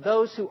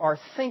those who are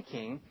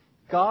thinking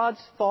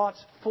God's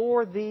thoughts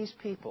for these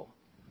people.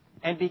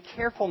 And be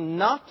careful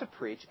not to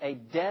preach a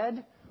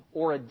dead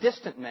or a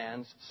distant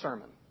man's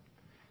sermon.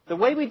 The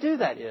way we do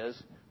that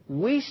is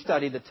we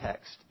study the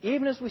text,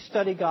 even as we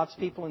study God's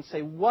people, and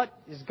say, what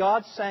is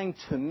God saying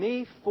to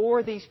me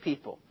for these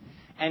people?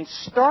 And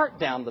start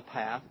down the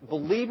path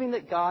believing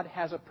that God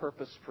has a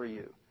purpose for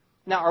you.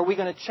 Now, are we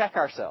going to check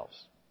ourselves?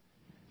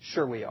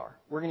 Sure we are.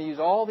 We're going to use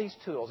all these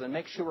tools and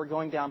make sure we're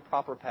going down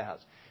proper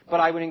paths. But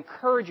I would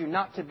encourage you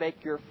not to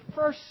make your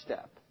first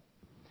step.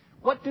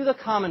 What do the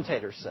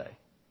commentators say?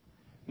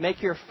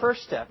 Make your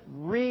first step.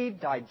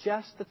 Read,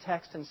 digest the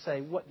text, and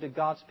say, what do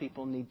God's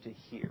people need to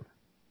hear?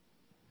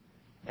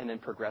 And then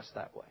progress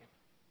that way.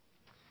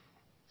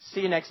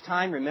 See you next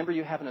time. Remember,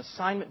 you have an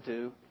assignment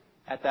due.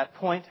 At that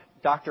point,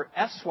 Dr.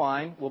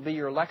 Eswine will be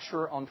your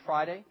lecturer on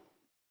Friday.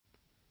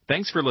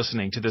 Thanks for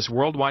listening to this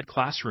worldwide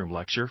classroom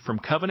lecture from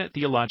Covenant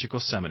Theological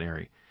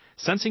Seminary.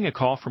 Sensing a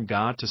call from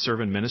God to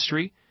serve in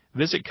ministry?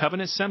 Visit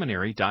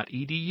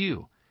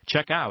covenantseminary.edu.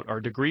 Check out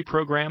our degree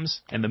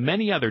programs and the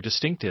many other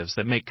distinctives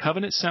that make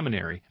Covenant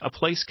Seminary a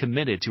place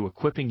committed to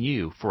equipping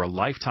you for a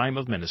lifetime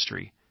of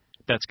ministry.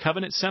 That's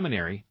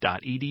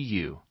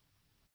covenantseminary.edu.